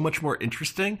so much more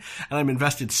interesting, and I'm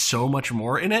invested so much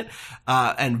more in it.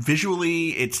 And visually,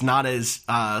 it's not as,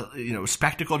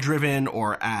 spectacle driven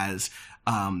or as,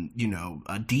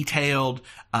 detailed,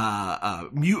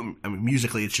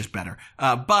 musically it's just better.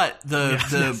 But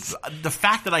the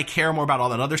fact that I care more about all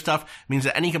that other stuff means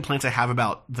that any complaints I have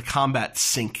about the combat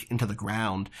sink into the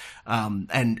ground.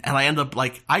 And I end up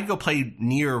I'd go play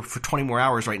Nier for 20 more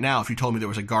hours right now if you told me there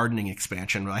was a gardening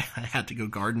expansion where I had to go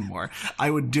garden more. I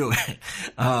would do it.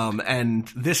 And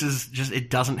this is just, it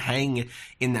doesn't hang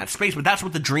in that space, but that's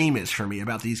what the dream is for me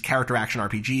about these character action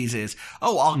RPGs is,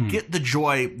 I'll get the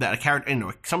joy that a character,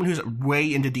 someone who's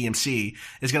way into DMC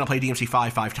is going to play DMC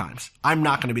 5 times. I'm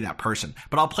not going to be that person,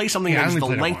 but I'll play something that's the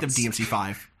length of DMC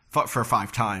 5 for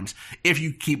 5 times if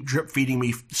you keep drip feeding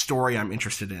me story I'm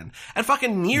interested in. And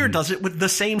fucking Nier does it with the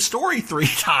same story 3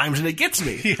 times and it gets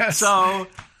me. Yes. So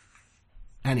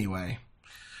anyway,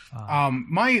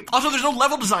 also there's no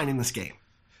level design in this game.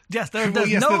 Yes, there's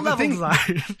no level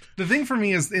design. The thing for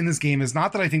me is in this game is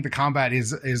not that I think the combat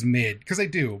is mid, because I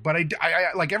do, but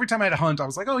I like every time I had a hunt, I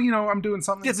was like, I'm doing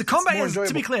something. Yes, the combat is,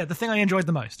 to be clear, the thing I enjoyed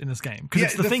the most in this game. Yeah,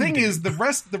 the thing is the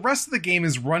rest of the game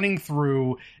is running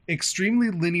through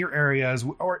extremely linear areas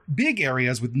or big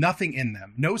areas with nothing in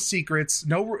them, no secrets,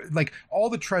 no all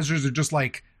the treasures are just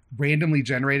randomly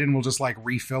generated and will just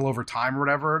refill over time or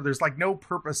whatever. There's no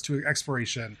purpose to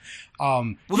exploration.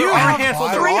 Well, there are a handful.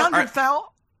 300,000.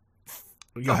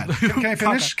 Go ahead. Can I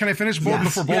finish? Can I finish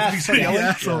before both of you start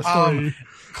yelling?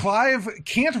 Clive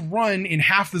can't run in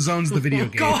half the zones of the video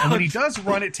game. And when he does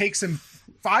run, it takes him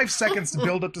 5 seconds to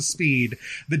build up to speed.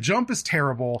 The jump is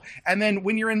terrible. And then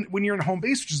when you're in home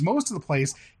base, which is most of the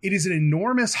place, it is an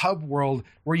enormous hub world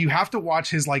where you have to watch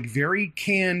his very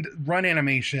canned run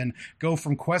animation go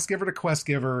from quest giver to quest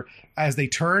giver as they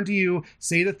turn to you,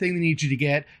 say the thing they need you to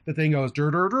get. The thing goes dur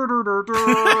dur dur dur dur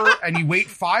dur, and you wait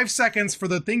 5 seconds for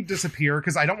the thing to disappear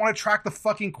because I don't want to track the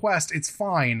fucking quest. It's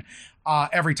fine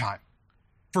every time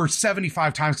for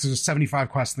 75 times because there's 75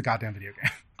 quests in the goddamn video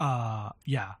game.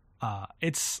 Yeah.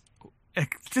 It's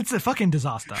a fucking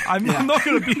disaster. I'm not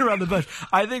going to beat around the bush.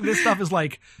 I think this stuff is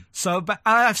so bad.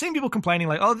 I've seen people complaining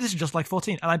this is just like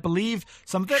 14, and I believe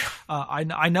some of it.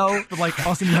 I know that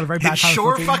Austin, you had a very bad time. It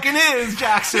sure fucking is,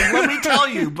 Jackson. Let me tell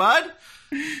you, bud.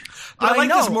 I like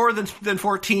this more than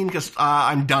 14 because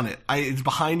I'm done it. It's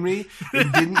behind me. It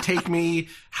didn't take me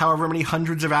however many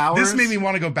hundreds of hours. This made me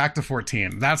want to go back to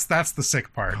 14. That's the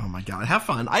sick part. Oh my god, have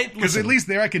fun. Because at least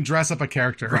there I can dress up a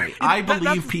character. Right. I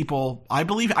believe people. I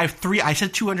believe I have 3. I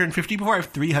said 250 before. I have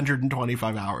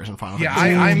 325 hours in Final Fantasy.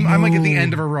 Yeah, I'm at the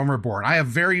end of A Realm Reborn. I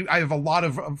have a lot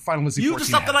of Final Fantasy 14. You have the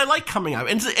stuff that I like coming up,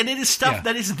 and it is stuff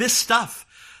that is this stuff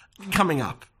coming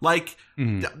up.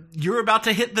 You're about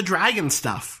to hit the dragon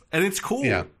stuff, and it's cool.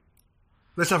 Yeah.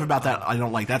 The stuff about that I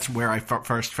don't like. That's where I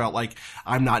first felt like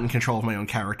I'm not in control of my own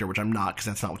character, which I'm not because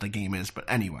that's not what the game is. But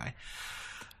anyway,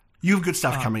 you have good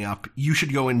stuff coming up. You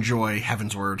should go enjoy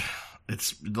Heaven's Word.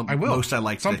 It's the most I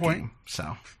like some the point. game.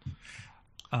 So,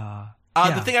 yeah.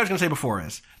 The thing I was going to say before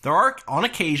is on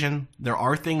occasion, there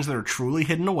are things that are truly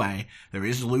hidden away. There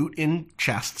is loot in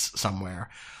chests somewhere.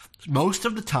 Most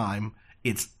of the time,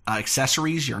 it's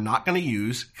accessories you're not going to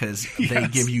use because they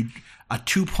give you a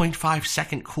 2.5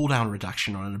 second cooldown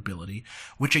reduction on an ability,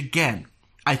 which again,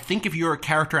 I think if you're a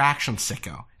character action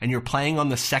sicko and you're playing on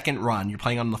the second run, you're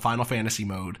playing on the Final Fantasy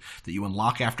mode that you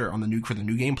unlock for the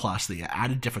New Game Plus, the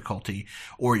added difficulty,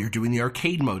 or you're doing the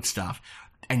arcade mode stuff,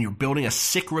 and you're building a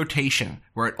sick rotation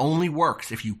where it only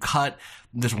works if you cut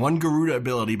this one Garuda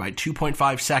ability by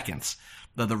 2.5 seconds,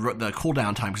 the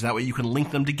cooldown time, because that way you can link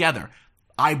them together.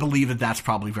 I believe that that's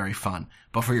probably very fun.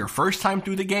 But for your first time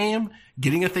through the game,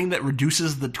 getting a thing that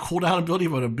reduces the cooldown ability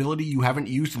of an ability you haven't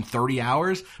used in 30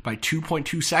 hours by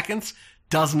 2.2 seconds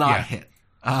does not hit.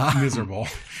 Miserable.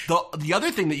 The other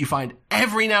thing that you find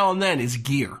every now and then is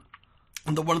gear.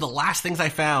 And one of the last things I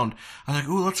found, I was like,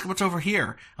 ooh, what's over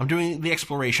here? I'm doing the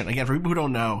exploration. Again, for people who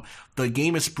don't know, the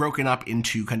game is broken up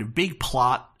into kind of big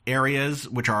plot areas,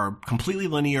 which are completely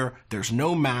linear. There's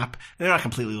no map. They're not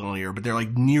completely linear, but they're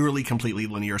nearly completely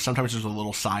linear. Sometimes there's a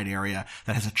little side area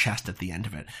that has a chest at the end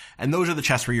of it. And those are the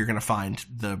chests where you're going to find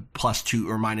the +2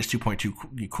 or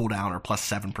 -2.2 cooldown or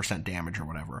 +7% damage or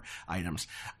whatever items.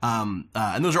 And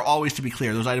those are always, to be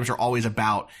clear, those items are always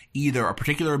about either a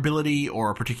particular ability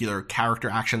or a particular character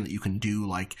action that you can do,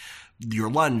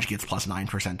 your lunge gets plus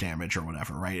 9% damage or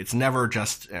whatever, right? It's never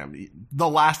just, the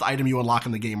last item you unlock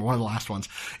in the game, or one of the last ones,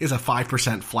 is a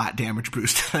 5% flat damage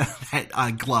boost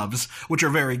at gloves, which are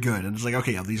very good. And it's like,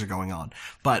 okay, yeah, these are going on.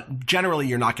 But generally,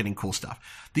 you're not getting cool stuff.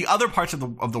 The other parts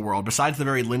of the world, besides the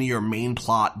very linear main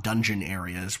plot dungeon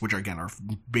areas, which again are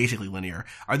basically linear,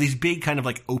 are these big kind of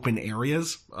like open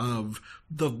areas of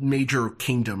the major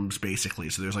kingdoms, basically.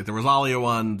 So there's like the Rosalia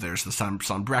one, there's the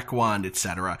Sunbreck one,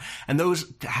 etc. And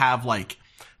those have like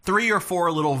 3 or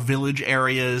 4 little village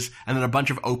areas and then a bunch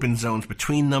of open zones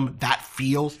between them. That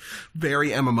feels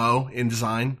very MMO in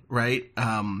design, right?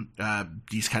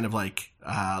 These kind of like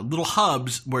little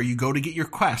hubs where you go to get your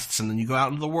quests and then you go out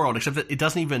into the world, except that it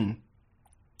doesn't even,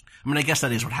 I mean, I guess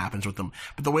that is what happens with them,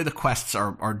 but the way the quests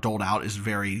are doled out is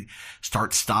very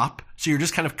start-stop. So you're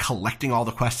just kind of collecting all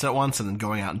the quests at once and then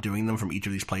going out and doing them from each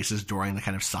of these places during the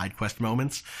kind of side quest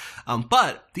moments.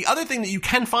 But the other thing that you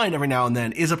can find every now and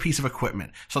then is a piece of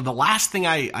equipment. So the last thing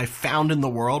I found in the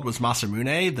world was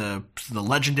Masamune, the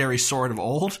legendary sword of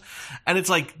old. And it's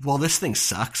like, well, this thing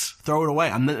sucks. Throw it away.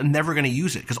 I'm never going to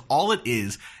use it because all it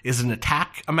is an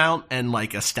attack amount and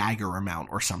like a stagger amount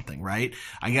or something, right?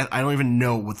 I guess I don't even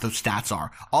know what the stats are.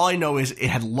 All I know is it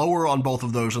had lower on both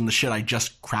of those than the shit I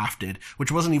just crafted,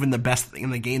 which wasn't even the best thing in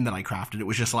the game that I crafted. It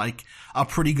was just like a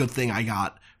pretty good thing I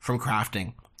got from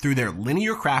crafting through their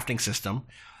linear crafting system.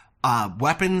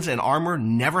 Weapons and armor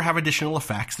never have additional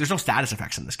effects. There's no status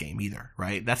effects in this game either,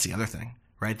 right? That's the other thing,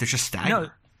 right? There's just stagger. No,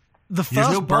 there's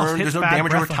no burn, there's no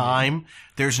damage over time,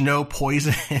 there's no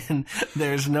poison,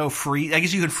 there's no freeze. I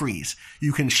guess you can freeze.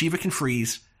 Shiva can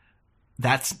freeze.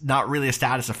 That's not really a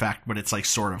status effect, but it's like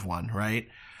sort of one, right?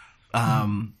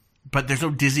 But there's no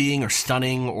dizzying or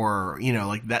stunning or,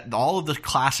 like that, all of the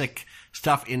classic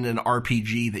stuff in an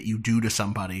RPG that you do to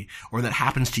somebody or that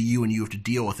happens to you and you have to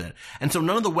deal with it. And so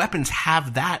none of the weapons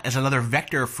have that as another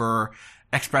vector for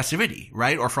expressivity,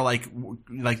 right? Or for like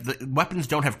the weapons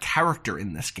don't have character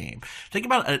in this game. Think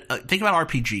about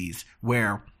RPGs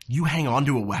where you hang on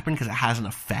to a weapon because it has an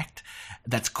effect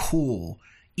that's cool,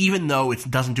 even though it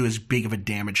doesn't do as big of a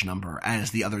damage number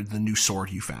as the new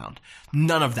sword you found.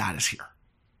 None of that is here.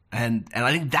 And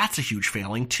I think that's a huge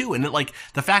failing too. And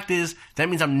the fact is, that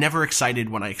means I'm never excited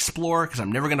when I explore because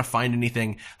I'm never going to find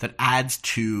anything that adds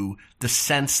to the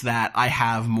sense that I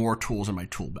have more tools in my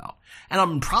tool belt. And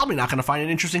I'm probably not going to find an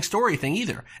interesting story thing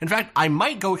either. In fact, I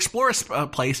might go explore a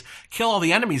place, kill all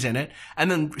the enemies in it,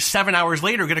 and then 7 hours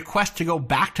later get a quest to go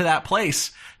back to that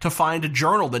place to find a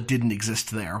journal that didn't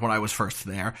exist there when I was first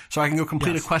there, so I can go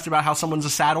complete a quest about how someone's a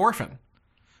sad orphan.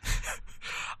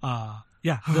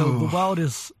 Yeah, the world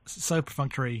is so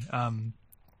perfunctory.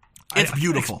 It's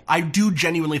beautiful. I do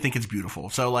genuinely think it's beautiful.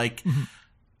 So,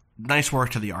 nice work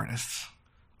to the artists.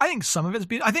 I think some of it's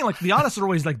beautiful. I think, the artists are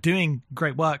always, doing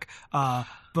great work, but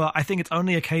I think it's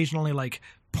only occasionally,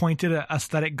 pointed at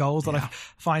aesthetic goals that I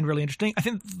find really interesting. I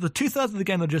think the 2/3 of the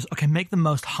game are just, okay, make the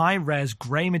most high-res,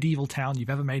 grey medieval town you've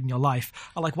ever made in your life.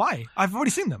 I'm like, why? I've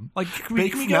already seen them. Can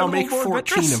we make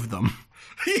 14 of them.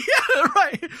 Yeah,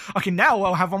 right. Okay, now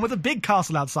we'll have one with a big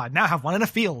castle outside. Now have one in a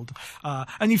field.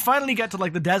 And you finally get to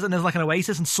the desert and there's an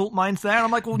oasis and salt mines there. And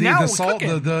I'm like, well, now we're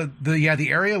cooking. The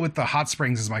area with the hot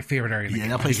springs is my favorite area. Yeah,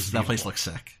 that place looks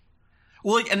sick.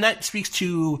 Well, and that speaks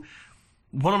to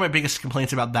one of my biggest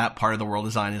complaints about that part of the world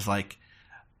design is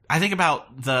I think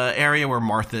about the area where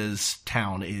Martha's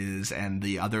town is and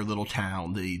the other little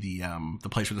town, the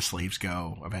place where the slaves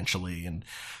go eventually. And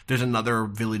there's another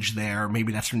village there.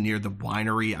 Maybe that's near the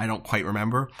winery. I don't quite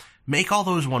remember. Make all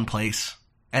those one place.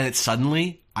 And it's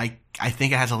suddenly, I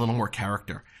think it has a little more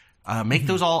character. Make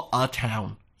those all a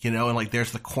town, and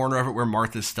there's the corner of it where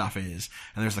Martha's stuff is.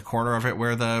 And there's the corner of it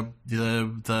where the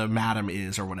madam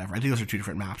is or whatever. I think those are 2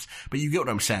 different maps. But you get what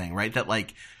I'm saying, right? That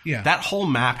that whole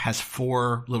map has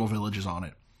 4 little villages on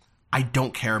it. I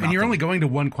don't care about And you're only going to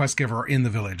one quest giver in the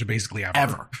village, basically,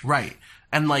 ever. Right.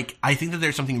 And I think that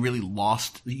there's something really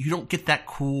lost. You don't get that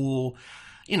cool,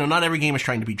 not every game is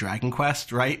trying to be Dragon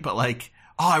Quest, right? But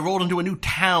I rolled into a new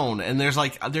town and there's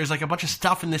a bunch of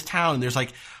stuff in this town and there's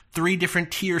 3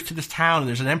 different tiers to this town and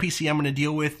there's an NPC I'm going to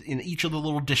deal with in each of the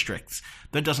little districts.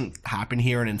 That doesn't happen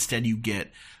here, and instead you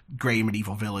get Grey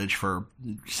Medieval Village for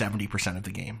 70% of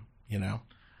the game,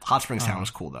 Hot Springs Town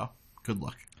is cool though. Good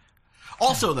look.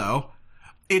 Also though,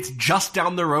 it's just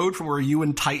down the road from where you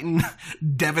and Titan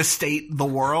devastate the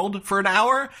world for an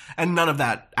hour, and none of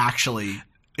that actually,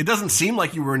 it doesn't seem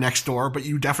like you were next door, but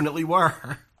you definitely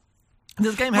were.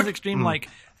 This game has extreme,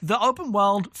 the open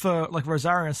world for,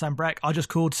 Rosaria and Sanbreque are just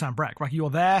called Sanbreque. You're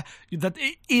there. That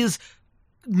it is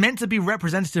meant to be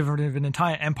representative of an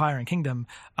entire empire and kingdom.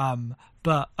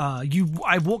 But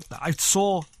I walked that. I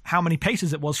saw how many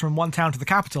paces it was from one town to the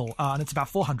capital, and it's about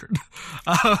 400.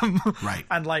 Right.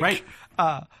 And right.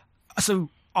 So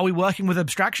are we working with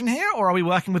abstraction here, or are we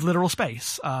working with literal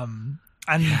space? And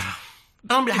yeah.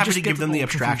 I'm happy to give them the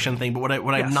abstraction thing, but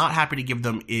what I'm not happy to give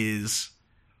them is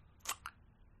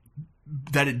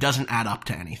that it doesn't add up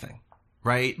to anything,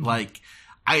 right? Mm-hmm. Like,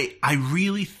 I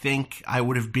really think I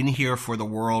would have been here for the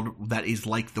world that is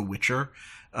like The Witcher.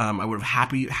 I would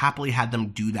have happily had them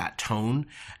do that tone,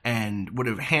 and would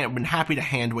have been happy to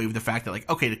hand wave the fact that, like,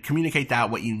 okay, to communicate that,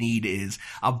 what you need is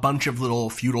a bunch of little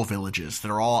feudal villages that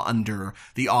are all under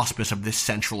the auspice of this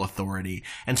central authority.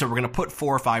 And so we're going to put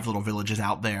 4 or 5 little villages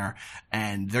out there,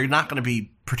 and they're not going to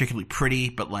be particularly pretty,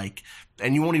 but like,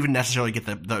 and you won't even necessarily get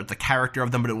the character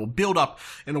of them, but it will build up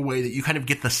in a way that you kind of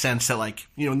get the sense that, like,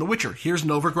 you know, in The Witcher, here's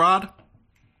Novigrad.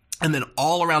 And then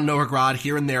all around Novigrad,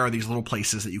 here and there, are these little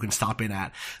places that you can stop in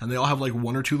at. And they all have like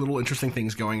 1 or 2 little interesting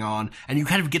things going on. And you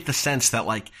kind of get the sense that,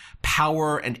 like,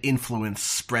 power and influence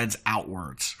spreads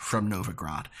outwards from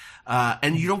Novigrad.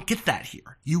 And you don't get that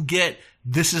here. You get,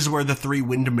 this is where the 3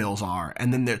 windmills are.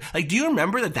 And then like, do you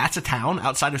remember that that's a town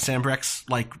outside of Sambrecht's,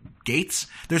 like, gates?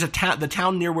 There's the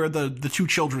town near where the 2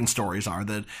 children's stories are.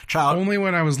 The child. Only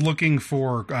when I was looking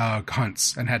for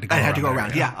hunts and had to go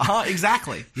around. Yeah.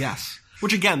 Exactly. Yes.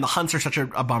 Which, again, the hunts are such a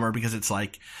bummer, because it's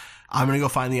like, I'm going to go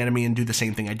find the enemy and do the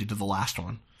same thing I did to the last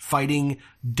one. Fighting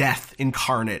death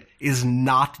incarnate is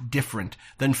not different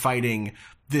than fighting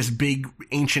this big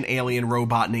ancient alien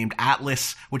robot named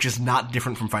Atlas, which is not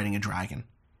different from fighting a dragon.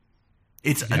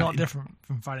 It's not different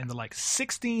from fighting the, like,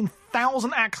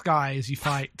 16,000 axe guys you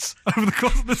fight over the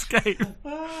course of this game.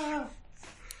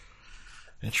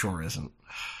 It sure isn't.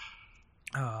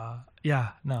 Yeah,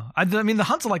 no. I mean, the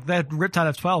hunts are like, they're ripped out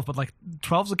of 12, but like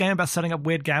 12's a game about setting up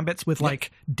weird gambits with like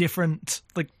different,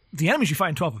 like, the enemies you fight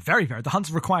in 12 are very varied. The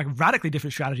hunts require radically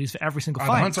different strategies for every single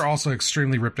fight. The hunts are also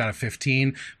extremely ripped out of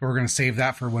 15, but we're going to save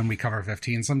that for when we cover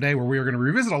 15 someday, where we are going to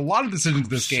revisit a lot of decisions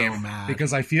this game,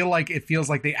 because I feel like it feels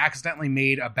like they accidentally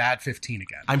made a bad 15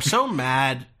 again. I'm so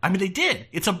mad. I mean, they did.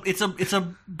 It's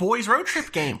a boys road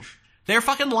trip game. They're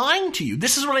fucking lying to you.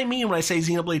 This is what I mean when I say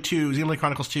Xenoblade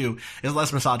Chronicles 2 is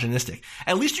less misogynistic.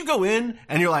 At least you go in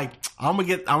and you're like, I'm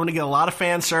gonna get a lot of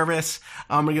fan service.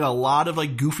 I'm gonna get a lot of,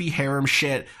 like, goofy harem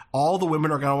shit. All the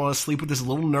women are gonna want to sleep with this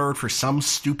little nerd for some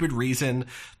stupid reason.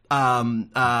 And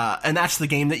that's the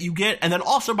game that you get. And then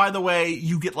also, by the way,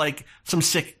 you get, like, some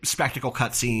sick spectacle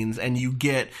cutscenes, and you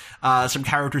get some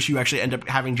characters you actually end up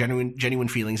having genuine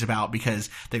feelings about, because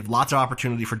they have lots of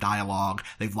opportunity for dialogue.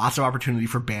 They have lots of opportunity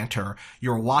for banter.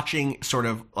 You're watching sort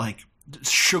of, like,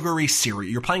 sugary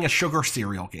cereal. You're playing a sugar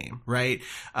cereal game, right?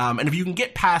 And if you can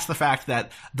get past the fact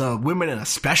that the women, and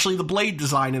especially the blade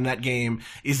design in that game,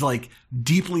 is, like,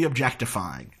 deeply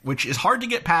objectifying, which is hard to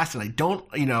get past, and I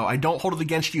don't hold it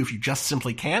against you if you just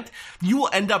simply can't, you will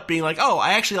end up being like, oh,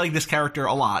 I actually like this character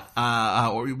a lot,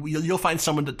 or you'll find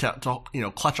someone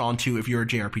to clutch onto if you're a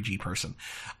JRPG person.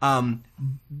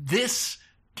 This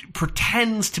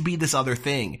pretends to be this other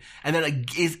thing, and then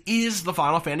is the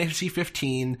Final Fantasy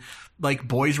 15 like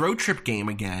boys road trip game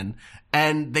again,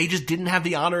 and they just didn't have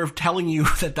the honor of telling you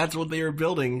that that's what they were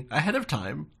building ahead of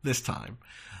time. This time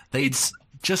they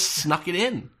just snuck it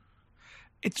in.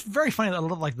 It's very funny that a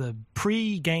lot of, like, the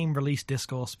pre-game release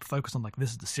discourse focused on, like,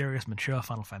 this is the serious, mature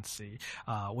Final Fantasy.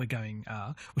 We're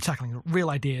tackling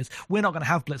real ideas. We're not going to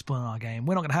have Blitzball in our game.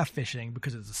 We're not going to have fishing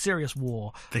because it's a serious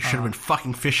war. They should have been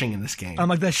fucking fishing in this game. I'm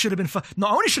like, there should have been.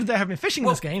 Not only should there have been fishing in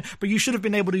this game, but you should have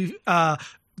been able to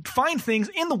find things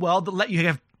in the world that let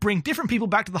you bring different people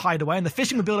back to the hideaway, and the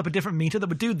fishing would build up a different meter that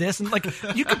would do this, and, like,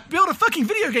 you could build a fucking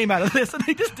video game out of this, and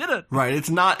they just did it. Right. It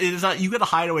is not, you get a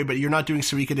hideaway, but you're not doing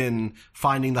Suikoden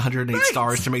finding the 108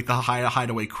 stars to make the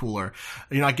hideaway cooler.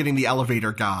 You're not getting the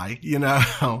elevator guy, you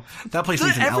know? That place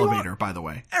needs an elevator, by the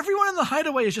way. Everyone in the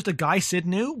hideaway is just a guy Sid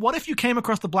knew. What if you came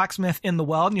across the blacksmith in the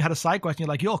world, and you had a side quest, and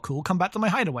you're like, you're cool, come back to my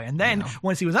hideaway. And then,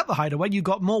 once he was at the hideaway, you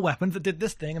got more weapons that did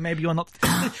this thing, and maybe you're not.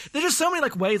 There's just so many,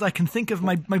 like, ways I can think of.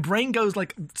 My brain goes,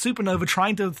 like, supernova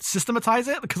trying to systematize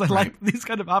it, because I like these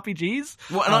kind of RPGs.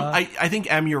 Well, and I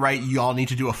think, Em, you're right. You all need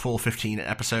to do a full 15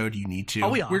 episode. You need to. Oh,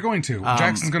 we are. We're going to.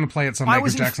 Jackson's going to play it someday,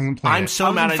 because Jackson can play it. I'm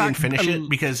so mad I didn't finish it,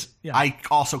 because I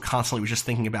also constantly was just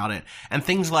thinking about it. And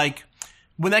things like,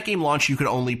 when that game launched, you could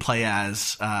only play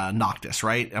as Noctis,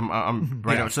 right?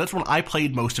 So that's when I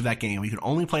played most of that game. You could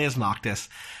only play as Noctis.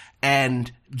 And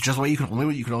just the way you could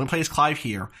only play as Clive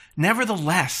here.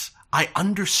 Nevertheless, I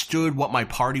understood what my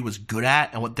party was good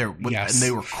at, and and they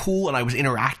were cool, and I was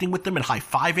interacting with them and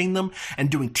high-fiving them and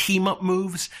doing team-up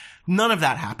moves. None of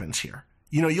that happens here.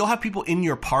 You know, you'll have people in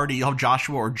your party, you'll have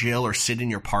Joshua or Jill or Sid in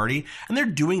your party, and they're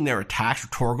doing their attacks, or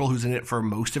Torgal, who's in it for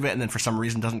most of it, and then for some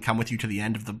reason doesn't come with you to the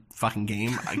end of the fucking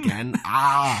game again.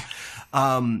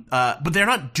 But they're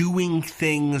not doing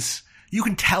things. You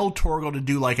can tell Torgal to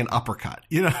do like an uppercut,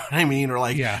 you know what I mean? Or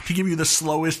like to give you the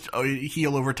slowest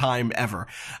heal over time ever.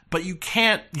 But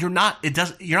you're not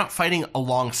fighting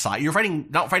alongside,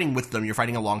 not fighting with them, you're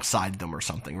fighting alongside them or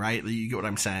something, right? You get what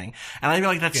I'm saying? And I feel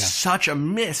like that's such a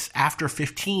miss after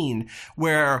 15,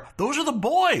 where those are the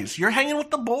boys. You're hanging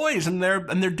with the boys and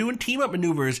they're doing team up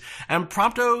maneuvers, and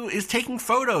Prompto is taking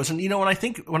photos. And you know, when I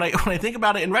think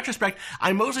about it in retrospect,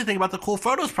 I mostly think about the cool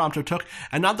photos Prompto took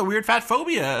and not the weird fat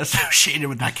phobia associated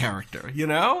with that character, you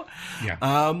know?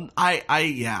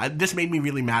 This made me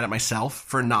really mad at myself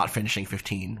for not finishing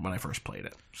 15 when I first played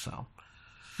it. So,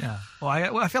 yeah. Well,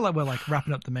 I feel like we're like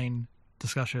wrapping up the main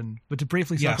discussion, but to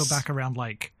briefly circle back around,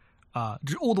 like,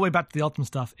 all the way back to the Ultimate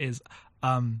stuff is,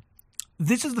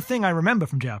 this is the thing I remember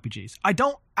from JRPGs. I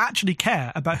don't actually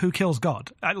care about who kills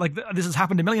God. This has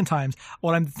happened a million times.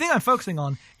 The thing I'm focusing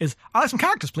on is, I like some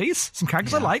characters, please. Some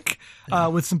characters I like,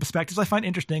 with some perspectives I find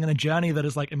interesting, and a journey that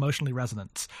is like emotionally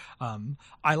resonant.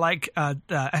 I like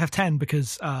FF10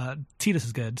 because Tidus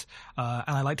is good, and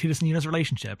I like Tidus and Yuna's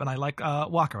relationship, and I like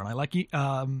Waka, and I like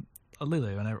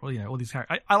Lulu, and all these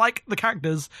characters. I like the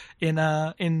characters in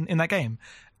that game,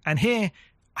 and here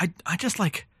I just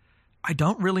like. I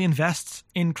don't really invest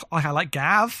in, like, I like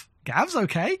Gav. Gav's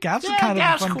okay. Gav's kind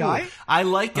of a fun guy. I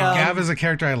like Gav is a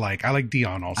character I like. I like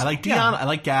Dion also. I like Dion. I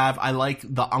like Gav. I like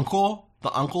the uncle.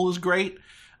 The uncle is great.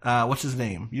 What's his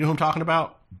name? You know who I'm talking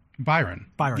about? Byron.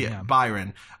 Yeah,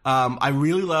 Byron. I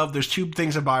really love, there's two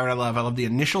things of Byron I love. I love the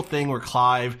initial thing where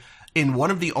Clive, in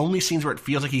one of the only scenes where it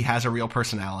feels like he has a real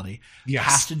personality,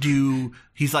 has to do,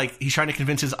 he's trying to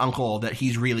convince his uncle that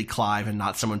he's really Clive and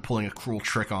not someone pulling a cruel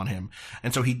trick on him.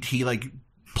 And so he like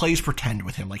plays pretend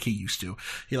with him like he used to.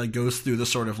 He like goes through the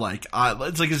sort of like,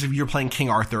 it's like as if you're playing King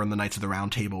Arthur in the Knights of the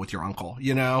Round Table with your uncle,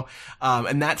 you know?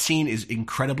 And that scene is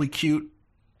incredibly cute.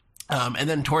 And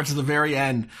then towards the very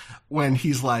end, when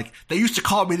he's like, they used to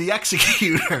call me the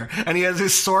Executor, and he has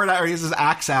his sword out, or he has his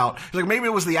axe out. He's like, maybe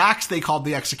it was the axe they called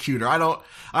the Executor. I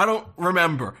don't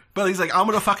remember. But he's like, I'm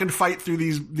gonna fucking fight through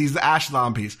these ash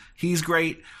zombies. He's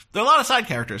great. There are a lot of side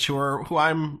characters who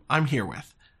I'm here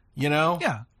with, you know?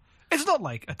 Yeah. It's not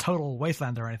like a total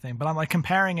wasteland or anything, but I'm like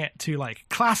comparing it to like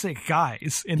classic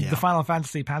guys in the Final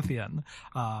Fantasy pantheon,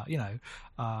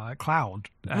 Cloud.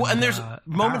 And there's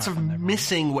moments of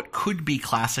missing what could be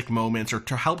classic moments, or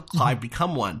to help Clive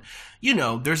become one. You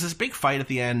know, there's this big fight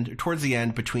towards the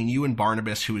end between you and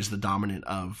Barnabas, who is the dominant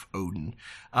of Odin.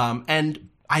 And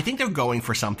I think they're going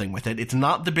for something with it. It's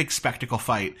not the big spectacle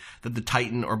fight that the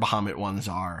Titan or Bahamut ones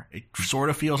are. It sort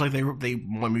of feels like they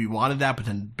maybe wanted that, but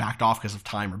then backed off because of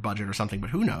time or budget or something, but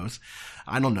who knows?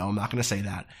 I don't know. I'm not going to say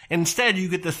that. Instead, you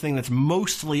get this thing that's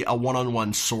mostly a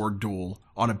one-on-one sword duel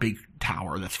on a big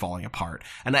tower that's falling apart.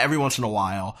 And every once in a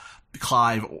while,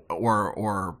 Clive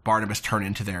or Barnabas turn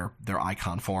into their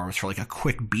icon forms for like a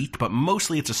quick beat, but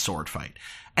mostly it's a sword fight.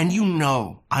 And you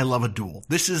know, I love a duel.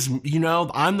 This is, you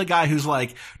know, I'm the guy who's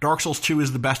like, Dark Souls 2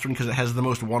 is the best one because it has the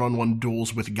most one-on-one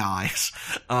duels with guys.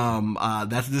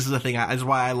 This is the thing. That's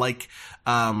why I like,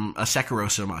 Sekiro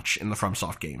so much in the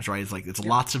FromSoft games, right? It's like, it's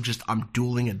lots of just, I'm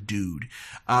dueling a dude.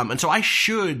 And so I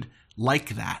should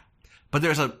like that. But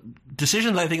there's a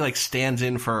decision that I think like stands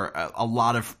in for a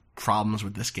lot of problems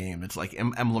with this game. It's like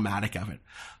emblematic of it.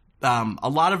 A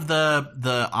lot of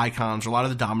the icons, or a lot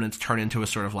of the dominants turn into a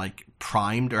sort of like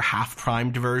primed or half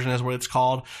primed version is what it's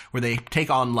called, where they take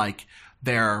on like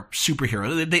their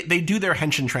superhero. They do their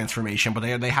henshin transformation, but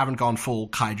they haven't gone full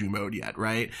kaiju mode yet,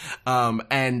 right?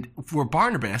 And for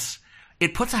Barnabas,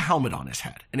 it puts a helmet on his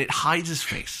head and it hides his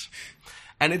face.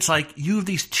 And it's like, you have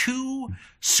these two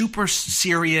super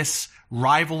serious,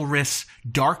 rivalrous,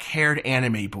 dark-haired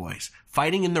anime boys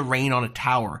fighting in the rain on a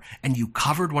tower, and you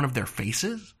covered one of their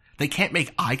faces? They can't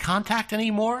make eye contact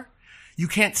anymore? You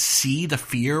can't see the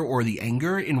fear or the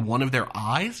anger in one of their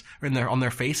eyes or on their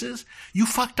faces? You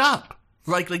fucked up.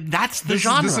 Like that's the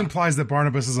genre. This implies that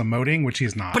Barnabas is emoting, which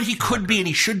he's not. But he could be and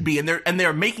he should be, and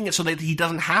they're making it so that he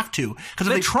doesn't have to. Because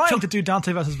they're trying to do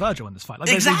Dante versus Virgil in this fight.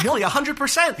 Like, exactly,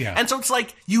 100%. Yeah. And so it's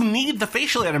like, you need the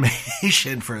facial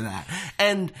animation for that.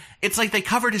 And it's like they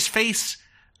covered his face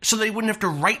so they wouldn't have to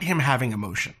write him having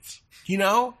emotions. You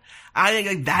know? I think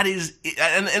like that is,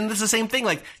 and it's the same thing.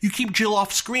 Like, you keep Jill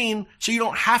off screen so you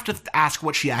don't have to ask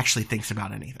what she actually thinks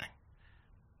about anything.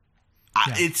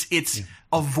 Yeah. It's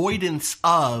avoidance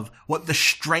of what the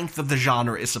strength of the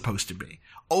genre is supposed to be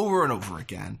over and over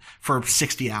again for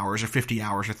 60 hours or 50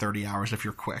 hours or 30 hours if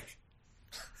you're quick.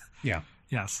 Yeah.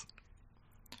 Yes.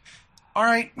 All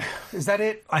right. Is that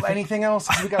it? Anything else?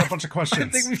 We got a bunch of questions. I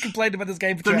think we've complained about this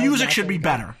game for The music should be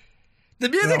better. The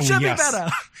music should be better.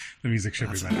 The music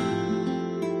should be better.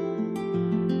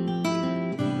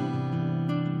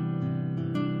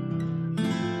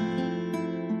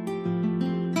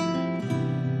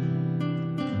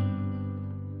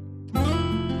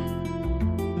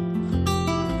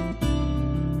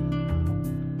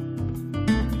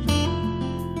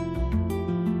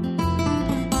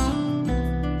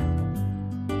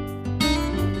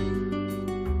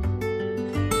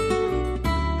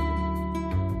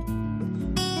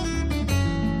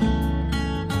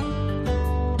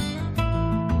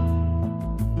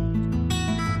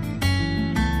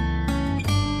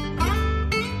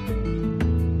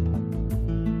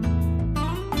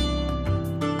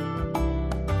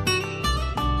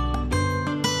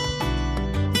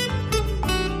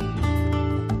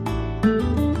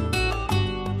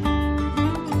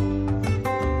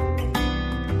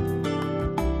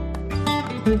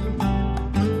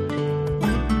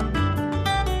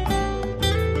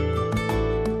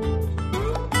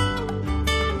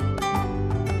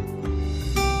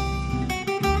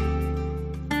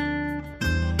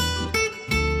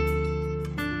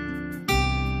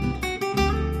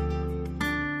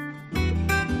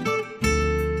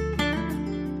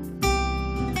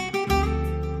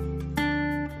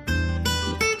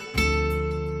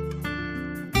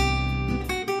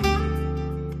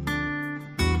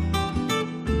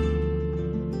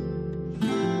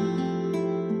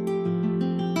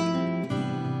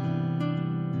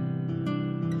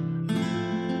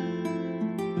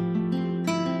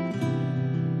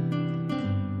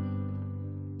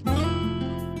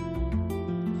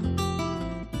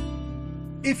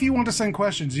 If you want to send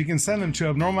questions, you can send them to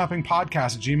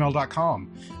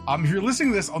abnormalmappingpodcast@gmail.com. If you're listening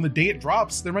to this on the day it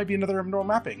drops, there might be another Abnormal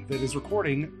Mapping that is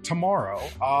recording tomorrow.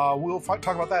 We'll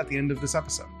talk about that at the end of this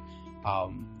episode.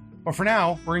 But for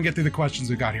now, we're going to get through the questions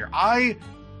we got here.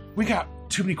 We got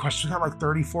too many questions. We got like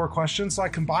 34 questions, so I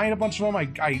combined a bunch of them.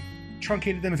 I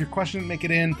truncated them. If your question didn't make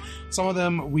it in, some of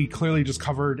them we clearly just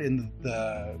covered in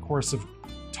the course of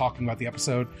talking about the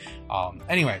episode.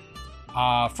 Anyway,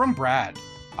 from Brad.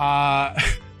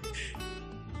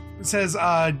 It says,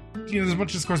 there's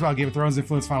much discourse about Game of Thrones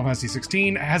influenced Final Fantasy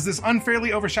XVI. Has this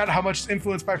unfairly overshadowed how much it's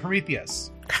influenced by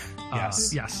Prometheus?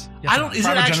 Yes. Yes. I don't. Is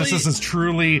it actually? Primogenesis is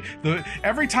truly the.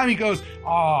 Every time he goes,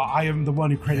 I am the one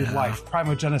who created life.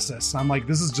 Primogenesis. And I'm like,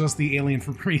 this is just the alien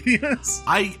from Prometheus.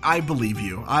 I believe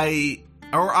you.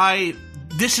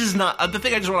 This is not the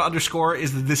thing. I just want to underscore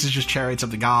is that this is just Chariots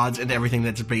of the Gods and everything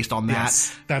that's based on that.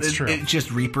 Yes, that's true. It's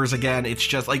just Reapers again. It's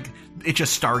just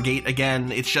Stargate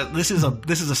again. It's just this is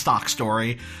a stock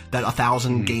story that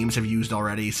 1,000 games have used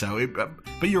already. So,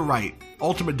 but you're right.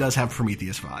 Ultimate does have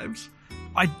Prometheus vibes.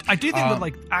 I do think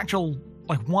that actual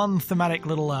one thematic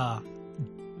little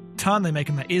turn they make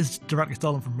in that is directly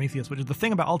stolen from Prometheus, which is the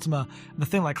thing about Ultima. The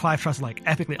thing Clive tries to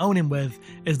epically own him with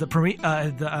is that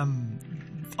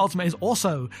Ultima is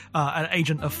also an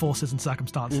agent of forces and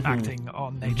circumstance acting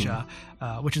on nature,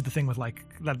 which is the thing with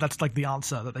that's the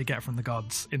answer that they get from the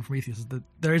gods in Prometheus is that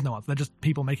there is no answer. They're just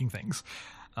people making things,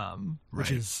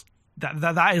 which is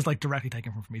that is directly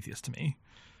taken from Prometheus to me.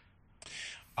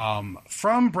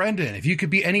 From Brendan, if you could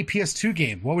be any PS2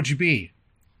 game, what would you be?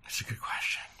 That's a good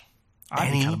question.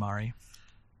 I'd be Katamari.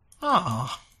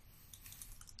 Oh,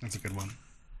 that's a good one.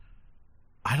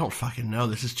 I don't fucking know.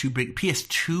 This is too big.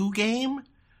 PS2 game?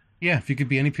 Yeah, if you could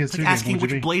be any PS2 game, asking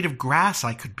which blade of grass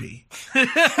I could be.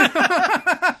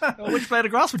 Which blade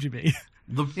of grass would you be?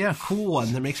 The cool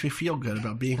one that makes me feel good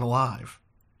about being alive.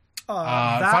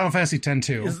 Final Fantasy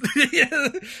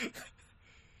X-2.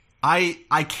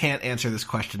 I can't answer this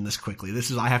question this quickly.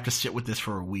 I have to sit with this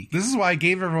for a week. This is why I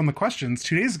gave everyone the questions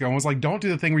 2 days ago and was like, don't do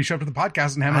the thing where you show up to the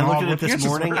podcast and have I looked at it this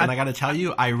morning, and I got to tell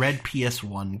you, I read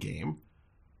PS1 game.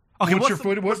 Okay, if you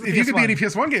could be any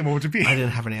PS1 game, what would it be? I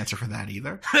didn't have an answer for that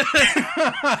either.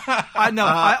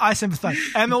 I sympathize.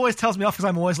 Em always tells me off because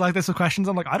I'm always like this with questions.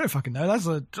 I'm like, I don't fucking know. That's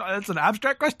an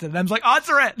abstract question. And Em's like,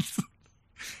 answer it.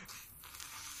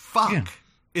 Fuck. Yeah.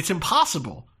 It's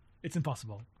impossible. It's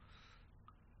impossible.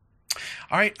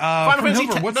 All right. Final Fantasy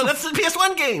X. No, that's the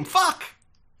PS1 game. Fuck.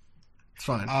 It's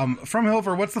fine. From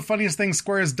Hilver, what's the funniest thing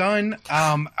Square has done?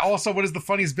 Also, what is the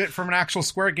funniest bit from an actual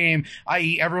Square game?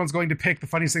 I.e., everyone's going to pick the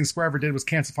funniest thing Square ever did was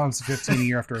cancel Final Fantasy 15 a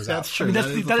year after it was out. That's true.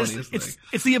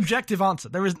 It's the objective answer.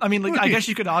 There is, I guess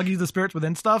you could argue the spirits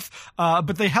within stuff,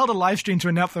 but they held a live stream to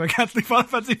announce they were canceling Final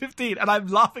Fantasy 15, and I'm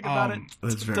laughing about it.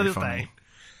 That's very funny. Day.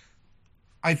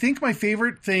 I think my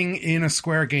favorite thing in a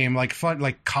Square game,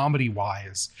 fun, comedy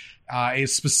wise,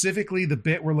 Is specifically the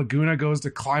bit where Laguna goes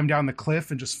to climb down the cliff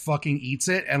and just fucking eats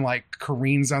it and like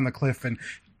careens down the cliff and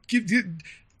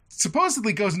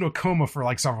supposedly goes into a coma for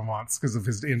like several months because of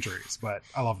his injuries. But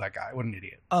I love that guy. What an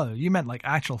idiot. Oh, you meant like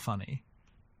actual funny.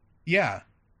 Yeah.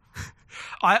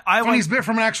 Funny's bit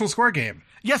from an actual Square game.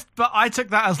 Yes, but I took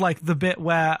that as like the bit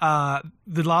where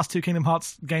the last two Kingdom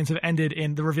Hearts games have ended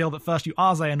in the reveal that first you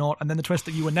are Xehanort and then the twist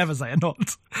that you were never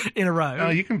Xehanort in a row. Oh,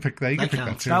 you can pick that. You can pick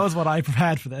that too. That was what I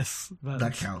prepared for this. But,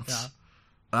 that counts.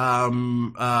 Yeah.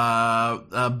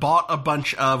 Bought a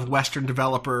bunch of Western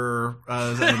developer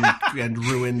and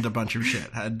ruined a bunch of shit.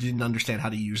 I didn't understand how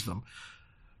to use them.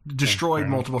 Destroyed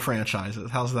multiple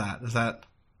franchises. How's that? Is that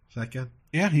good?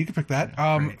 Yeah, you can pick that.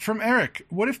 From Eric,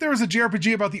 what if there was a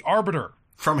JRPG about the Arbiter?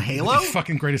 From Halo? The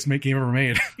fucking greatest game ever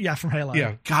made. Yeah, from Halo.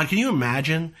 Yeah. God, can you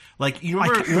imagine? Like, you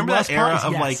remember that era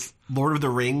of like Lord of the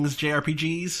Rings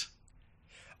JRPGs?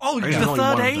 Oh, the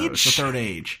Third Age? The Third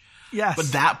Age.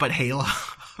 Yes. But Halo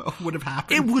would have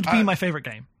happened. It would be my favorite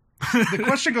game. The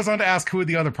question goes on to ask who would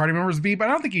the other party members be, but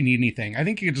I don't think you need anything. I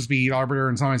think you could just be Arbiter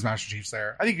and sometimes Master Chiefs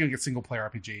there. I think you could get single player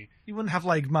RPG. You wouldn't have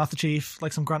like Master Chief,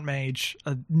 like some grunt mage,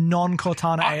 a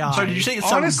non-Cortana AI. So did you say it's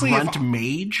some grunt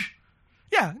mage?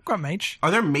 Yeah, grunt mage. Are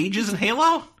there mages in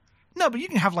Halo? No, but you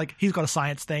can have like, he's got a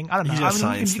science thing. I don't know. He's got a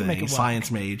science you can make it work.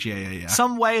 Science mage, yeah.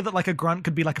 Some way that like a grunt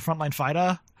could be like a frontline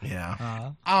fighter.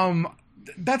 Yeah.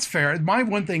 That's fair. My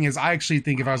one thing is I actually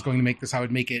think if I was going to make this, I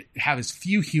would make it have as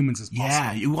few humans as possible.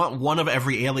 Yeah, you want one of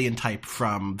every alien type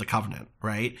from the Covenant,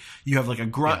 right? You have like a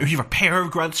grunt, you have a pair of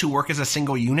grunts who work as a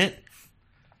single unit.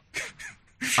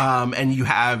 And you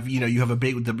have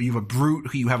a brute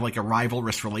who you have like a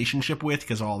rivalrous relationship with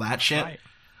because of all that shit. Right.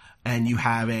 And you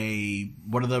have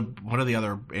what are the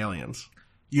other aliens?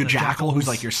 You have Jackal, who's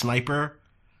like your sniper.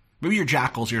 Maybe your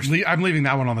Jackals. I'm leaving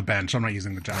that one on the bench. I'm not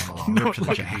using the Jackal. I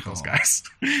fucking hate those guys.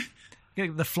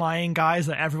 The flying guys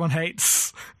that everyone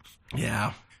hates.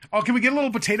 Yeah. Oh, can we get a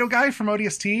little potato guy from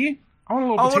ODST? I want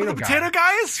a little potato guy. Potato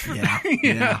guys?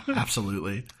 Yeah,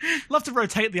 absolutely. Love to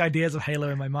rotate the ideas of Halo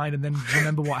in my mind and then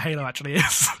remember what Halo actually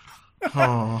is.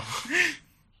 Oh.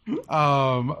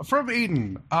 From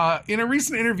Aiden, in a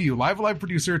recent interview, Live Alive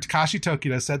producer Takashi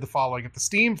Tokita said the following: if the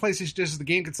Steam PlayStation Edition of the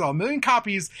game could sell 1 million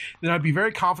copies, then I'd be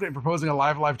very confident in proposing a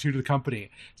Live Alive 2 to the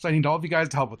company. So I need all of you guys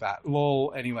to help with that.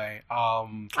 Lol. Anyway,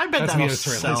 I bet that'll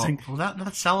sell. Will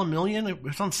that sell 1 million?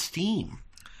 It's on Steam.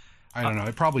 I don't know.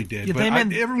 It probably did. Yeah, but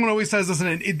everyone always says this,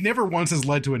 and it never once has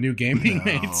led to a new game being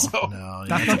made. So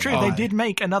that's not true. They did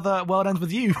make another World Ends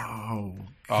With You. Oh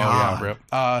yeah,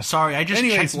 rip. Sorry, I just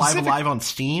checked Live Alive on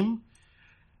Steam.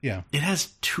 Yeah. It has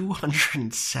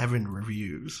 207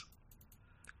 reviews.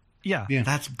 Yeah.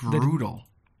 That's brutal.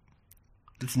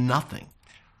 It's nothing.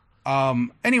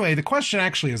 Anyway, the question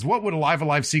actually is, what would a Live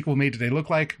Alive sequel made today look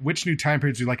like? Which new time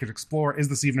periods would you like to explore? Is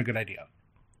this even a good idea?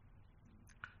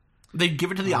 They'd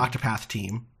give it to the Octopath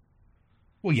team.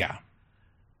 Well, yeah.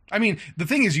 I mean, the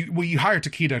thing is, you hire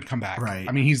Takeda to come back. Right.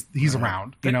 I mean, he's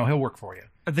around. He'll work for you.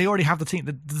 They already have the team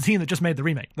that just made the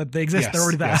remake. That they exist. Yes, they're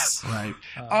already there. Yes.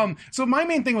 Right. So my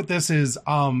main thing with this is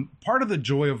part of the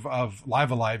joy of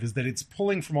Live Alive is that it's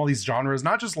pulling from all these genres,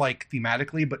 not just like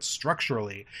thematically, but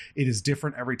structurally. It is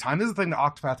different every time. This is the thing that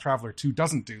Octopath Traveler 2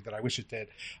 doesn't do that I wish it did.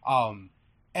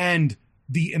 And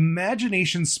the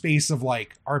imagination space of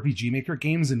like RPG Maker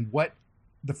games and what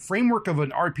the framework of an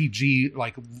RPG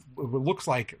like looks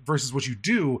like versus what you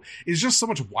do is just so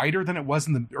much wider than it was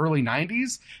in the early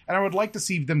 90s. And I would like to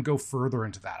see them go further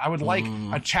into that. I would like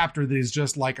a chapter that is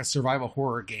just like a survival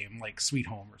horror game, like Sweet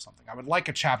Home or something. I would like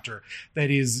a chapter that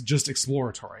is just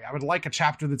exploratory. I would like a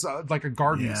chapter that's like a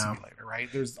gardening simulator, right?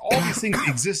 There's all these things that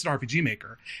exist in RPG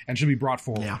Maker and should be brought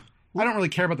forward. Yeah. I don't really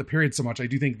care about the period so much. I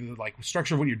do think that like the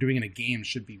structure of what you're doing in a game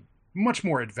should be much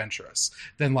more adventurous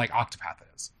than like Octopath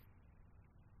is.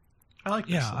 I like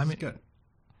this. Yeah, I mean, good.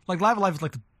 Like Live Alive is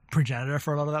like the progenitor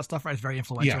for a lot of that stuff, right? It's very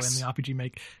influential in the RPG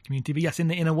Make community. But yes,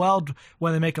 in a world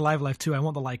where they make a Live Alive 2, I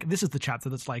want this is the chapter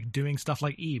that's like doing stuff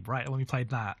like Eve, right? When we played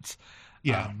that.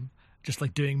 Yeah. Just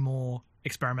like doing more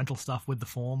experimental stuff with the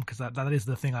form, because that is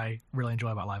the thing I really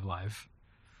enjoy about Live Alive.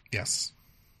 Yes.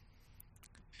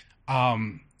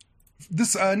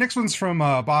 This next one's from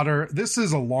Botter. This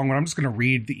is a long one. I'm just going to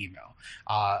read the email.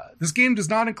 This game does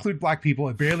not include black people.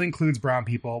 It barely includes brown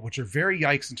people, which are very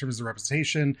yikes in terms of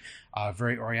representation.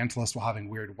 Very Orientalist while having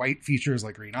weird white features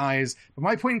like green eyes. But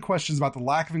my point in question is about the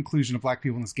lack of inclusion of black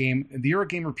people in this game. In the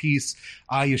Eurogamer piece,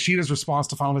 Yoshida's response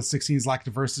to Final Fantasy XVI's lack of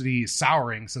diversity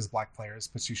souring, says black players.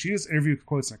 Puts Yoshida's interview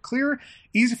quotes in a clear,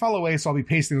 easy follow way, so I'll be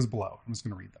pasting those below. I'm just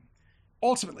going to read them.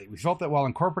 Ultimately, we felt that while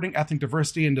incorporating ethnic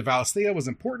diversity into Valisthea was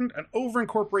important, an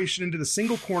over-incorporation into the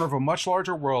single corner of a much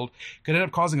larger world could end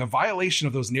up causing a violation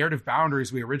of those narrative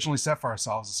boundaries we originally set for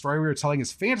ourselves. The story we were telling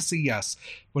is fantasy, yes,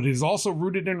 but it is also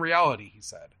rooted in reality, he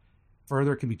said.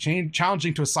 Further, it can be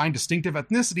challenging to assign distinctive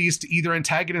ethnicities to either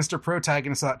antagonist or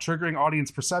protagonist without triggering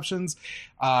audience perceptions,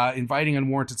 inviting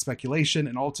unwarranted speculation,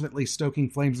 and ultimately stoking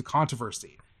flames of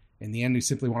controversy. In the end, we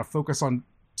simply want to focus on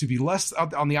to be less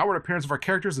on the outward appearance of our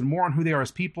characters and more on who they are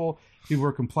as people who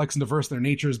are complex and diverse in their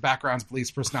natures, backgrounds, beliefs,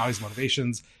 personalities,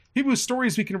 motivations, people whose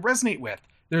stories we can resonate with.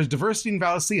 There's diversity in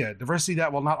Valisthea, diversity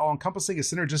that, while not all-encompassing, is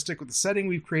synergistic with the setting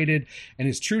we've created and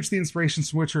is true to the inspirations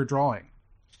from which we're drawing.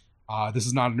 This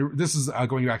is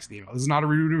going back to the email. This is not a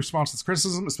rude response to this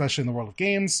criticism, especially in the world of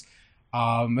games.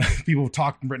 People have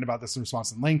talked and written about this in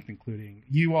response in length, including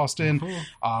you, Austin,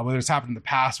 whether it's happened in the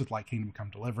past with like Kingdom Come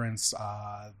Deliverance,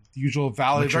 the usual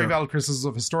very valid criticisms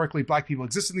of historically black people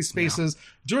exist in these spaces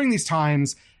during these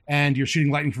times, and you're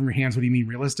shooting lightning from your hands. What do you mean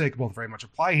realistic? Both very much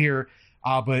apply here.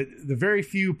 But the very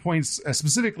few points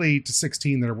specifically to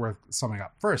 16 that are worth summing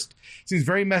up. First, it seems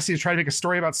very messy to try to make a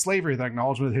story about slavery without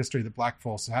acknowledgement of the history that black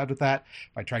folks had with that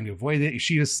by trying to avoid it.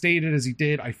 Ishida stated as he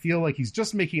did, I feel like he's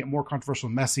just making it more controversial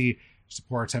and messy. Just a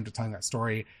poor attempt at telling that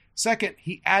story. Second,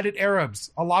 he added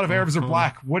Arabs. A lot of Arabs are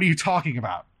black. What are you talking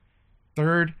about?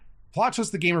 Third, plot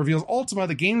twist the game reveals Ultima,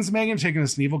 the game's main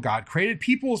antagonist and evil god, created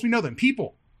people as we know them.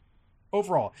 People.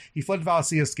 Overall, he fled to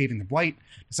Valisthea, escaping the blight,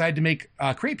 decided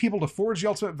to create people to forge the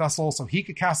ultimate vessel so he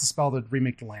could cast a spell that would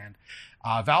remake the land.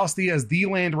 Valisthea is the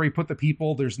land where he put the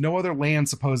people. There's no other land,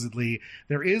 supposedly.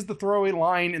 There is the throwaway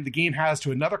line the game has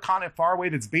to another continent far away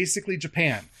that's basically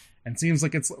Japan. And seems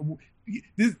like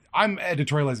I'm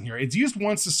editorializing here. It's used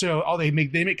once to show, they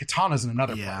make katanas in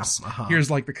another place. Here's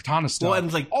like the katana stuff. Well,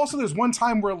 and also, there's one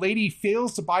time where a lady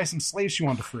fails to buy some slaves she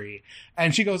wanted to free,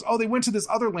 and she goes, they went to this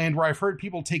other land where I've heard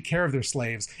people take care of their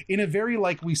slaves, in a very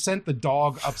like we sent the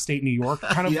dog upstate New York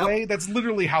kind of way. That's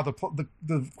literally how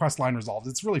the quest line resolves.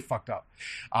 It's really fucked up.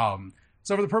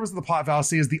 So for the purpose of the plot,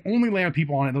 Valisthea is the only land with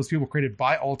people on it. Those people created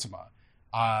by Ultima.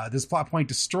 This plot point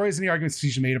destroys any arguments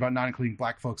Tisha made about not including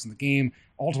black folks in the game.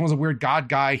 Ultima's a weird god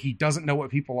guy. He doesn't know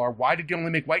what people are. Why did he only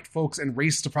make white folks and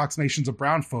racist approximations of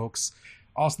brown folks?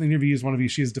 Also, in the interviews, one of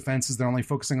Ishida's defenses, they're only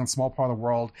focusing on a small part of the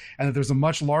world, and that there's a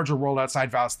much larger world outside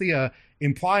Valisthea,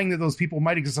 implying that those people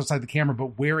might exist outside the camera,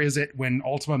 but where is it when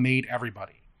Ultima made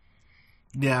everybody?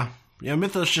 Yeah,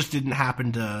 Mythos just didn't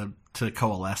happen to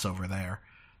coalesce over there.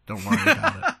 Don't worry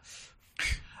about it.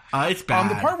 It's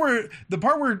bad. The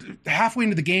part where halfway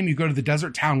into the game you go to the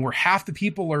desert town where half the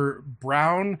people are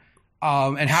brown,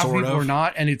 and half the people are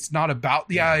not, and it's not about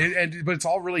but it's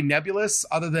all really nebulous.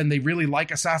 Other than they really like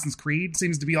Assassin's Creed,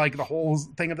 seems to be like the whole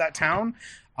thing of that town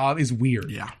is weird.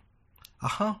 Yeah.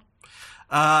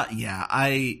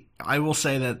 I will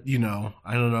say that,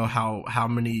 I don't know how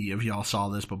many of y'all saw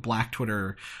this, but Black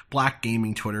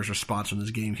Gaming Twitter's response when this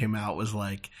game came out was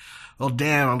like, well,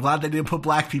 damn, I'm glad they didn't put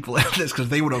black people in this because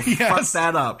they would have fucked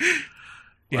that up.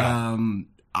 Yeah.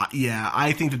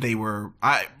 I think that they were,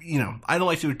 I don't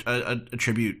like to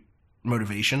attribute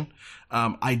motivation.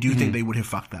 I do think they would have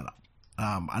fucked that up.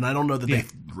 And I don't know that they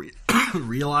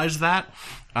realized that.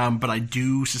 But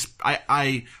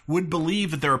I would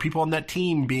believe that there are people on that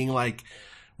team being like,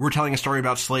 we're telling a story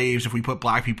about slaves. If we put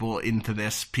black people into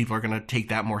this, people are going to take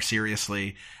that more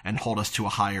seriously and hold us to a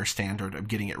higher standard of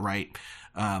getting it right.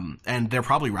 And they're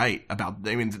probably right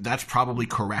that's probably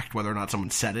correct, whether or not someone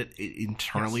said it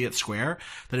internally at Square,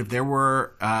 that if there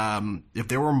were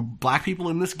black people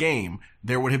in this game,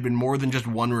 there would have been more than just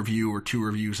one review or two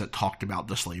reviews that talked about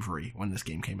the slavery when this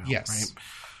game came out. Yes. Right?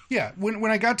 Yeah.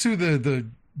 When I got to the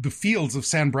fields of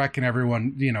Sanbreque and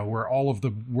everyone, where all of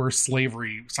the worst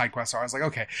slavery side quests are, I was like,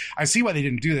 okay, I see why they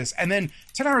didn't do this. And then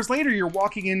 10 hours later, you're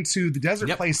walking into the desert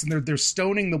place and they're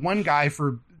stoning the one guy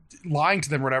for lying to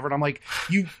them or whatever, and I'm like,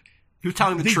 you're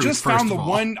telling the truth. They just found the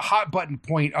one hot button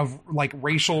point of like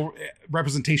racial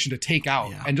representation to take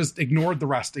out and just ignored the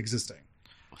rest existing.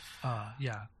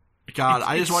 God,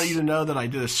 I just want you to know that I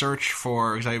did a search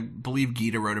because I believe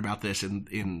Gita wrote about this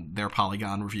in their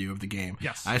Polygon review of the game.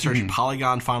 Yes. I searched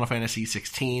Polygon Final Fantasy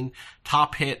XVI.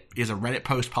 Top hit is a Reddit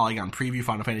post Polygon preview.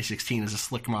 Final Fantasy XVI is a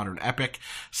slick modern epic.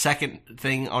 Second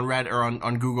thing on Reddit or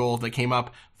on Google that came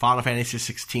up, Final Fantasy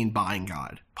XVI buying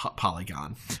guide,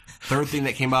 Polygon. Third thing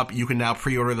that came up, you can now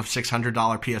pre-order the $600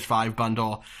 PS5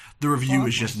 bundle. The review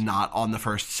is just not on the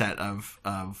first set of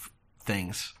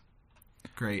things.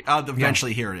 Great.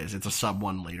 Eventually, here it is. It's a sub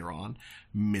 1 later on.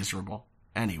 Miserable.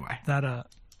 Anyway. That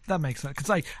makes sense.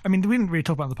 Because, we didn't really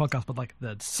talk about it on the podcast, but,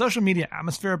 the social media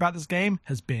atmosphere about this game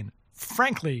has been,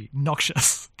 frankly,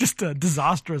 noxious. just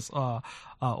disastrous all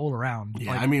around.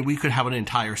 Yeah, I mean, we could have an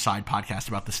entire side podcast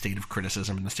about the state of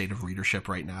criticism and the state of readership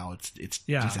right now. It's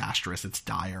disastrous. It's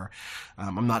dire.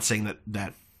 I'm not saying that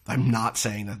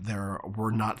there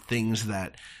were not things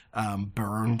that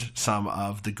burned some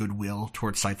of the goodwill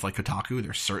towards sites like Kotaku.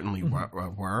 There certainly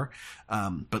were.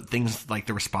 But things like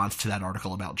the response to that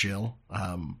article about Jill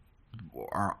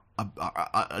are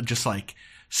just like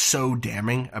so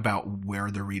damning about where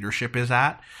the readership is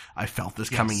at. I felt this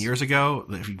coming years ago.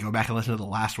 If you go back and listen to the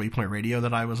last Waypoint Radio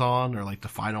that I was on, or like the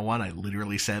final one, I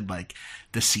literally said like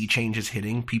the sea change is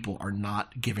hitting. People are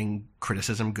not giving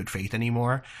criticism good faith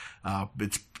anymore.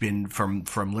 It's been from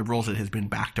liberals. It has been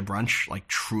back to brunch, like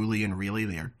truly and really.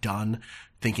 They are done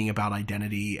thinking about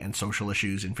identity and social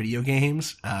issues in video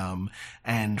games.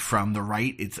 And from the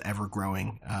right, it's ever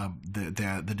growing.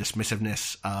 The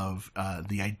dismissiveness of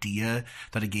the idea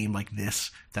that a game like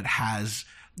this that has,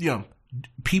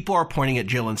 people are pointing at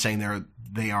Jill and saying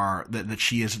that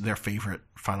she is their favorite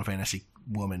Final Fantasy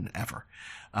woman ever.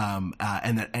 And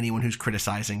that anyone who's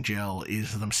criticizing Jill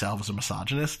is themselves a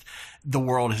misogynist. The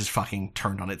world has fucking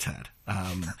turned on its head.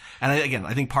 And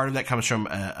I think part of that comes from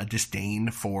a disdain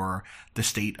for the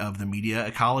state of the media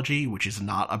ecology, which is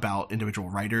not about individual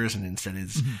writers and instead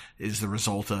is the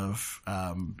result of,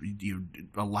 a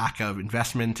lack of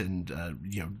investment and,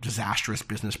 disastrous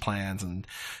business plans and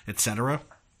et cetera.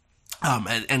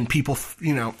 And people,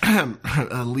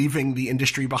 leaving the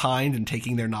industry behind and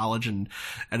taking their knowledge and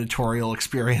editorial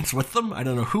experience with them. I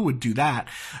don't know who would do that.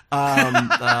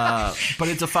 But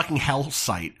it's a fucking hell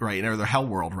site, right? Or the hell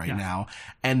world right now.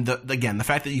 And the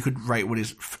fact that you could write what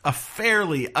is a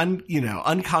fairly,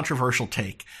 uncontroversial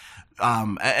take.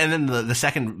 And then the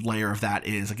second layer of that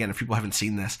is, again, if people haven't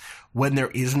seen this, when there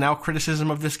is now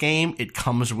criticism of this game, it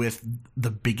comes with the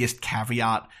biggest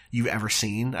caveat you've ever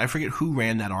seen. I forget who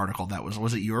ran that article.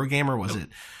 Was it Eurogamer or was it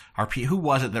RP? Who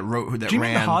was it that wrote, Do you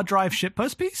mean the hard drive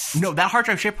shitpost piece? No, that hard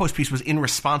drive shitpost piece was in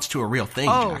response to a real thing,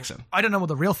 Jackson. I don't know what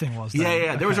the real thing was.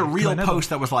 Yeah. There was a real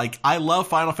post that was like, I love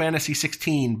Final Fantasy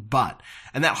 16, but,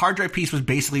 and that hard drive piece was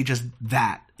basically just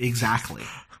that exactly.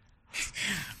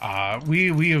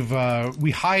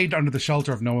 We hide under the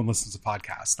shelter of no one listens to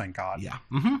podcasts. Thank God. Yeah.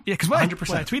 Yeah. Because when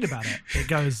I tweet about it, it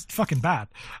goes fucking bad.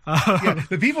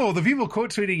 The people quote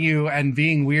tweeting you and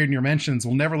being weird in your mentions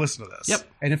will never listen to this. Yep.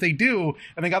 And if they do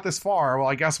and they got this far, well,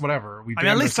 I guess whatever.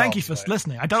 At least thank you for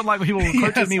listening. I don't like when people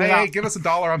quote tweet me without. Give us $1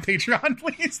 on Patreon,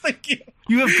 please. Thank you.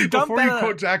 You have done before better. You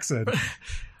quote Jackson.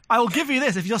 I will give you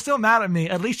this. If you're still mad at me,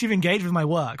 at least you've engaged with my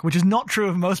work, which is not true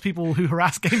of most people who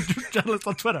harass game journalists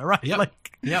on Twitter, right?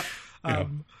 Yep.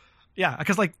 Yeah,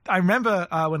 because I remember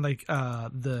when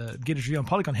the Gear Review on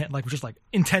Polygon hit, was just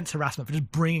intense harassment for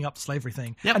just bringing up the slavery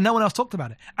thing, and no one else talked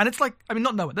about it. And it's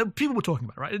not no one. People were talking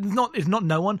about it, right? It's not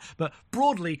no one, but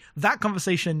broadly that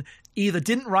conversation either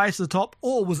didn't rise to the top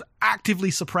or was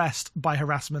actively suppressed by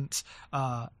harassment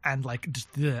and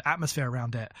just the atmosphere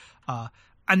around it,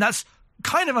 and that's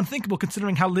kind of unthinkable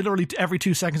considering how literally every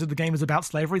 2 seconds of the game is about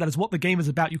slavery. That is what the game is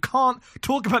about. You can't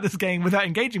talk about this game without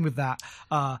engaging with that.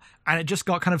 And it just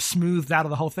got kind of smoothed out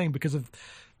of the whole thing because of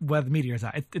where the media is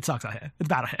at. It sucks out here. It's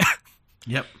bad out here.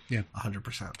 Yep. Yeah.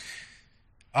 100%.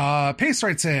 Pace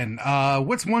writes in,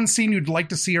 what's one scene you'd like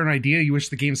to see or an idea you wish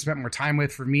the game spent more time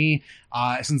with? For me,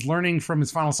 since learning from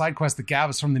his final side quest that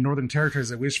Gav is from the Northern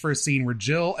Territories, I wish for a scene where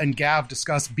Jill and Gav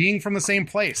discuss being from the same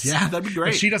place. Yeah, that'd be great.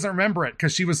 But she doesn't remember it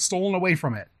because she was stolen away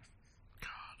from it.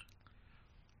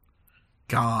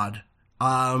 God.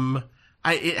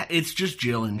 It's just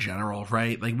Jill in general,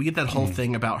 right? We get that whole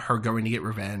thing about her going to get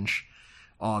revenge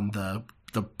on the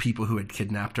people who had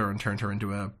kidnapped her and turned her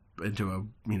into a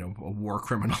war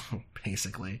criminal,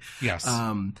 basically. Yes.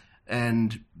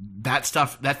 And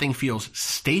that thing feels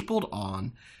stapled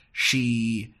on.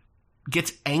 She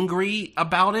gets angry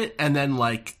about it, and then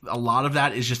a lot of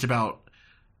that is just about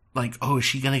oh, is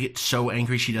she gonna get so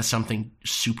angry she does something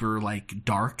super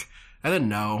dark? And then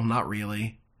no, not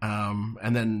really.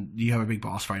 And then you have a big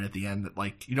boss fight at the end that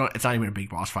it's not even a big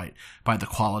boss fight by the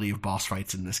quality of boss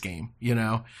fights in this game,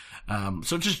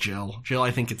 so just Jill. Jill, I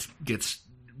think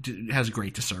has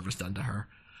great disservice done to her.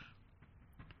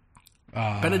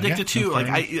 Benedicta too.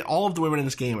 All of the women in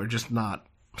this game are just not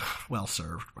well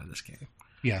served by this game.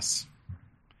 Yes.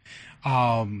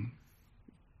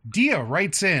 Dia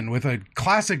writes in with a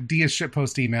classic Dia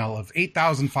shitpost email of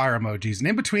 8,000 fire emojis, and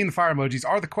in between the fire emojis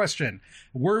are the question,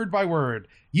 word by word.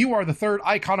 You are the third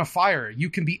icon of fire. You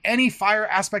can be any fire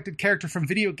aspected character from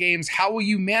video games. How will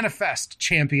you manifest,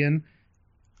 champion?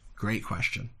 Great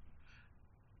question.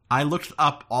 I looked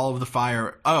up all of the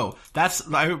fire. Oh,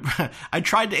 I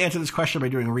tried to answer this question by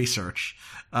doing research,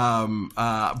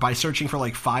 by searching for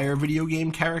like fire video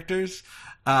game characters.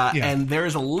 And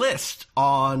there's a list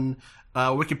on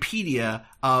Wikipedia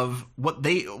of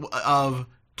of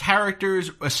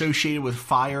characters associated with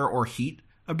fire or heat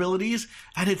abilities,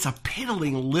 and it's a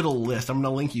piddling little list. I'm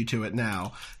going to link you to it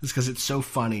now, just because it's so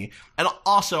funny. And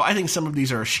also, I think some of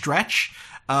these are a stretch.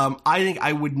 I think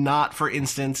I would not, for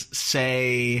instance,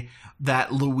 say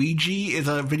that Luigi is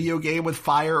a video game with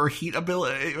fire or heat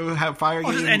ability.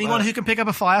 Just anyone who can pick up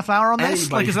a fire flower on this?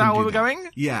 Like, is that where we're going?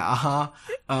 Yeah,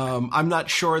 I'm not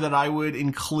sure that I would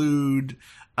include.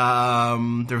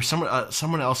 There was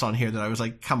someone else on here that I was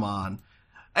like, come on.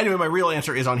 Anyway, my real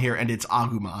answer is on here, and it's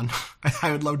Agumon.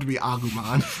 I would love to be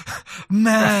Agumon.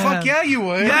 Man. Fuck yeah, you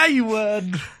would. Yeah, you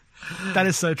would. That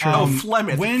is so true.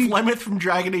 Flemeth. Flemeth from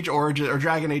Dragon Age Origins, or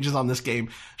Dragon Age is on this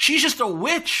game. She's just a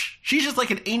witch. She's just like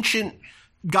an ancient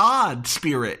god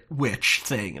spirit witch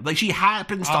thing. Like, she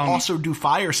happens to also do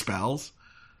fire spells.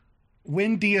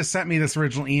 When Dia sent me this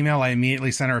original email, I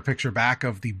immediately sent her a picture back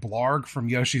of the Blarg from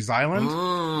Yoshi's Island,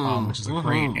 which is a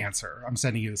great answer. I'm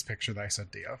sending you this picture that I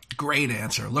sent Dia. Great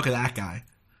answer. Look at that guy.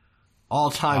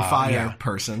 All-time fire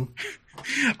person.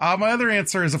 My other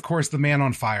answer is, of course, the Man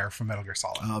on Fire from Metal Gear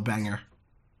Solid. Oh, banger.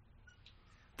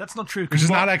 That's not true. Which is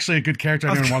not actually a good character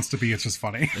anyone wants to be. It's just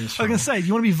funny. I was going to say, do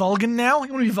you want to be Vulcan now?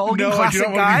 You want to be Vulcan, no, classic I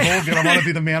don't want to be Vulcan. I want to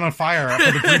be the Man on Fire.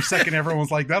 For the brief second, everyone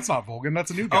was like, that's not Vulcan. That's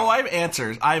a new guy. Oh, I have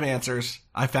answers.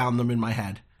 I found them in my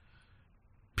head.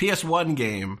 PS1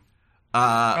 game.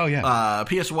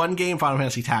 PS1 game, Final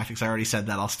Fantasy Tactics. I already said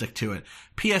that. I'll stick to it.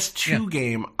 PS2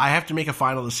 game, I have to make a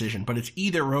final decision, but it's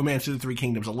either Romance of the Three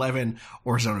Kingdoms 11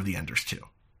 or Zone of the Enders 2.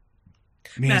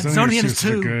 Man, Zone of the Enders 2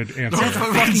 is a good answer.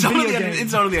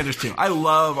 Zone of the Enders 2. I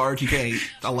love RTK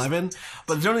 11,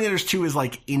 but Zone of the Enders 2 is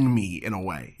like in me in a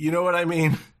way. You know what I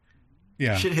mean?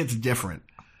 Yeah. Shit hits different.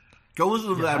 Go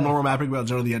listen to that normal mapping about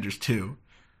Zone of the Enders 2.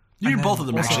 You did both of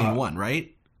them actually in one,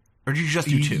 right? Or did you just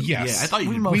do 2? Yes. Yeah, I thought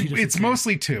you did. It's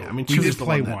mostly 2. Yeah, I mean, we did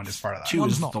play 1 as part of that. 2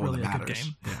 is not the one really that a good matters.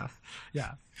 game.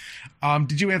 Yeah.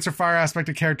 Did you answer fire aspect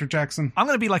of character, Jackson? I'm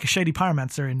going to be like a shady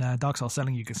pyromancer in Dark Souls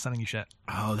selling you shit.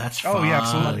 Oh, that's fun. Oh, yeah,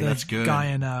 absolutely. That's good. Guy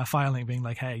in Firelink being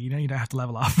like, hey, you don't have to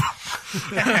level up.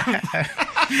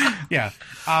 Yeah.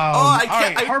 I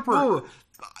can't. Right, Harper.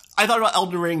 I thought about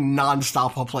Elden Ring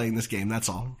nonstop while playing this game. That's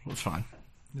all. It's fine.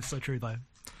 It's so true, though.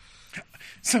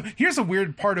 So here's a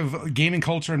weird part of gaming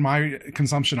culture and my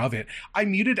consumption of it. I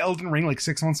muted Elden Ring like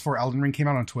 6 months before Elden Ring came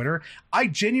out on Twitter. I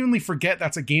genuinely forget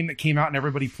that's a game that came out and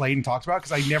everybody played and talked about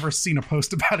because I never seen a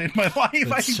post about it in my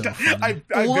life.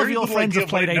 All of your friends have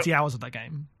played 80 hours of that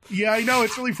game. Yeah, I know.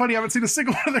 It's really funny. I haven't seen a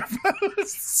single one of their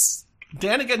posts.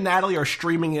 Danica and Natalie are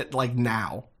streaming it like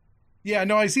now. Yeah,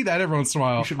 no, I see that every once in a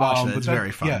while. You should watch it. It's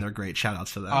very fun. Yeah. They're great. Shout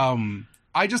outs to that.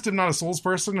 I just am not a Souls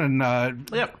person, and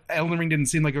Elden Ring didn't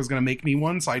seem like it was going to make me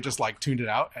one, so I just like tuned it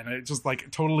out, and it just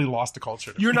like totally lost the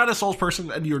culture. You're not a Souls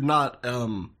person, and you're not.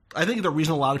 I think the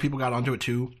reason a lot of people got onto it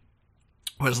too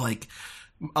was like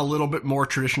a little bit more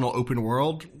traditional open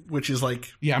world, which is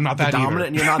like I'm not that dominant, either.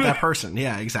 and you're not that person.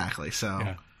 Yeah, exactly.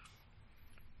 So,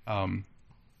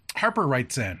 Harper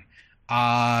writes in.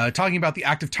 Talking about the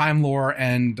active time lore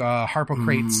and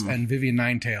Harpocrates and Vivian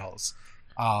Ninetails.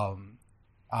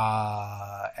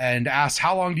 And asked,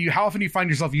 how often do you find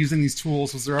yourself using these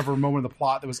tools? Was there ever a moment in the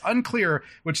plot that was unclear,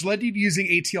 which led you to using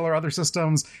ATL or other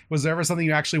systems? Was there ever something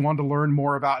you actually wanted to learn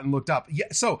more about and looked up? Yeah.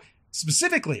 So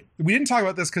specifically, we didn't talk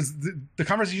about this because the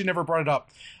conversation never brought it up.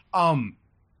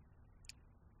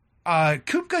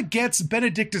 Kupka gets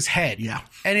Benedicta's head. Yeah.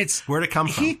 And it's where'd it come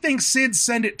from? He thinks Sid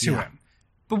sent it to him.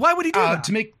 But why would he do that?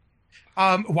 To make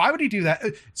why would he do that?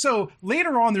 So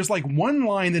later on, there's like one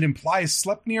line that implies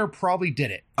Sleipnir probably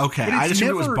did it. Okay, I just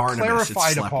assumed it was Barnabas.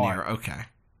 Clarified It's upon. Sleipnir. Okay.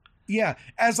 Yeah,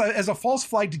 as a false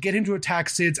flag to get him to attack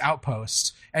Sid's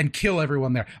outpost and kill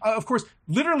everyone there. Of course,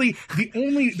 literally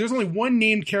there's only one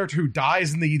named character who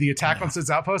dies in the attack on Sid's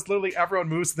outpost. Literally everyone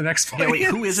moves to the next place. Yeah, wait,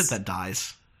 who is it that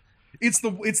dies? It's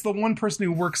the one person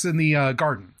who works in the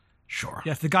garden. Sure.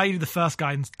 Yes, the guy you did the first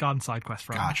garden side quest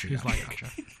from. Gotcha. Who's like,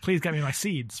 please get me my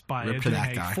seeds by doing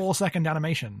a 4-second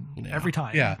animation every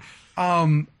time. Yeah. I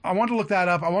wanted to look that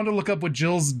up. I wanted to look up what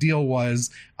Jill's deal was.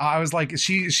 I was like, is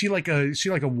she like a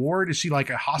ward? Is she like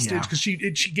a hostage? Because she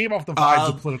gave off the vibes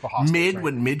of political hostage.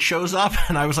 When Mid shows up,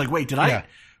 and I was like, wait, did I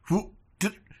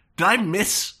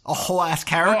miss a whole ass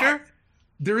character?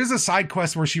 There is a side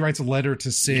quest where she writes a letter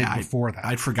to Sid before that.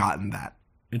 I'd forgotten that.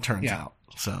 It turns out.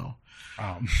 So.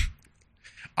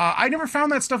 I never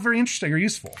found that stuff very interesting or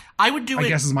useful. I would do it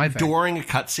guess is my thing. During a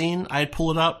cutscene. I'd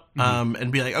pull it up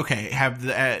and be like, okay, have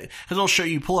the, cause it'll show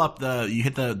you, you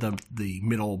hit the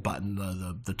middle button,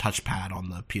 the touchpad on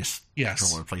the PS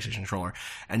controller, PlayStation controller,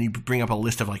 and you bring up a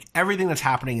list of like everything that's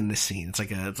happening in this scene.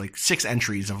 It's like 6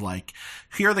 entries of like,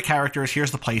 here are the characters,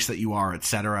 here's the place that you are,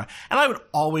 etc. And I would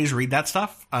always read that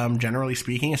stuff, generally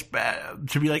speaking,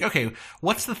 to be like, okay,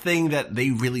 what's the thing that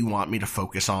they really want me to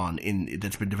focus on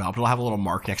that's been developed? It'll have a little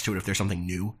mark next to it if there's something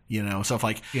new, you know? So if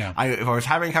like, if I was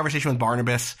having a conversation with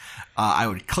Barnabas, I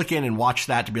would click in and watch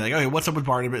that to be like, okay, what's up with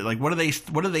Barnabas? Like, what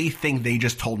do they think they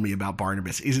just told me about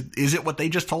Barnabas? Is it what they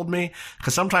just told me?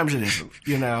 Because sometimes it isn't,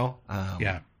 you know?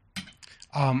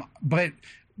 But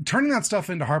turning that stuff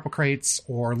into Harpocrates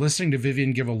or listening to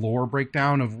Vivian give a lore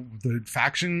breakdown of the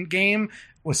faction game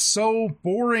was so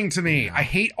boring to me. I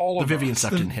hate all of the Vivian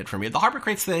stuff didn't hit for me. The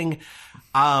Harpocrates thing,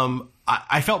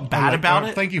 I felt bad about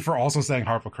it. Thank you for also saying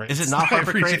Harpocrates. Is it not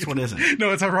Harpocrates? What is it?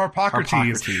 No, it's Harpocrates.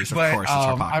 Harpocrates, of course, it's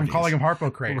Harpocrates. I'm calling him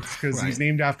Harpocrates because he's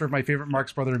named after my favorite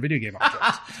Marx brother in video game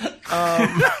objects.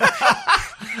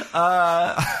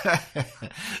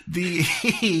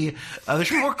 There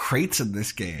should be more crates in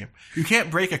this game. You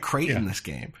can't break a crate in this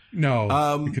game.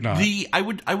 No, you cannot. The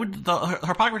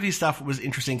Harpocrates stuff was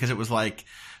interesting because it was like,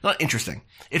 not interesting.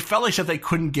 It felt like stuff they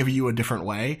couldn't give you a different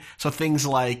way. So things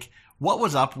like, what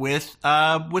was up with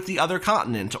the other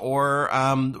continent, or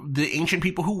the ancient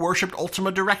people who worshipped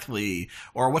Ultima directly,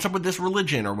 or what's up with this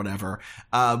religion, or whatever.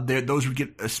 Those would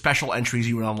get special entries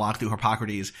you would unlock through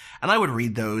Harpocrates, and I would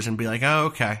read those and be like, oh,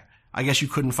 okay. I guess you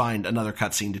couldn't find another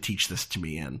cutscene to teach this to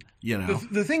me in, you know.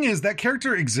 The thing is, that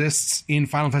character exists in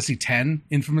Final Fantasy X,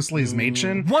 infamously as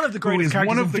Machin. One of the greatest characters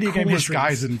one of in the video coolest game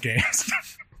guys in games.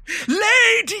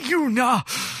 Lady Yuna!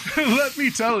 Let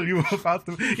me tell you about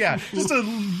them. Yeah, just a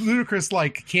ludicrous,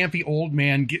 like, campy old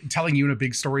man telling Yuna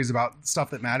big stories about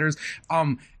stuff that matters.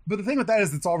 But the thing with that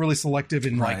is it's all really selective,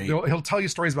 and like he'll tell you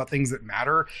stories about things that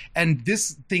matter. And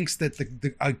this thinks that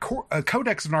a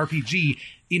codex of an RPG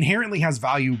inherently has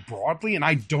value broadly, and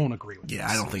I don't agree with this. Yeah,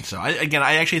 I don't think so.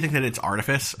 I actually think that it's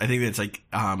artifice. I think that it's like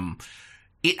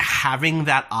it having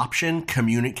that option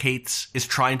is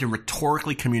trying to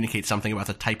rhetorically communicate something about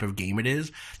the type of game it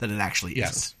is that it actually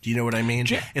isn't. Do you know what I mean?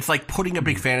 Yeah. It's like putting a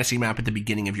big fantasy map at the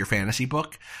beginning of your fantasy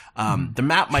book. The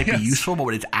map might be useful, but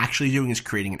what it's actually doing is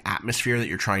creating an atmosphere that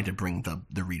you're trying to bring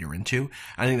the reader into.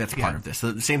 I think that's part of this.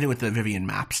 The same thing with the Vivian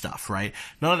map stuff, right?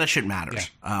 None of that shit matters.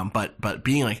 Yeah. But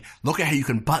being like, look at how you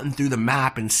can button through the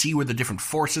map and see where the different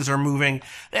forces are moving.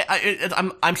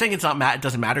 I'm saying it doesn't matter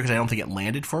because I don't think it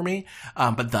landed for me.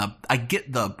 But I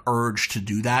get the urge to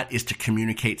do that is to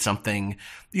communicate something,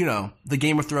 you know, the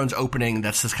Game of Thrones opening,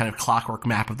 that's this kind of clockwork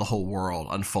map of the whole world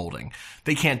unfolding.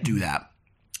 They can't do that.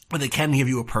 But they can give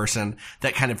you a person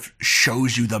that kind of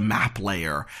shows you the map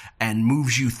layer and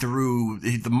moves you through.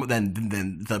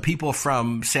 Then the people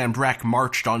from Sanbreque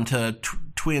marched onto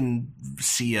Twin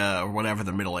Sia, or whatever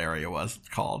the middle area was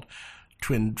called.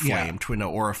 Twin Flame, Twin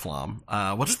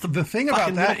Oriflamme. What's the thing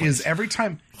about that is every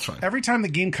time the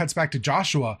game cuts back to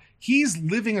Joshua, he's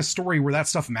living a story where that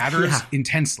stuff matters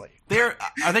intensely.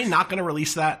 Are they not going to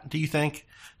release that, do you think?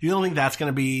 You don't think that's going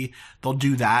to be, they'll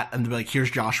do that and they'll be like,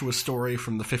 here's Joshua's story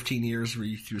from the 15 years where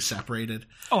he was separated.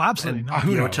 Oh, absolutely. And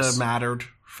Yota mattered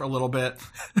for a little bit.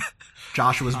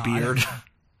 Joshua's beard.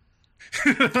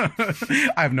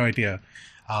 I have no idea.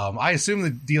 I assume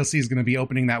the DLC is going to be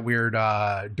opening that weird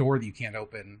door that you can't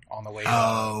open on the way.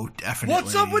 Oh, definitely.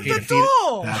 What's up with the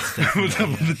door? That's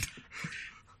definitely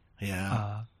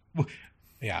Yeah.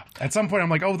 Yeah. At some point, I'm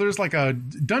like, oh, there's like a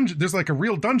dungeon. There's like a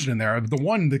real dungeon in there. The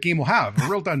one the game will have, a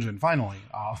real dungeon. Finally.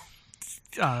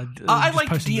 I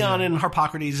like Dion and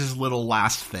Harpocrates' little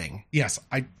last thing. Yes,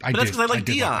 I but that's because I like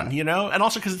Dion, you know, and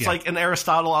also because it's like an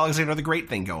Aristotle, Alexander the Great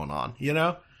thing going on, you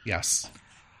know. Yes.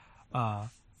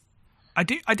 I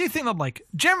do think that, like,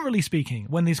 generally speaking,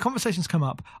 when these conversations come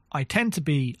up, I tend to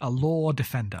be a lore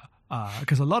defender.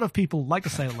 Because a lot of people like to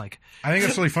say, like... I think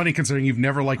it's really funny considering you've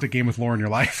never liked a game with lore in your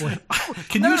life.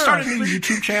 Can you start a new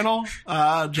YouTube channel?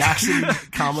 Jackson,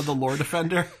 the lore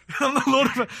defender? I'm the lore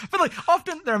defender. But, like,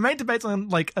 often there are main debates on,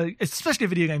 like, especially a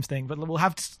video games thing, but we'll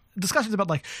have discussions about,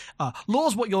 like,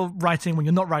 lore's what you're writing when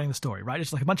you're not writing the story, right?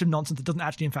 It's like a bunch of nonsense that doesn't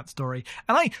actually in fact the story.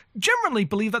 And I generally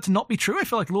believe that to not be true. I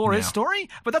feel like lore is story,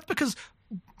 but that's because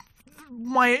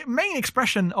my main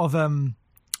expression of...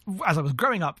 as I was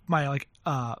growing up, my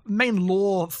main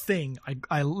lore thing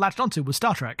I latched onto was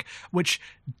Star Trek, which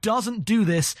doesn't do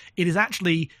this. It is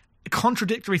actually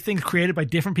contradictory things created by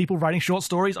different people writing short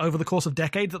stories over the course of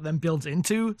decades that then builds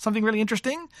into something really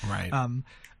interesting. Right.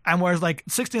 And whereas, like,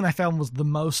 16 I found was the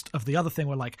most of the other thing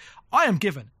where, like, I am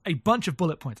given a bunch of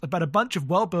bullet points about a bunch of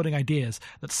world-building ideas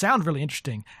that sound really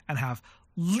interesting and have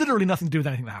literally nothing to do with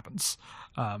anything that happens.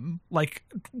 Like,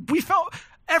 we felt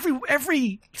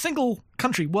every single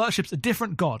country worships a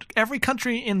different god. Every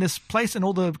country in this place and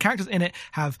all the characters in it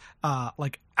have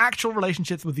like actual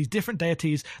relationships with these different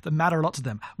deities that matter a lot to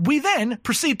them. We then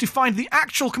proceed to find the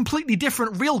actual completely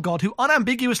different real god who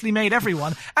unambiguously made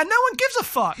everyone, and no one gives a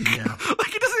fuck. Yeah.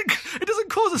 Like, it doesn't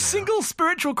cause a single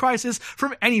spiritual crisis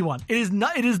from anyone. It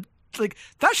is like,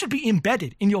 that should be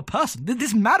embedded in your person.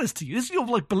 This matters to you. This is your,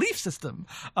 like, belief system.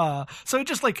 So it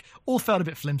just, like, all felt a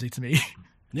bit flimsy to me.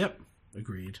 Yep.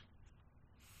 Agreed.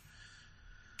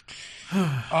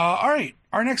 All right.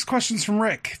 Our next question's from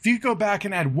Rick. If you could go back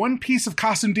and add one piece of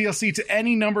costume DLC to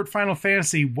any numbered Final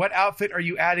Fantasy, what outfit are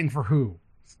you adding for who?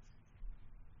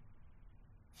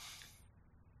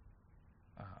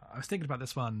 I was thinking about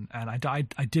this one, and I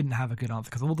didn't have a good answer,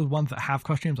 because all the ones that have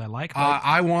costumes I like.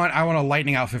 I want a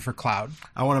lightning outfit for Cloud.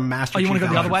 I want a Master Chief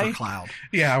outfit for Cloud.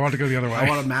 Yeah, I want to go the other way. I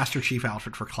want a Master Chief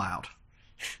outfit for Cloud.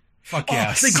 Fuck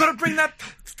yes. They gotta bring that.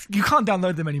 You can't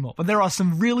download them anymore, but there are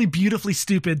some really beautifully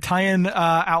stupid tie-in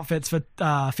outfits for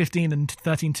 15 and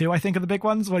 13 too, I think, are the big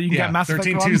ones, where you can get Mass Effect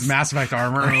 13-2's Mass Effect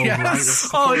armor. Oh, yes.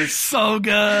 right, it's so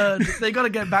good. They gotta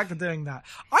get back to doing that.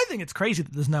 I think it's crazy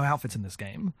that there's no outfits in this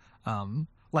game.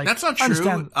 Like, that's not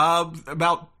true.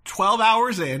 About 12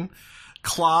 hours in,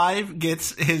 Clive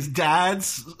gets his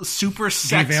dad's super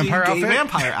sexy gay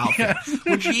vampire outfit,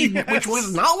 which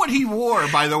was not what he wore,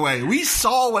 by the way. We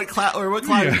saw what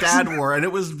Clive's dad wore, and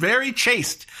it was very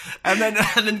chaste. And then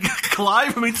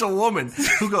Clive meets a woman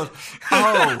who goes,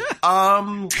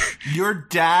 "Oh, your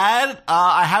dad?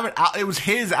 I haven't. It was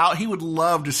his out. He would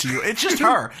love to see you. It's just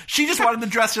her. She just wanted to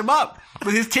dress him up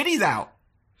with his titties out."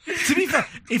 To be fair,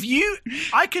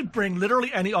 I could bring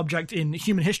literally any object in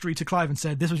human history to Clive and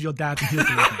said, "This was your dad," and he would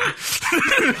do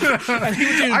it. And he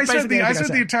would do I spent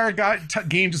the entire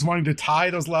game just wanting to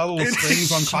tie those little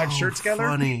strings on Clive's shirt together.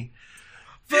 Funny.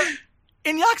 But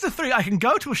in Yakuza 3, I can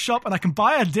go to a shop and I can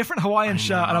buy a different Hawaiian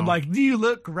shirt, and I'm like, "You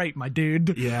look great, my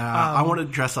dude." Yeah, I want to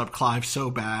dress up Clive so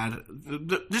bad.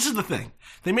 This is the thing.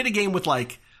 They made a game with,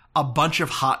 like, a bunch of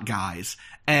hot guys,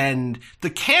 and the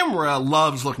camera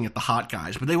loves looking at the hot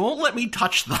guys, but they won't let me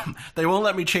touch them. They won't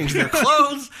let me change their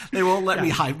clothes. They won't let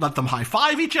me let them high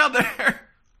five each other.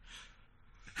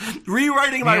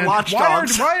 Rewriting my Watch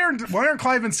Dogs. Why aren't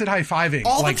Clive and Sid high fiving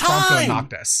all like the time? Trump and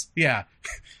Noctis? Yeah.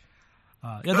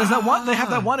 There's that one. They have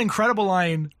that one incredible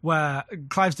line where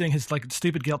Clive's doing his, like,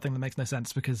 stupid guilt thing that makes no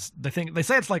sense, because they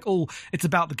say it's like, oh, it's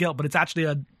about the guilt, but it's actually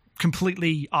a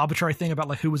completely arbitrary thing about,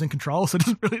 like, who was in control, so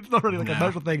it's not really like a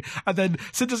emotional thing. And then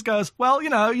Sid just goes, "Well,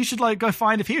 you should, like, go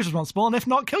find if he was responsible, and if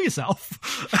not, kill yourself."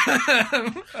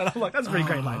 And I'm like, that's a pretty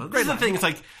great line. This is the thing. It's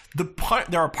like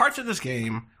there are parts of this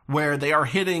game where they are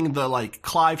hitting the, like,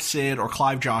 Clive Sid or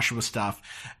Clive Joshua stuff,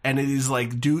 and it is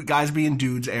like guys being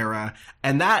dudes era,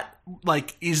 and that,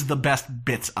 like, is the best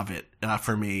bits of it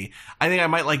for me. I think I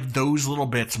might like those little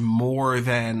bits more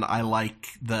than I like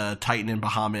the Titan and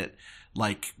Bahamut.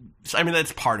 Like, I mean,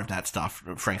 that's part of that stuff,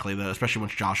 frankly, especially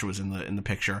once Joshua's in the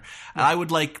picture. And I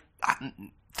would, like,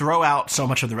 throw out so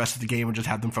much of the rest of the game and just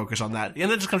have them focus on that.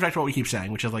 And that just comes back to what we keep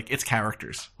saying, which is, like, it's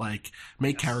characters. Like,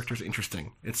 make characters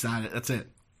interesting. It's that. That's it.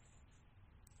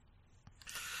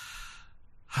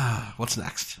 What's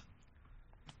next?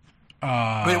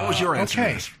 Wait, what was your answer?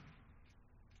 Okay.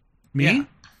 Me? Yeah.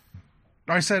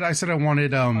 I said I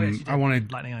wanted I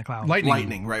wanted Lightning and Cloud.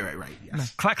 Lightning, right.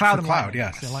 Yes. No, Cloud and Cloud,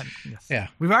 yes. Yes. Yeah.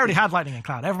 We've already had Lightning and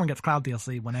Cloud. Everyone gets Cloud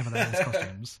DLC whenever there's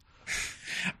costumes.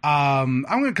 I'm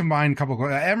going to combine a couple.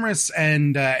 Emrys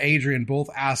and Adrian both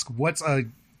ask, "What's a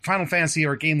Final Fantasy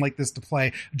or a game like this to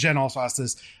play?" Jen also asked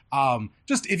this.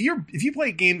 Just if you play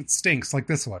a game that stinks like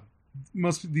this one.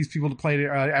 Most of these people to play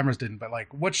Emrys didn't, but,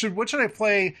 like, what should I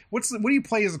play? What do you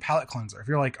play as a palate cleanser? If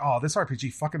you're like, "Oh, this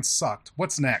RPG fucking sucked.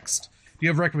 What's next?" Do you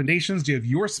have recommendations? Do you have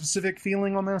your specific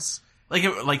feeling on this? Like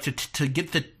to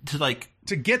get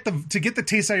the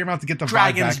taste out of your mouth, to get the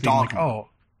Dragon's vibe back, Dogma.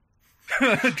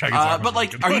 But,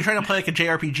 like, are you trying to play like a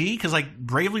JRPG? Because, like,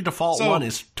 Bravely Default 1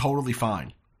 is totally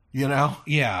fine. You know?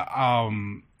 Yeah.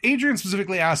 Adrian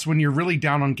specifically asked, when you're really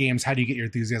down on games, how do you get your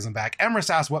enthusiasm back? Emrys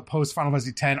asked what post Final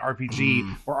Fantasy X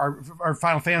RPG or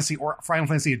Final Fantasy or Final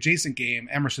Fantasy adjacent game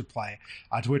Emrys should play.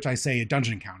 To which I say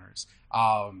Dungeon Encounters.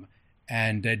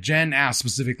 And Jen asked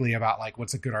specifically about, like,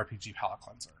 what's a good RPG palate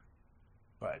cleanser.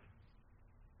 But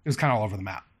it was kind of all over the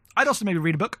map. I'd also maybe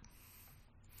read a book.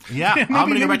 Yeah, I'm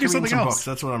going to go back to reading some books.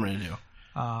 That's what I'm going to do.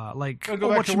 I'll go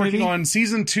back to working on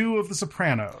season 2 of The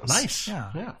Sopranos. Nice.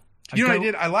 Yeah. You know what I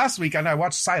did? Last week I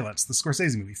watched Silence, the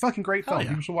Scorsese movie. Fucking great film.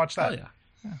 People should watch that.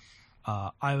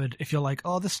 I would, if you're like,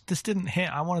 "Oh, this didn't hit,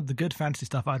 I wanted the good fantasy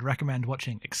stuff," I'd recommend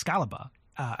watching Excalibur.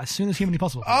 as soon as humanly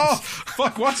possible. Oh,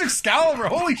 fuck, watch Excalibur.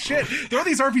 Holy shit. Throw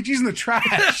these RPGs in the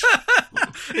trash.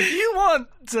 If you want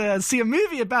to see a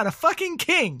movie about a fucking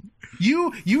king,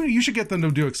 you should get them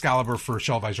to do Excalibur for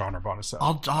Shelf by Genre bonus.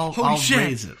 I'll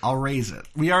raise it. I'll raise it.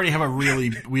 We already have a really.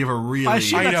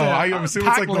 I know. I assume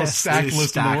it's like the most stacked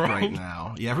list in the world right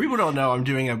now. Yeah, if people don't know, I'm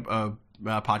doing a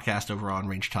podcast over on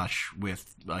Range Touch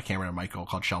with Cameron and Michael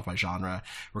called Shelf by Genre.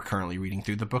 We're currently reading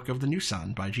through the Book of the New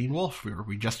Sun by Gene Wolfe.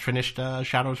 We just finished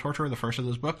Shadow of Torture, the first of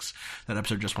those books. That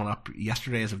episode just went up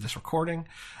yesterday as of this recording.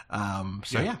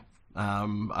 Yeah.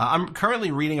 I'm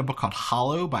currently reading a book called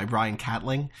Hollow by Brian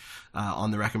Catling,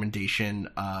 on the recommendation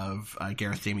of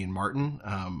Gareth Damian Martin,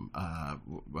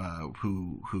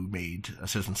 who made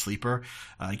Citizen Sleeper.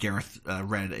 Gareth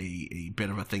read a bit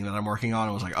of a thing that I'm working on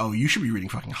and was like, "Oh, you should be reading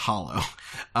fucking Hollow."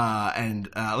 Can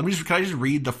I just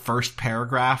read the first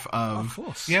paragraph of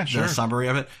the summary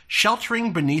of it?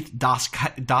 Sheltering beneath Das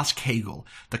Kegel,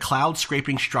 the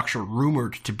cloud-scraping structure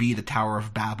rumored to be the Tower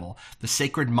of Babel, the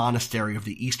sacred monastery of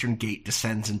the Eastern Gate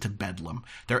descends into Bedlam.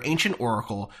 Their ancient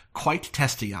oracle, quite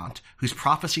Testiant, whose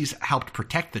prophecies helped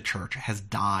protect the church, has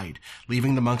died,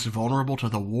 leaving the monks vulnerable to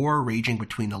the war raging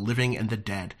between the living and the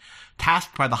dead.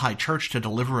 Tasked by the High Church to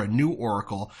deliver a new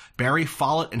oracle, Barry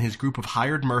Follett and his group of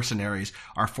hired mercenaries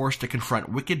are forced to confront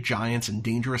wicked giants and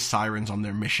dangerous sirens on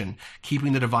their mission,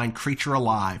 keeping the divine creature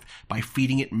alive by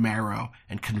feeding it marrow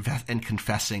and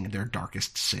confessing their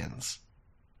darkest sins.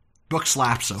 Book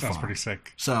slaps so far. Sounds pretty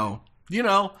sick. So,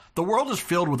 the world is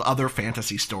filled with other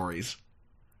fantasy stories.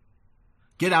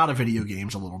 Get out of video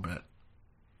games a little bit.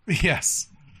 Yes.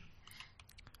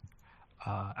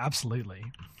 Absolutely.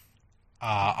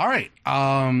 All right.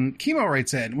 Chemo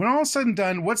writes in, when all is said and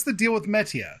done, what's the deal with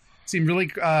Metia? Seemed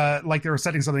really like they were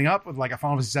setting something up with like a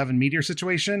Final Fantasy VII meteor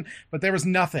situation, but there was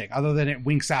nothing other than it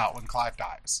winks out when Clive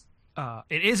dies.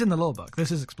 It is in the lore book.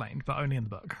 This is explained, but only in the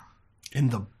book. In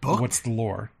the book? What's the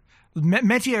lore?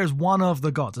 Metia is one of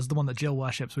the gods. It's the one that Jill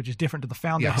worships, which is different to the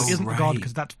founder, who isn't the god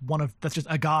because that's just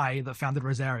a guy that founded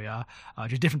Rosaria,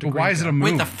 just different to But why is it a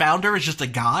moon? Wait, the founder is just a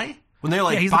guy? When they're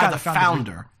like, by the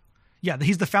founder. Yeah,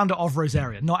 he's the founder of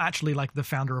Rosaria, not actually like the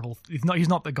founder of all. He's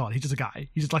not the god. He's just a guy.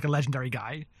 He's just like a legendary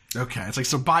guy. Okay, it's like,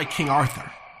 so by King Arthur.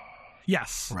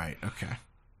 Yes. Right, okay.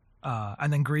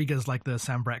 And then Grieg's like the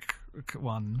Sambrek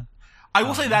one. I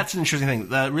will say that's an interesting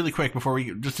thing. Really quick, before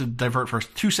just to divert for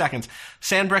 2 seconds,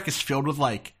 Sandbreck is filled with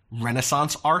like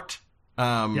Renaissance art,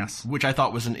 which I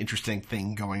thought was an interesting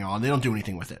thing going on. They don't do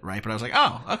anything with it, right? But I was like,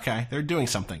 oh, okay, they're doing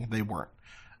something. They weren't.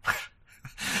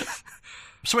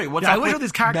 So wait, what's I wish all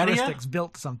these characteristics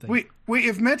built something. Wait,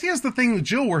 if Metia's the thing that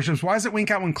Jill worships, why does it wink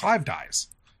out when Clive dies?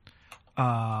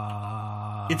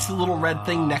 It's the little red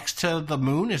thing next to the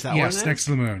moon. Is that what it is? Yes, next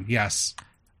to the moon. Yes.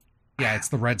 Yeah, it's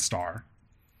the red star.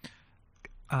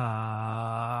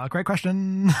 Great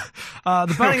question.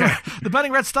 The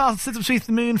burning red star sits beneath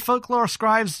the moon. Folklore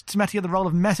ascribes to Metia the role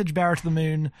of message bearer to the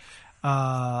moon.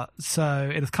 So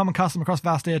it has come and custom across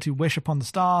Valstia to wish upon the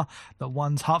star that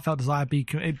one's heartfelt desire be.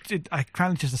 I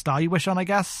crown just a star you wish on, I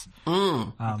guess.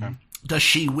 Okay. Does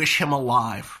she wish him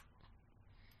alive?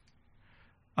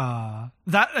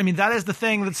 That is the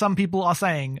thing that some people are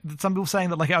saying. That some people are saying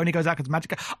that like it only goes out because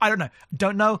magic. I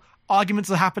don't know. Arguments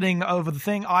are happening over the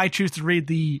thing. I choose to read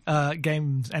the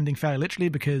game's ending fairly literally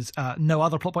because no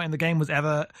other plot point in the game was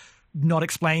ever not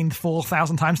explained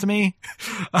 4,000 times to me.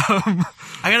 I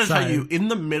gotta tell you, in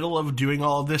the middle of doing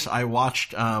all of this, I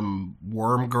watched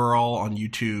Worm Girl on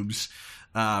YouTube's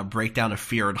breakdown of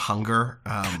Fear and Hunger.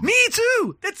 Me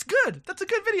too! That's good. That's a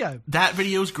good video. That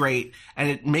video is great, and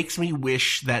it makes me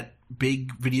wish that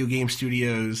big video game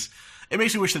studios... It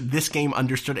makes me wish that this game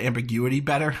understood ambiguity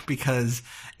better, because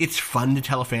it's fun to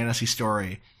tell a fantasy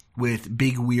story with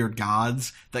big, weird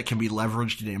gods that can be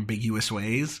leveraged in ambiguous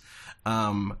ways.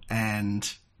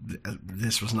 And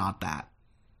this was not that.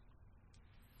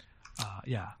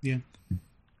 Yeah.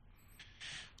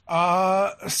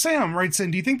 Sam writes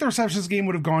in, do you think the reception of this game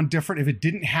would have gone different if it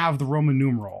didn't have the Roman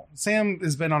numeral? Sam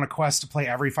has been on a quest to play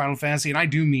every Final Fantasy, and I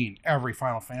do mean every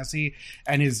Final Fantasy,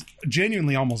 and is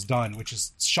genuinely almost done, which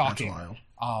is shocking. That's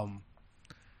wild.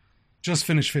 Just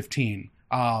finished 15.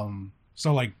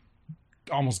 So like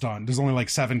almost done. There's only like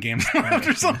 7 games left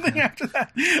or something after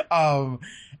that.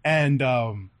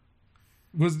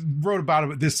 Wrote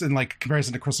about this in like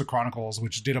comparison to Crystal Chronicles,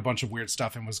 which did a bunch of weird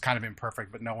stuff and was kind of imperfect,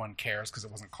 but no one cares because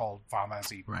it wasn't called Final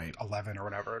Fantasy 11 or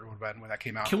whatever it would have been when that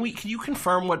came out. Can you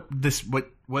confirm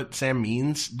what Sam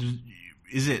means?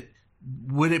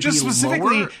 Would it just be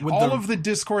specifically lower? All of the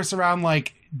discourse around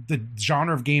like the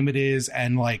genre of game it is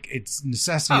and like its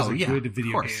necessity as a good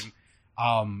video game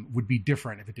would be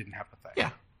different if it didn't have the thing. Yeah,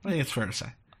 I think it's fair to say.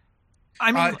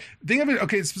 I mean, think of it.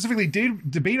 Okay, specifically,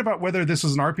 debate about whether this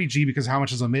was an RPG because how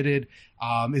much is omitted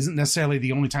isn't necessarily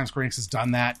the only time Square Enix has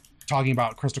done that. Talking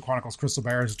about Crystal Chronicles, Crystal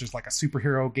Bears is just like a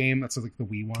superhero game. That's like the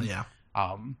Wii one. Yeah.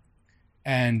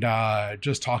 And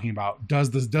just talking about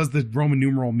does the Roman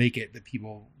numeral make it that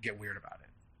people get weird about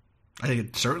it? I think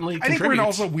it certainly I think we're in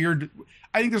also weird.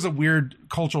 I think there's a weird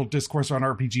cultural discourse around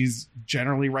RPGs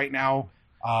generally right now,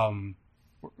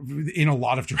 in a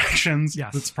lot of directions.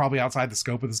 Yes. That's probably outside the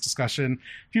scope of this discussion.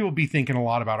 People be thinking a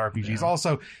lot about RPGs. Yeah.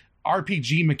 Also,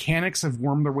 RPG mechanics have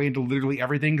wormed their way into literally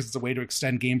everything because it's a way to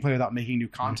extend gameplay without making new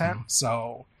content. Mm-hmm.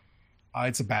 So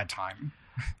it's a bad time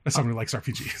as someone who likes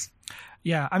RPGs.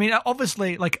 Yeah, I mean,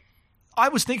 obviously, like, I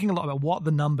was thinking a lot about what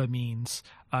the number means,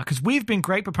 because we've been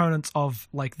great proponents of,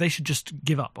 like, they should just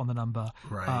give up on the number.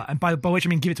 Right. And by which I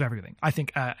mean give it to everything. I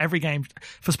think every game,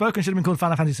 Forspoken should have been called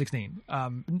Final Fantasy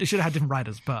XVI. It should have had different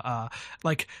writers, but,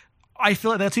 like, I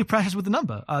feel like they're too precious with the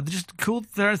number. They're just cool.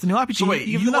 There's the new RPG. So wait,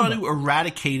 you want to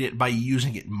eradicate it by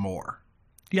using it more?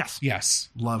 Yes.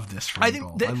 Love this from you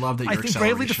both. I love that you're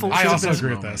Bravely Default. I also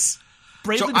agree with this.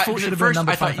 Bravely Default should have been a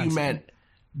number. I thought you meant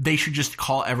they should just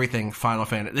call everything Final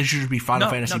Fantasy. They should just be Final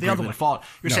Fantasy Bravely Default.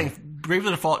 You're saying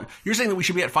Bravely Default. You're saying that we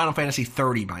should be at Final Fantasy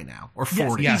 30 by now or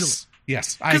 40. Yes, I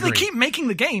agree. Because they keep making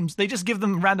the games, they just give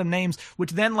them random names,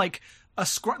 which then like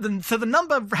so the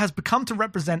number has become to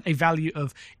represent a value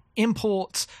of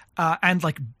import and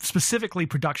like specifically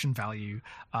production value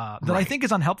that I think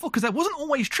is unhelpful, because that wasn't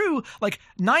always true. Like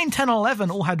 9, 10, and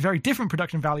 11 all had very different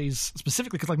production values,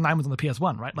 specifically because like 9 was on the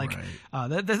PS1, right? Like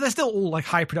they're still all like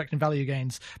high production value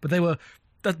games, but they were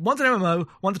one's an MMO,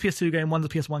 one's a PS2 game, one's a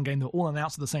PS1 game. They were all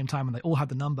announced at the same time and they all had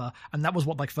the number, and that was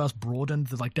what like first broadened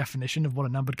the like definition of what a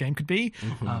numbered game could be.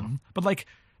 But like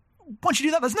once you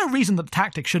do that, there's no reason that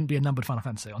Tactics shouldn't be a numbered Final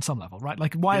Fantasy on some level, right?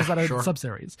 Like, why is that a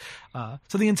subseries?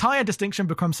 So the entire distinction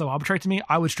becomes so arbitrary to me,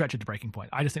 I would stretch it to breaking point.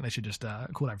 I just think they should just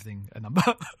call everything a number.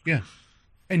 Yeah.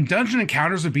 And Dungeon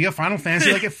Encounters would be a Final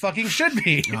Fantasy like it fucking should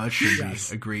be. No, it should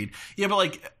be. Agreed. Yeah, but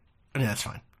like, that's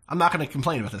fine. I'm not going to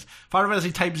complain about this. Final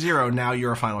Fantasy Type 0, now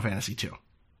you're a Final Fantasy 2.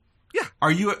 Yeah.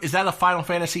 Is that a Final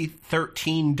Fantasy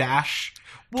 13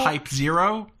 Type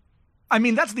 0? I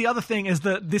mean, that's the other thing, is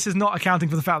that this is not accounting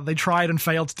for the fact that they tried and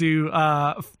failed to do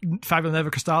Fabula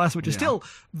Nova Crystallis, which is still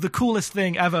the coolest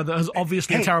thing ever that is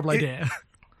obviously a terrible idea.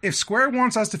 If Square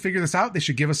wants us to figure this out, they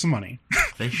should give us some money.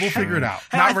 We'll figure it out.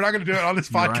 Hey, we're not going to do it on this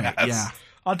podcast. Right. Yeah.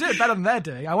 I'll do it better than they're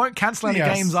doing. I won't cancel any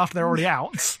games after they're already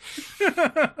out.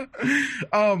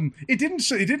 It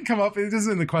didn't come up. It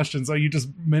isn't in the question, so you just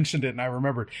mentioned it and I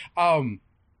remembered.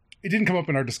 It didn't come up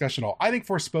in our discussion at all. I think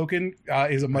Forspoken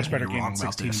is a much better game than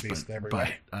 16 basically every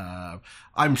way.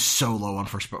 I'm so low on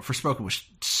Forspoken. Forspoken was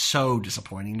so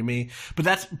disappointing to me. But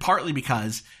that's partly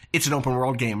because it's an open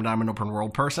world game and I'm an open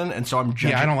world person, and so I'm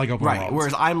judging. Yeah, I don't like open world.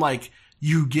 Whereas I'm like,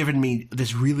 you've given me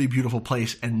this really beautiful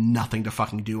place and nothing to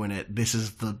fucking do in it. This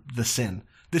is the sin.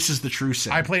 This is the true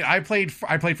sin. I played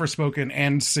Forspoken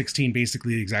and 16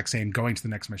 basically the exact same, going to the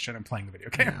next mission and playing the video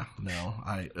game. Yeah,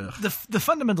 no, The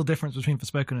fundamental difference between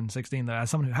Forspoken and 16, though, as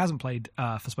someone who hasn't played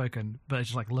Forspoken, but is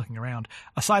just like looking around,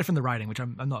 aside from the writing, which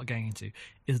I'm not getting into,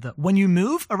 is that when you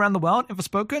move around the world in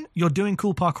Forspoken, you're doing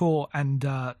cool parkour and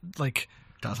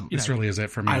doesn't. This really is it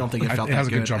for me. I don't think it felt that has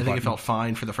good. A good jump I think button. it felt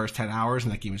fine for the first 10 hours,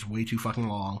 and that game is way too fucking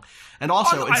long. And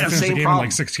also, it's the same game problem. In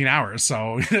like 16 hours,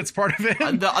 so that's part of it.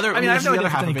 The other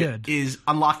half of it good. is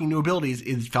unlocking new abilities.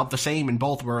 It felt the same in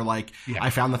both, where like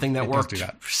I found the thing that worked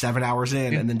 7 hours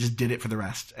in, and then just did it for the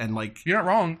rest. And like, you're not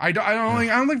wrong. I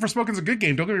don't think Forspoken's a good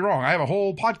game. Don't get me wrong. I have a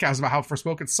whole podcast about how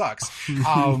Forspoken sucks.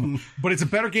 But it's a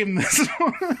better game than this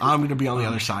one. I'm going to be on the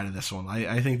other side of this one.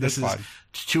 I think this is fine.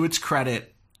 To its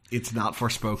credit, it's not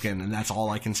Forspoken, and that's all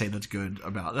I can say that's good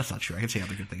about. That's not true. I can say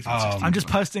other good things. I'm just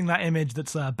posting that image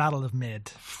that's Battle of Mid.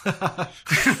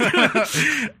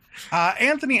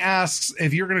 Anthony asks,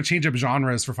 if you're going to change up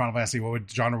genres for Final Fantasy, what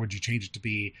genre would you change it to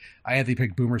be? Anthony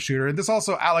picked Boomer Shooter. And this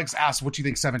also, Alex asks, what do you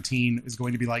think 17 is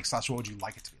going to be like? / what would you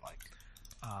like it to be like?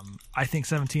 I think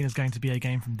 17 is going to be a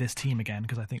game from this team again,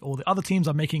 because I think all the other teams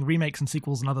are making remakes and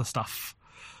sequels and other stuff.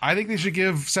 I think they should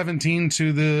give 17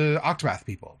 to the Octopath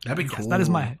people. That'd be cool. That is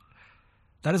my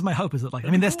hope. Is that like, I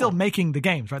mean, they're still making the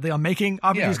games, right? They are making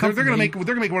RPGs. Yeah, they're going to make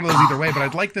one of those either way. But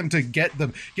I'd like them to get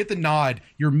the nod.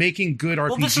 You're making good RPGs.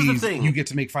 Well, this is the thing. You get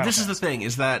to make Final Fantasy. This is the thing,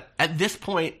 is that at this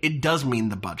point it does mean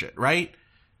the budget, right?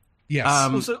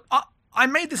 Yes. I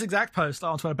made this exact post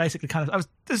on Twitter, basically I was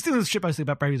doing this shit posting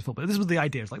about Bravely Default, but this was the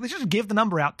idea. It's like, they should just give the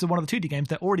number out to one of the 2D games.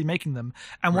 They're already making them.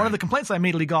 And one of the complaints I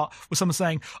immediately got was someone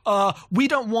saying, we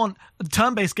don't want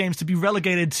turn-based games to be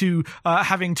relegated to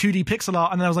having 2D pixel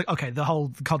art. And then I was like, okay, the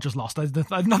whole culture's lost. There's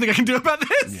nothing I can do about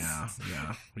this. Yeah.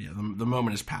 The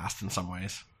moment is past in some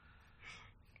ways.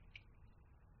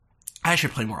 I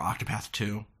should play more Octopath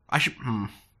 2. I should...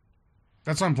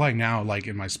 That's what I'm playing now, like,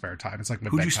 in my spare time. It's like my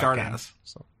Who'd you bedtime start game. as?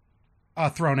 So.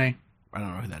 Throne. I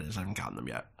don't know who that is. I haven't gotten them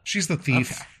yet. She's the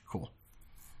thief. Okay, cool.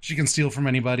 She can steal from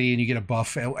anybody, and you get a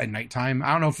buff at nighttime.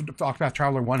 I don't know if Octopath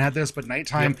Traveler 1 had this, but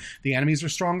nighttime, the enemies are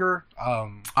stronger. I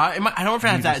don't know if it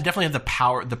has that. It definitely have the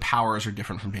power. The powers are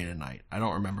different from day to night. I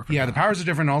don't remember. Yeah, the powers are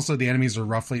different. Also, the enemies are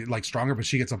roughly, like, stronger, but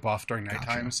she gets a buff during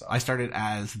nighttime. Gotcha. So. I started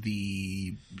as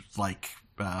the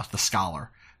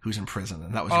scholar who's in prison,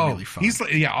 and that was really fun.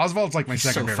 Oswald's like my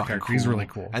second favorite character. Cool. He's really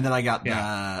cool. And then I got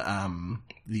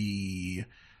the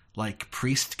like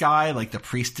priest guy, like the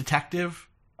priest detective.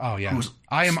 Oh yeah,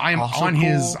 I am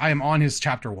on his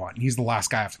chapter 1. He's the last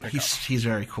guy I have to pick up. He's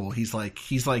very cool. He's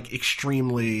like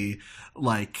extremely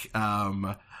like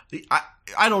I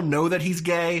don't know that he's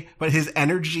gay, but his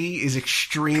energy is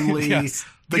extremely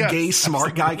gay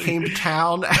smart guy came to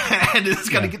town and is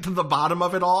going to get to the bottom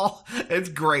of it all. It's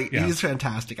great. Yeah. He's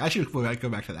fantastic. I should go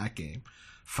back to that game.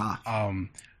 Fuck.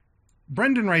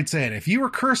 Brendan writes in, if you were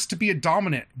cursed to be a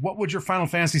dominant, what would your Final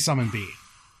Fantasy summon be?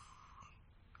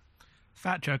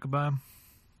 Fat Chocobo.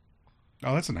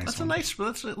 Oh, that's a nice one.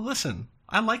 Listen,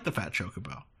 I like the Fat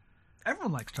Chocobo.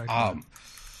 Everyone likes Chocobo.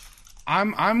 I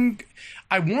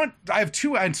have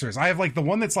two answers. I have like the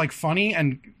one that's like funny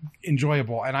and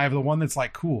enjoyable, and I have the one that's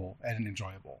like cool and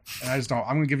enjoyable. And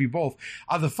I'm going to give you both.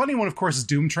 The funny one, of course, is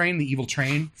Doom Train, the evil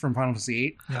train from Final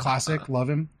Fantasy VIII. Classic. Love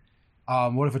him.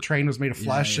 What if a train was made of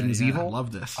flesh and is evil?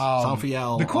 Love this.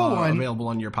 Salfiel, the cool one, available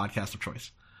on your podcast of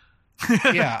choice.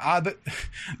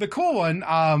 The cool one,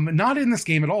 not in this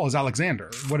game at all, is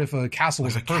Alexander. What if a castle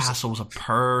was a person? Castle was a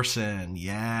person.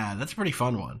 Yeah, that's a pretty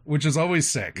fun one. Which is always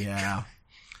sick. Yeah.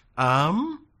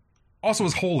 Also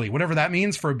is holy. Whatever that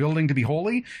means for a building to be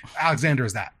holy, Alexander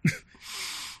is that.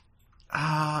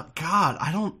 God,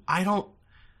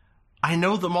 I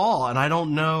know them all, and I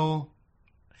don't know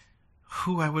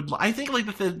who I would. I think like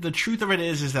the truth of it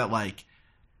is that like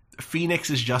Phoenix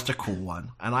is just a cool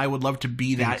one, and I would love to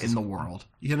be that in the world.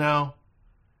 You know?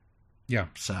 Yeah.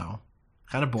 So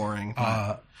kind of boring.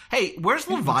 But, hey, where's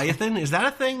Leviathan? Is that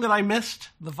a thing that I missed?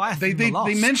 Leviathan.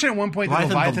 They mentioned at one point that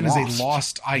Leviathan is a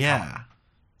lost icon. Yeah.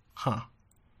 Huh.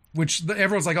 Which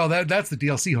everyone's like, oh, that's the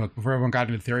DLC hook before everyone got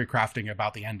into theory crafting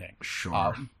about the ending.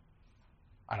 Sure.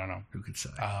 I don't know. Who could say?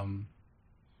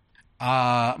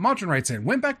 Modron writes in,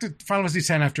 went back to Final Fantasy X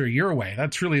after a year away.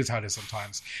 That truly is how it is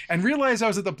sometimes. And realized I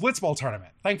was at the Blitzball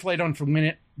tournament. Thankfully, I don't win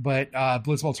it, but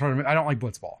Blitzball tournament, I don't like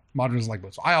Blitzball. Modron doesn't like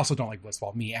Blitzball. I also don't like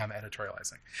Blitzball. Me, I'm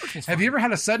editorializing. Have you ever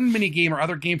had a sudden mini game or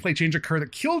other gameplay change occur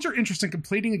that killed your interest in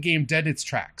completing a game dead in its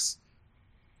tracks?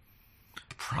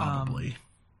 Probably.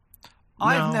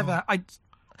 I've never.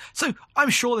 So I'm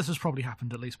sure this has probably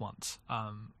happened at least once.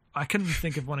 I couldn't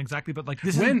think of one exactly, but like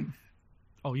this.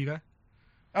 Oh, you go.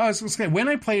 I was going to say, when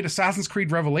I played Assassin's Creed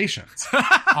Revelations,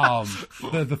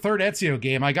 the third Ezio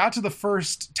game, I got to the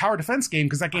first tower defense game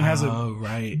because that game has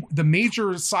the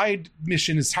major side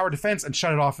mission is tower defense, and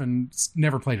shut it off and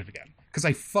never played it again because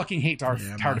I fucking hate tower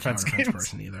defense games.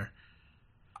 Person either.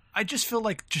 I just feel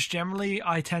like just generally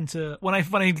I tend to when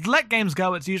I let games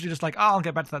go, it's usually just like, oh, I'll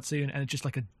get back to that soon, and it's just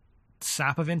like a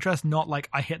sap of interest, not like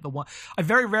I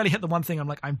very rarely hit the one thing I'm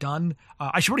like, I'm done.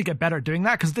 I should really get better at doing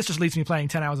that because this just leaves me playing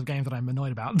 10 hours of games that I'm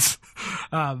annoyed about.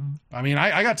 I mean,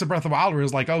 I got to Breath of the Wild where it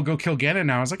was like, oh, go kill Ganon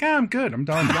now. I was like, I'm good. I'm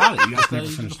done. You got it. You got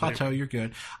the plateau. You're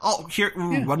good. Oh, here,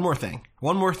 one more thing.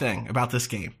 One more thing about this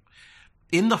game.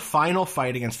 In the final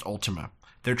fight against Ultima,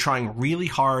 they're trying really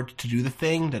hard to do the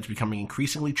thing that's becoming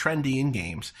increasingly trendy in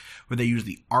games, where they use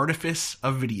the artifice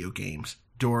of video games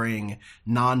during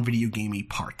non-video gamey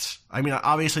parts. I mean,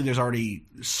 obviously there's already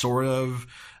sort of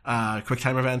quick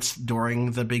time events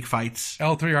during the big fights.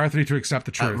 L3, R3 to accept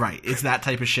the truth. Right. It's that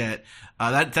type of shit.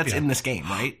 That's in this game,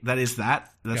 right? That's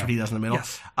what he does in the middle.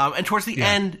 Yes. And towards the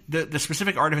end, the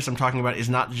specific artifice I'm talking about is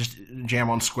not just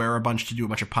jam on square a bunch to do a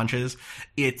bunch of punches.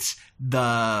 It's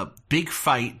the big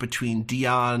fight between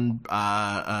Dion,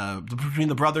 between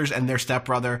the brothers and their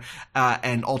stepbrother,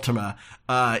 and Ultima.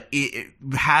 It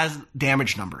has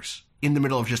damage numbers in the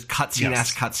middle of just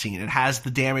cutscene. It has the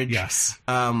damage. Yes.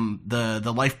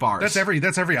 The life bars. That's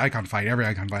every icon fight. Every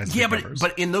icon fight has numbers.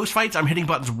 But in those fights, I'm hitting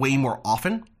buttons way more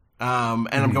often. And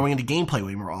I'm going into gameplay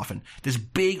way more often. This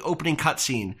big opening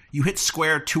cutscene, you hit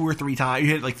square 2 or 3 times,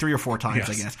 you hit like 3 or 4 times,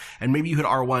 I guess. And maybe you hit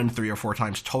R1 3 or 4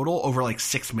 times total over like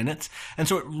 6 minutes. And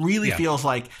so it really feels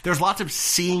like there's lots of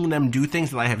seeing them do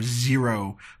things that I have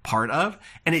zero part of.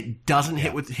 And it doesn't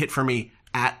hit for me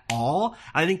at all.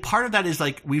 I think part of that is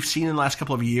like we've seen in the last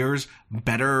couple of years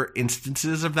better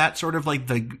instances of that sort of like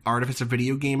the artifice of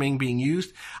video gaming being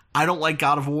used. I don't like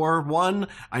God of War 1.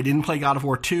 I didn't play God of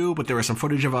War 2, but there was some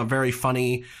footage of a very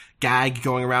funny gag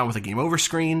going around with a game over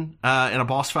screen in a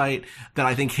boss fight that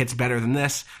I think hits better than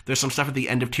this. There's some stuff at the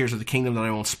end of Tears of the Kingdom that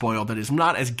I won't spoil that is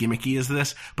not as gimmicky as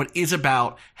this, but is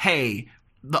about, hey,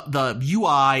 the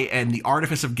UI and the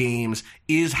artifice of games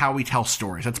is how we tell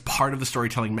stories. That's part of the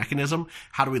storytelling mechanism.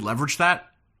 How do we leverage that?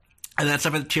 And that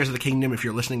stuff at Tears of the Kingdom, if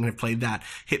you're listening and have played that,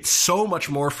 hits so much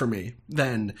more for me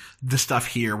than the stuff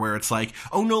here where it's like,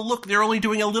 oh no, look, they're only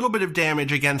doing a little bit of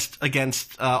damage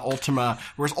against Ultima,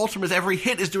 whereas Ultima's every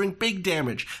hit is doing big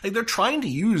damage. Like, they're trying to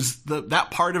use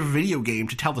that part of a video game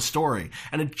to tell the story,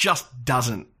 and it just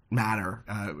doesn't matter.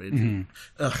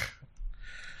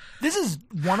 This is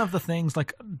one of the things,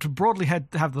 like, to broadly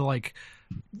have the, like,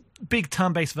 big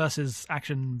turn-based versus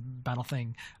action battle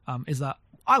thing, is that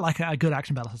I like a good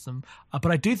action battle system,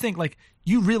 but I do think, like,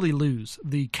 you really lose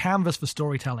the canvas for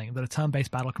storytelling that a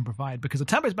turn-based battle can provide, because a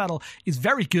turn-based battle is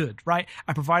very good, right,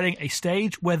 at providing a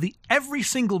stage where every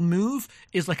single move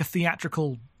is like a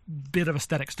theatrical bit of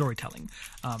aesthetic storytelling.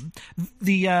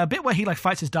 The bit where he, like,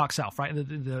 fights his dark self, right,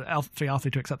 the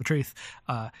L3 to accept the truth,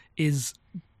 is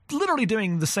literally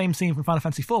doing the same scene from Final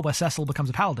Fantasy IV where Cecil becomes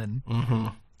a paladin.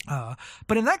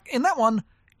 But in that one,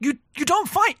 you don't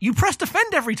fight. You press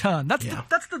defend every turn. That's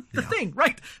the thing,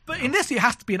 right? But in this, it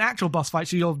has to be an actual boss fight,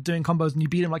 so you're doing combos and you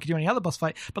beat him like you do any other boss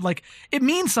fight. But, like, it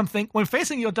means something when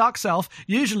facing your dark self.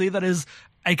 Usually, that is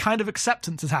a kind of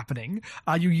acceptance is happening.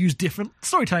 You use different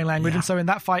storytelling language, and so in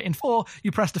that fight in 4,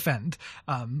 you press defend.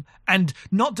 And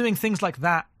not doing things like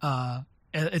that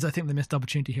is, I think, the missed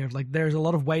opportunity here. Like, there's a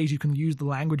lot of ways you can use the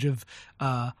language of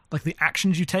like the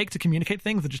actions you take to communicate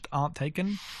things that just aren't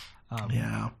taken.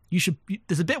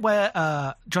 There's a bit where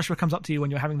Joshua comes up to you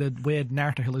when you're having the weird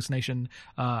narrator hallucination,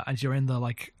 and you're in the,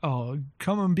 like, oh,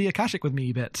 come and be Akashic with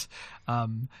me bit.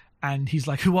 And he's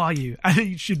like, who are you? And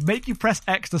he should make you press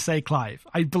X to say Clive.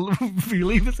 I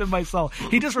believe this in my soul.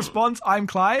 He just responds, I'm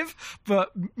Clive.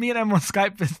 But me and Emma on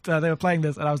Skype, they were playing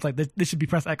this, and I was like, this should be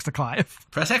press X to Clive.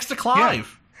 Press X to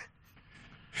Clive.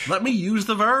 Yeah. Let me use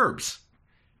the verbs.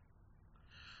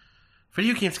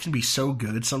 Video games can be so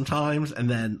good sometimes,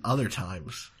 and then other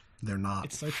times they're not.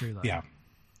 It's so true, though. Yeah.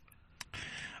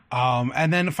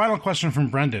 And then a final question from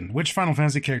Brendan. Which Final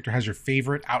Fantasy character has your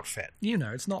favorite outfit? You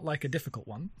know, it's not like a difficult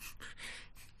one.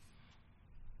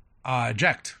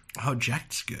 Jekt. Oh,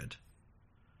 Jekt's good.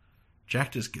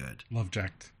 Jekt is good. Love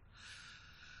Jekt.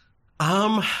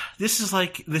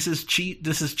 This is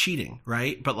cheating,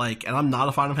 right? But, like, and I'm not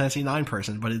a Final Fantasy IX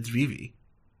person, but it's Vivi.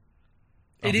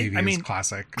 It is, I mean,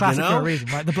 classic for a reason,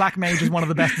 right? The Black Mage is one of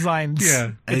the best designs.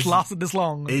 It's lasted this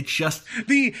long. It's just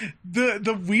the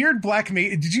weird Black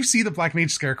Mage. Did you see the Black Mage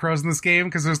scarecrows in this game?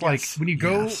 Because there's like when you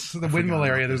go to the windmill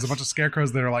area, there's a bunch of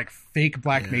scarecrows that are like fake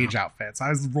Black Mage outfits.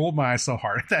 I rolled my eyes so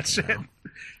hard at that shit.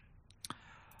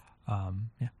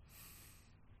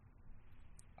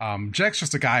 Jekt's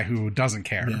just a guy who doesn't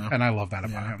care, and I love that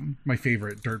about him. My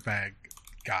favorite dirtbag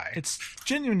guy. It's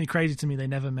genuinely crazy to me they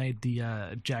never made the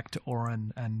Jekt,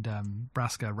 Orin, and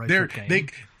Braska road trip game.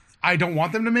 I don't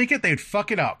want them to make it. They'd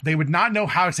fuck it up. They would not know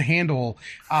how to handle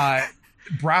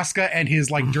Braska and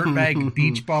his, like, dirtbag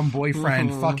beach bum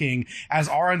boyfriend fucking as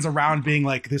Orin's around being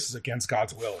like, this is against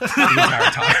God's will the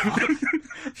entire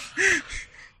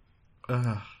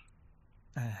time.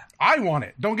 I want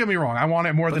it. Don't get me wrong. I want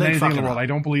it more than anything in the world. I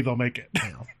don't believe they'll make it.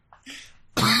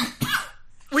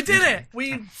 We did it!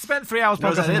 We spent 3 hours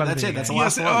podcasting about it. That's it. That's the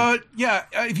last one.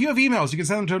 If you have emails, you can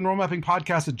send them to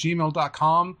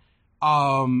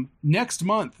normmappingpodcast@gmail.com. Next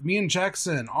month, me and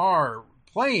Jackson are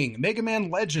playing Mega Man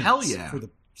Legends for the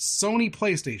Sony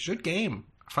PlayStation. Good game,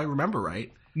 if I remember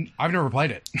right. I've never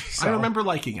played it. So. I remember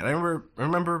liking it. I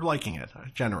remember liking it,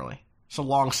 generally. It's a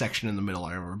long section in the middle.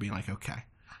 I remember being like, okay.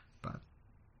 But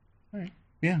all right.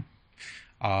 Yeah.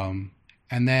 And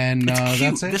then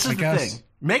that's it. This is the thing.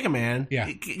 Mega Man,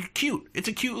 cute. It's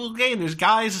a cute little game. There's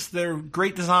guys, they're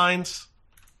great designs.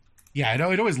 Yeah,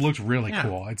 it always looked really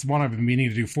cool. It's one I've been meaning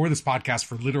to do for this podcast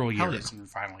for literal years, and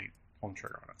finally pulling the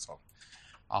trigger on it. So,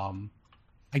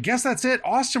 I guess that's it.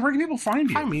 Austin, where can people find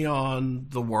you? Find me on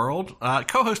the world.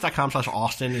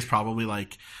 Co-host.com/Austin is probably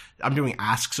like I'm doing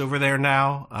asks over there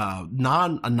now,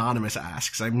 non-anonymous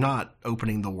asks. I'm not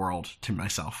opening the world to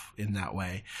myself in that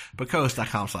way. But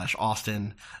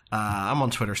coast.com/Austin. I'm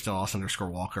on Twitter still,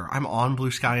 Austin_Walker. I'm on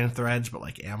Blue Sky and Threads, but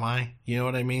like, am I? You know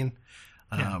what I mean?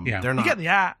 They're not. You get the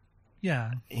app.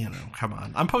 Yeah. Come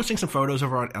on. I'm posting some photos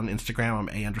over on Instagram. I'm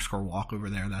A_walk over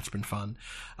there. That's been fun.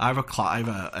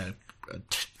 I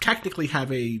technically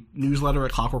have a newsletter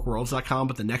at clockworkworlds.com,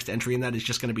 but the next entry in that is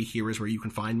just going to be, here is where you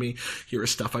can find me. Here is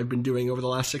stuff I've been doing over the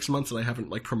last 6 months that I haven't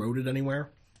like promoted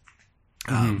anywhere.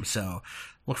 So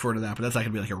look forward to that, but that's not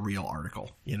going to be like a real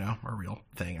article, a real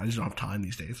thing. I just don't have time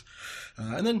these days.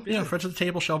 And then, Friends of the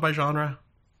Table, Shelf by Genre,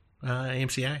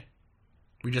 AMCA.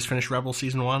 We just finished Rebels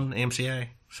Season 1, AMCA,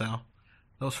 so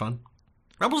that was fun.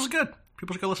 Rebels is good.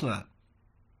 People should go listen to that.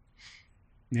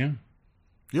 Yeah.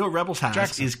 You know what Rebels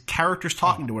has is characters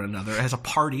talking to one another. It has a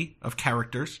party of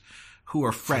characters who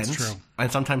are friends. That's true. And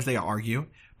sometimes they argue,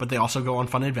 but they also go on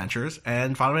fun adventures.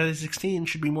 And Final Fantasy XVI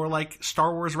should be more like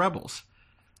Star Wars Rebels.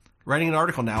 Writing an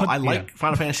article now, I like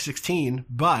Final Fantasy XVI,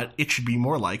 but it should be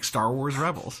more like Star Wars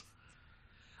Rebels.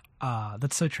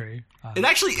 That's so true. It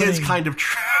actually is kind of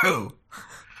true.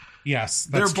 Yes,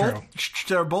 that's true.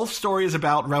 They're both stories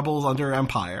about rebels under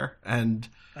Empire, and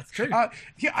that's true. I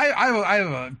have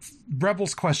a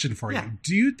Rebels question for you.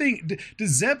 Do you think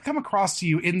does Zeb come across to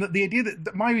you in the idea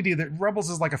that my idea that Rebels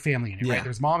is like a family unit, right?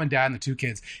 There's mom and dad and the two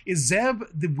kids. Is Zeb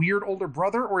the weird older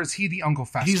brother, or is he the Uncle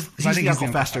Fester? He's the Uncle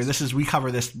Fester. We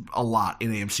cover this a lot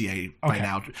in AMCA by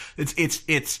now.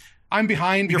 It's. I'm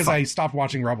behind because I stopped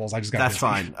watching Rebels. I just got That's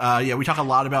fine. We talk a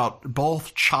lot about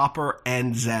both Chopper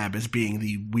and Zeb as being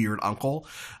the weird uncle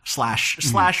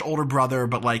slash older brother,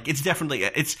 but like it's definitely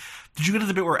Did you get to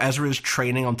the bit where Ezra is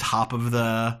training on top of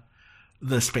the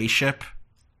spaceship?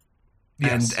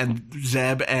 Yes. And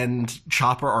Zeb and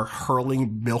Chopper are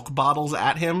hurling milk bottles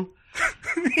at him.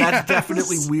 That's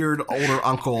definitely weird older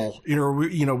uncle,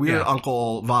 weird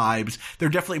uncle vibes. They're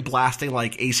definitely blasting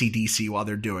like AC/DC while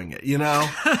they're doing it,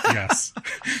 Yes.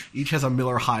 Each has a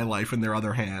Miller High Life in their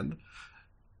other hand.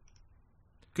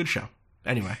 Good show.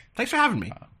 Anyway, thanks for having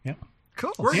me.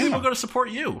 Cool. Where can people go to support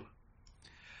you?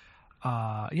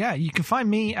 You can find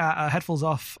me at Headfuls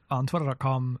Off on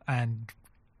Twitter.com, and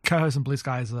co-hosts and Blue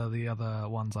Skies are the other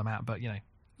ones I'm at, but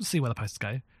see where the posts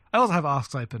go. I also have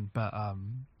Asks open, but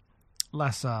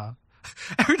less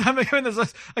every time I go in,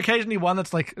 there's occasionally one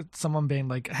that's like someone being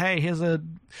like, hey,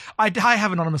 I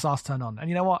have anonymous ask turned on, and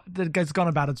you know what, it's gone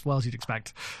about as well as you'd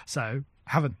expect, so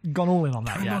haven't gone all in on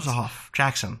that yet. Turn those off,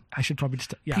 Jackson. I should probably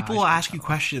just people will ask you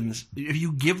questions. If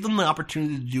you give them the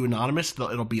opportunity to do anonymous,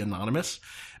 it'll be anonymous,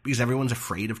 because everyone's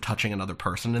afraid of touching another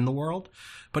person in the world.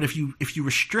 But if you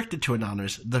restrict it to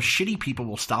anonymous, the shitty people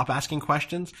will stop asking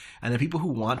questions, and the people who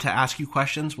want to ask you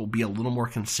questions will be a little more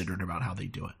considerate about how they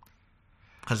do it.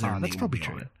 That's probably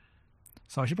true.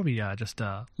 So I should probably just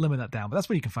limit that down. But that's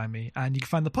where you can find me. And you can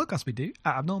find the podcast we do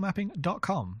at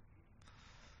abnormalmapping.com.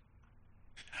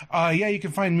 You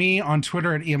can find me on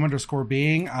Twitter at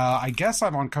em_being. I guess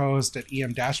I'm on co-host at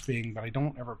em-being, but I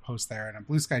don't ever post there. And on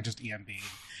Blue Sky, just em-being,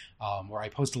 where I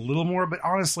post a little more. But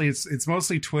honestly, it's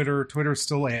mostly Twitter. Twitter's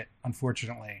still it,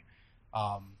 unfortunately.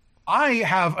 I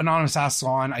have anonymous asks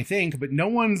on, I think, but no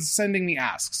one's sending me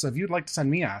asks. So if you'd like to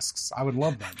send me asks, I would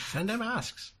love them. Send them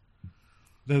asks.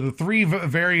 The three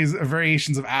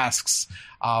variations of asks.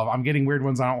 I'm getting weird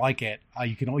ones. I don't like it.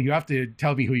 You have to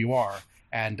tell me who you are,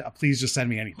 and please just send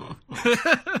me anything.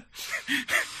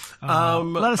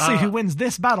 Let us see who wins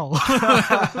this battle.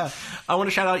 I want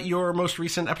to shout out your most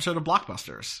recent episode of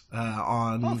Blockbusters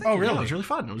on. Oh, really? Yeah, it was really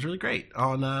fun. It was really great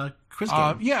on Quiz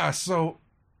Game. So.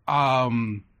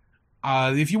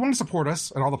 If you want to support us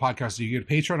and all the podcasts, you go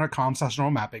to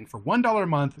patreon.com/normalmapping. For $1 a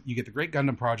month, you get the Great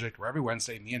Gundam Project, where every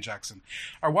Wednesday, me and Jackson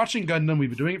are watching Gundam. We've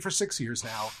been doing it for 6 years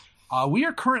now. We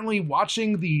are currently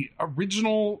watching the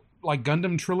original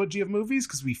Gundam trilogy of movies,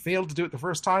 because we failed to do it the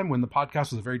first time when the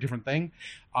podcast was a very different thing.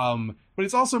 But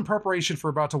it's also in preparation for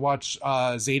about to watch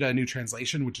Zeta: A New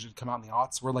Translation, which should come out in the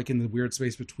aughts. We're in the weird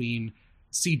space between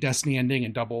See Destiny ending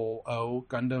and 00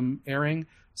 Gundam airing.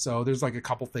 So there's a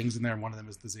couple things in there, and one of them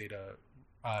is the Zeta.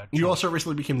 You also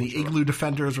recently became the Igloo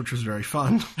Defenders, which was very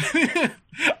fun.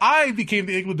 I became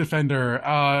the Igloo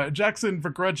Defender. Jackson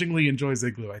begrudgingly enjoys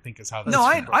Igloo, I think is how that's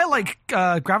I like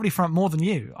Gravity Front more than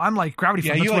you. I'm like Gravity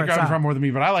Front. Yeah, you like Gravity Front more than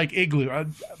me, but I like Igloo.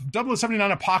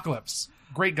 0079 Apocalypse.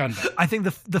 Great Gundam. I think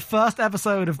the first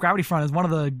episode of Gravity Front is one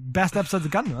of the best episodes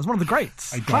of Gundam. It's one of the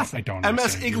greats. I don't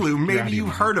MS Igloo, maybe you've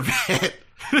heard of it.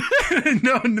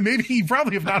 No, maybe you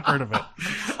probably have not heard of it.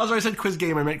 Also, I said quiz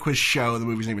game. I meant quiz show. The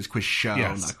movie's name is Quiz Show,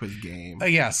 Yes. not Quiz Game.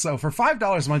 Yes. So for $5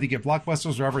 a month, you get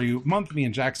Blockbusters. Where every month, me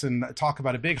and Jackson talk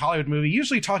about a big Hollywood movie.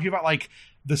 Usually talking about like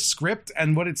the script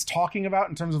and what it's talking about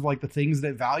in terms of like the things that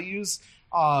it values.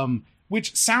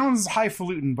 Which sounds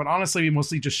highfalutin, but honestly, we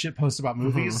mostly just shitpost about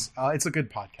movies. It's a good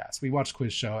podcast. We watched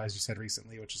Quiz Show, as you said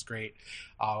recently, which is great.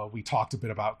 We talked a bit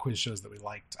about quiz shows that we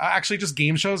liked. Actually, just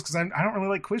game shows, because I don't really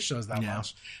like quiz shows that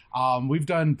much. We've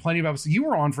done plenty of episodes. You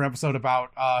were on for an episode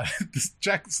about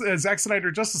Zack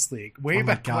Snyder Justice League way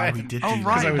back when. We did. Oh, do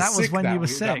right. that. That was when you were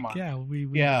that sick. month. Yeah, we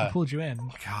pulled you in.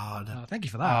 Oh, God. Thank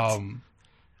you for that.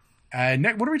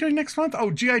 What are we doing next month?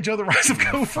 Oh, G.I. Joe: The Rise of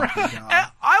Cobra.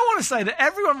 I want to say that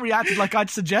everyone reacted like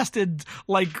I'd suggested,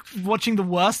 like, watching the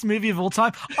worst movie of all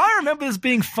time. I remember this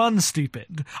being fun,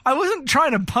 stupid. I wasn't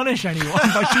trying to punish anyone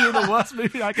by choosing the worst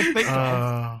movie I could think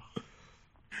of.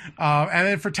 And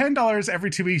then for $10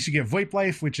 every 2 weeks, you get VoIP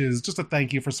Life, which is just a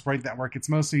thank you for supporting that work. It's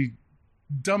mostly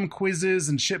dumb quizzes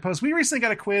and shitposts. We recently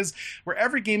got a quiz where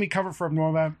every game we covered for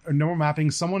normal mapping,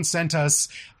 someone sent us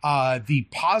the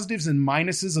positives and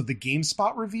minuses of the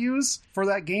GameSpot reviews for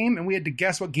that game, and we had to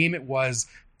guess what game it was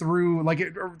through, like,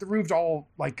 it removed all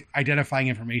like identifying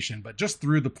information, but just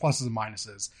through the pluses and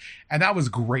minuses, and that was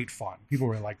great fun. People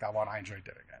really liked that one. I enjoyed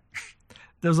doing it.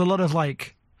 There was a lot of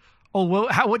like, oh well,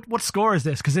 what score is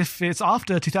this? Because if it's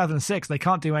after 2006, they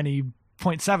can't do any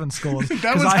 0.7 scores.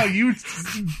 That was how you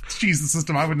cheese the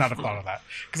system. I would not have thought of that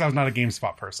because I was not a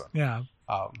GameSpot person. Yeah.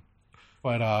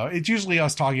 But it's usually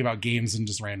us talking about games and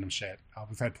just random shit.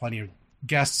 We've had plenty of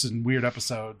guests and weird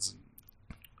episodes.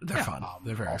 They're fun.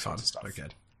 They're very all fun. sorts of stuff. They're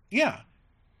good. Yeah.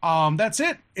 That's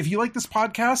it. If you like this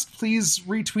podcast, please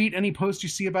retweet any post you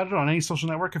see about it on any social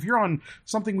network. If you're on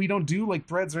something we don't do, like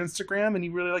Threads or Instagram, and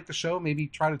you really like the show, maybe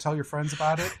try to tell your friends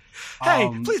about it. Hey,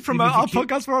 please promote our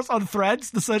podcast for us on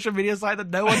Threads, the social media site that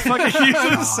no one fucking uses.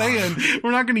 I'm just saying,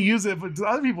 we're not going to use it, but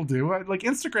other people do. Like,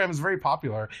 Instagram is very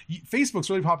popular. Facebook's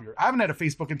really popular. I haven't had a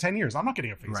Facebook in 10 years. I'm not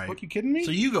getting a Facebook. Right. You kidding me?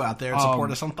 So you go out there and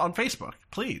support us on Facebook,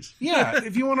 please. Yeah,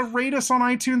 if you want to rate us on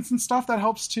iTunes and stuff, that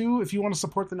helps too. If you want to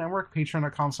support the network,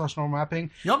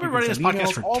 patreon.com/normalmapping. Y'all been running this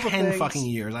podcast all for 10 fucking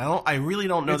years. I really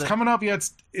don't know it's coming up. Yeah,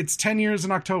 it's 10 years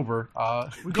in October.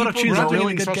 We've got to choose a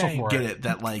really good game. Get it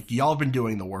that like y'all have been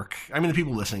doing the work. I mean, the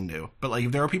people listening do, but like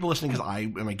if there are people listening because I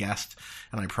am a guest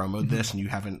and I promote this, and you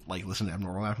haven't like listened to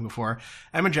Abnormal Mapping before,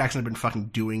 Em and Jackson have been fucking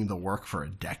doing the work for a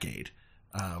decade.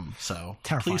 So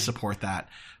Terrifying. Please support that.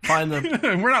 Find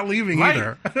the we're not leaving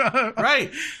either.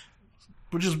 Right.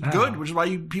 Which is good. Which is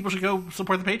why people should go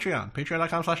support the Patreon.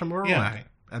 Patreon.com/abnormal mapping.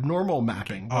 Abnormal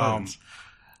mapping.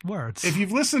 Words. If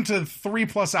you've listened to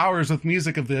 3+ hours with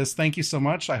music of this, thank you so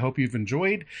much. I hope you've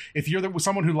enjoyed. If you're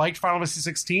someone who liked Final Fantasy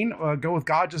 16, go with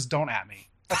God. Just don't at me.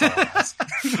 That's all I ask.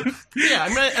 Yeah, I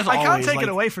mean, as I can't always, take like, it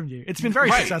away from you. It's been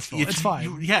very successful. It's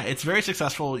fine. It's very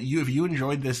successful. If you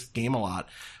enjoyed this game a lot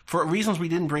for reasons we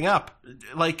didn't bring up,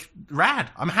 like, rad.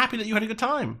 I'm happy that you had a good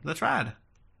time. That's rad.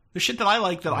 There's shit that I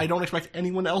like that I don't expect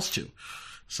anyone else to.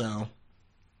 So,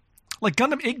 like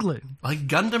Gundam Igloo. I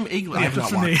have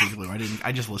not watched Igloo.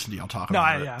 I just listened to y'all talk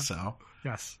about it. So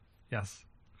yes.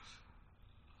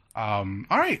 All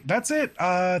right, that's it.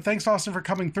 Thanks, Austin, for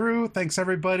coming through. Thanks,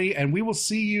 everybody, and we will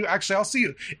see you. Actually, I'll see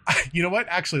you. You know what?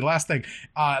 Actually, last thing.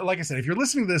 Like I said, if you're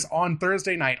listening to this on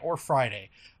Thursday night or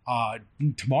Friday,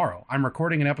 tomorrow I'm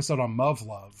recording an episode on Love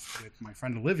with my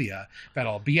friend Olivia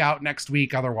that'll be out next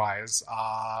week otherwise,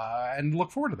 and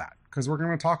look forward to that because we're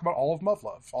going to talk about all of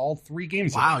Love, all 3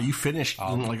 games. Wow, you finished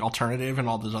like Alternative and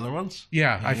all those other ones?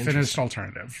 Yeah, I finished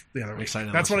Alternative the other week.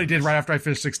 Excited. That's what I did right after I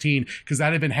finished 16 because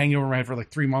that had been hanging over my head for like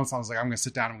 3 months. I was like, I'm going to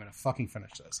sit down, I'm going to fucking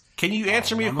finish this. Can you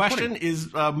answer me a question?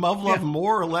 Is Love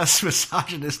more or less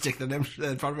misogynistic than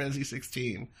Final Fantasy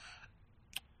 16?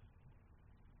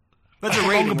 That's a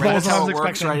rating, right? That's how it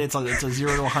works, right? It's a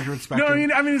 0 to 100 spectrum.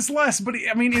 No, I mean it's less, but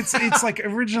I mean it's like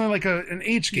originally like an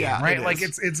H game, right? Like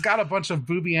it's got a bunch of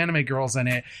booby anime girls in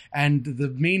it, and the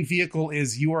main vehicle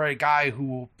is you are a guy who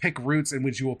will pick routes in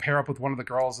which you will pair up with one of the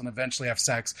girls and eventually have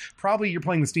sex. Probably you're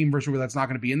playing the Steam version where that's not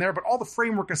going to be in there, but all the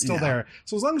framework is still there.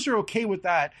 So as long as you're okay with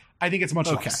that, I think it's much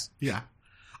less. Yeah.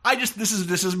 This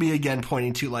is me again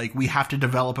pointing to like we have to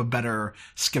develop a better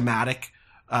schematic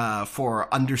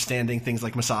for understanding things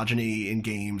like misogyny in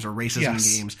games or racism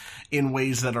in games in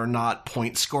ways that are not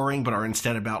point scoring, but are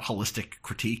instead about holistic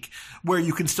critique, where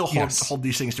you can still hold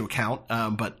these things to account,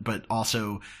 but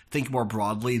also think more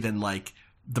broadly than like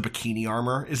the bikini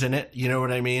armor is in it. You know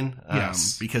what I mean?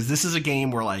 Yes. Because this is a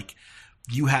game where like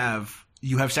you have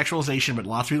sexualization, but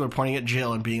lots of people are pointing at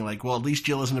Jill and being like, well, at least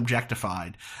Jill isn't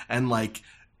objectified. And like,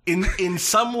 in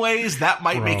some ways that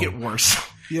might make it worse.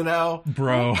 You know,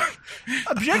 bro.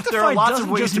 Objectified there are lots of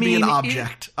doesn't ways just to be an mean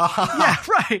object. Yeah,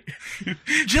 right.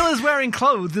 Jill is wearing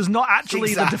clothes is not actually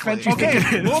Exactly. the defense you think it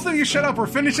Okay, is. both of you shut up. We're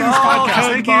finishing this Oh,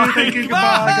 podcast. goodbye. Thank you.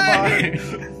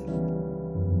 Goodbye.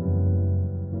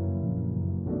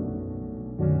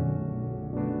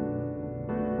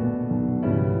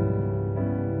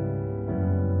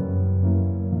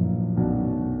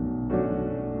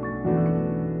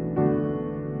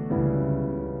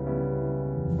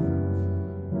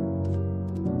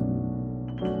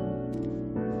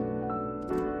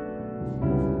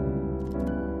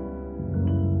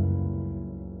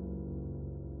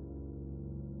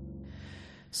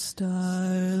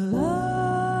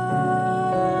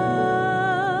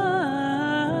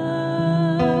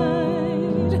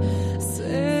 Starlight,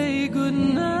 say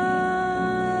goodnight.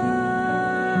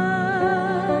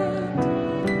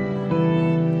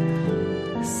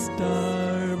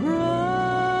 Star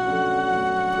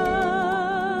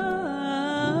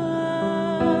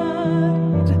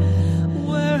bright,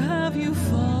 where have you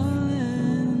fallen?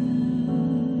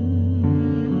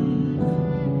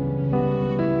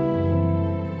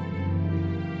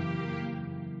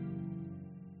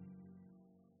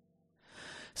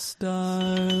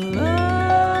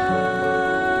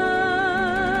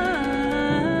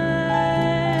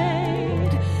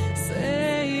 Starlight,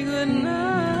 say goodnight.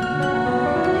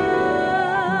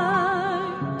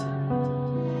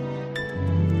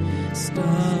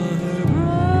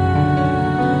 Star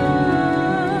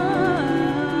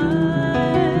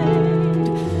bright,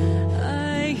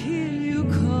 I hear you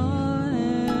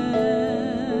calling.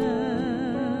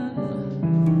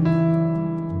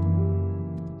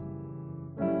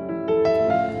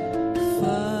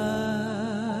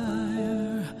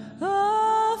 Fire,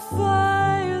 a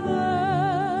fire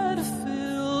that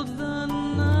filled the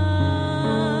night.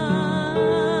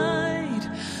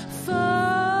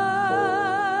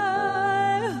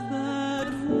 Fire that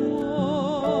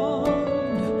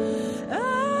warmed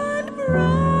and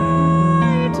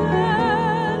brightened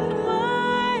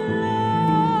my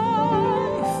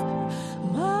life,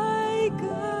 my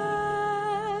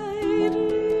guiding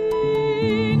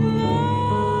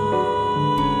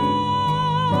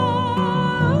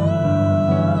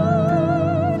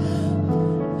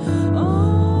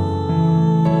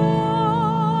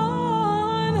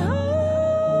on high,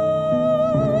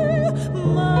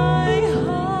 my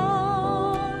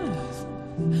heart,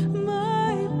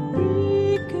 my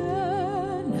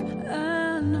beacon,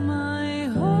 and my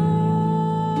hope.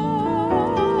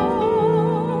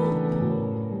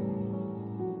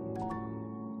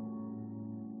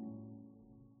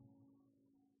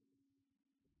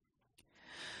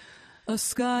 A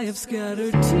sky of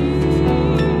scattered tears,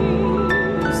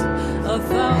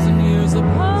 1,000 years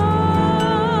apart.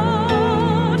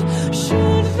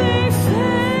 Should they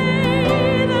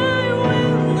fade, I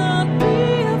will not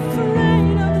be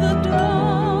afraid of the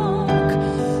dark.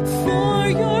 For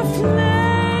your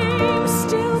flame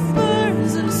still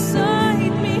burns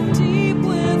inside me, deep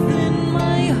within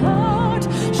my heart,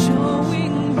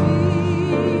 showing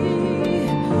me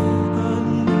a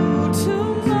new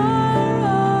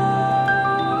tomorrow,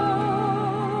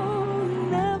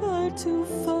 never too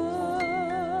far.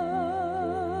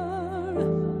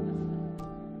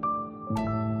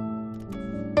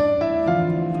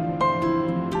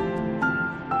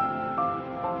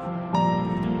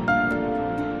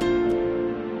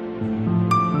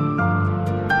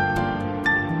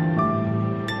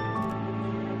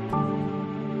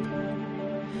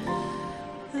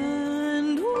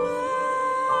 And when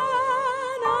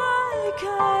I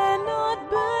cannot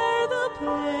bear the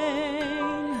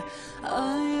pain,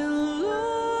 I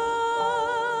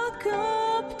look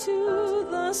up to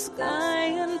the sky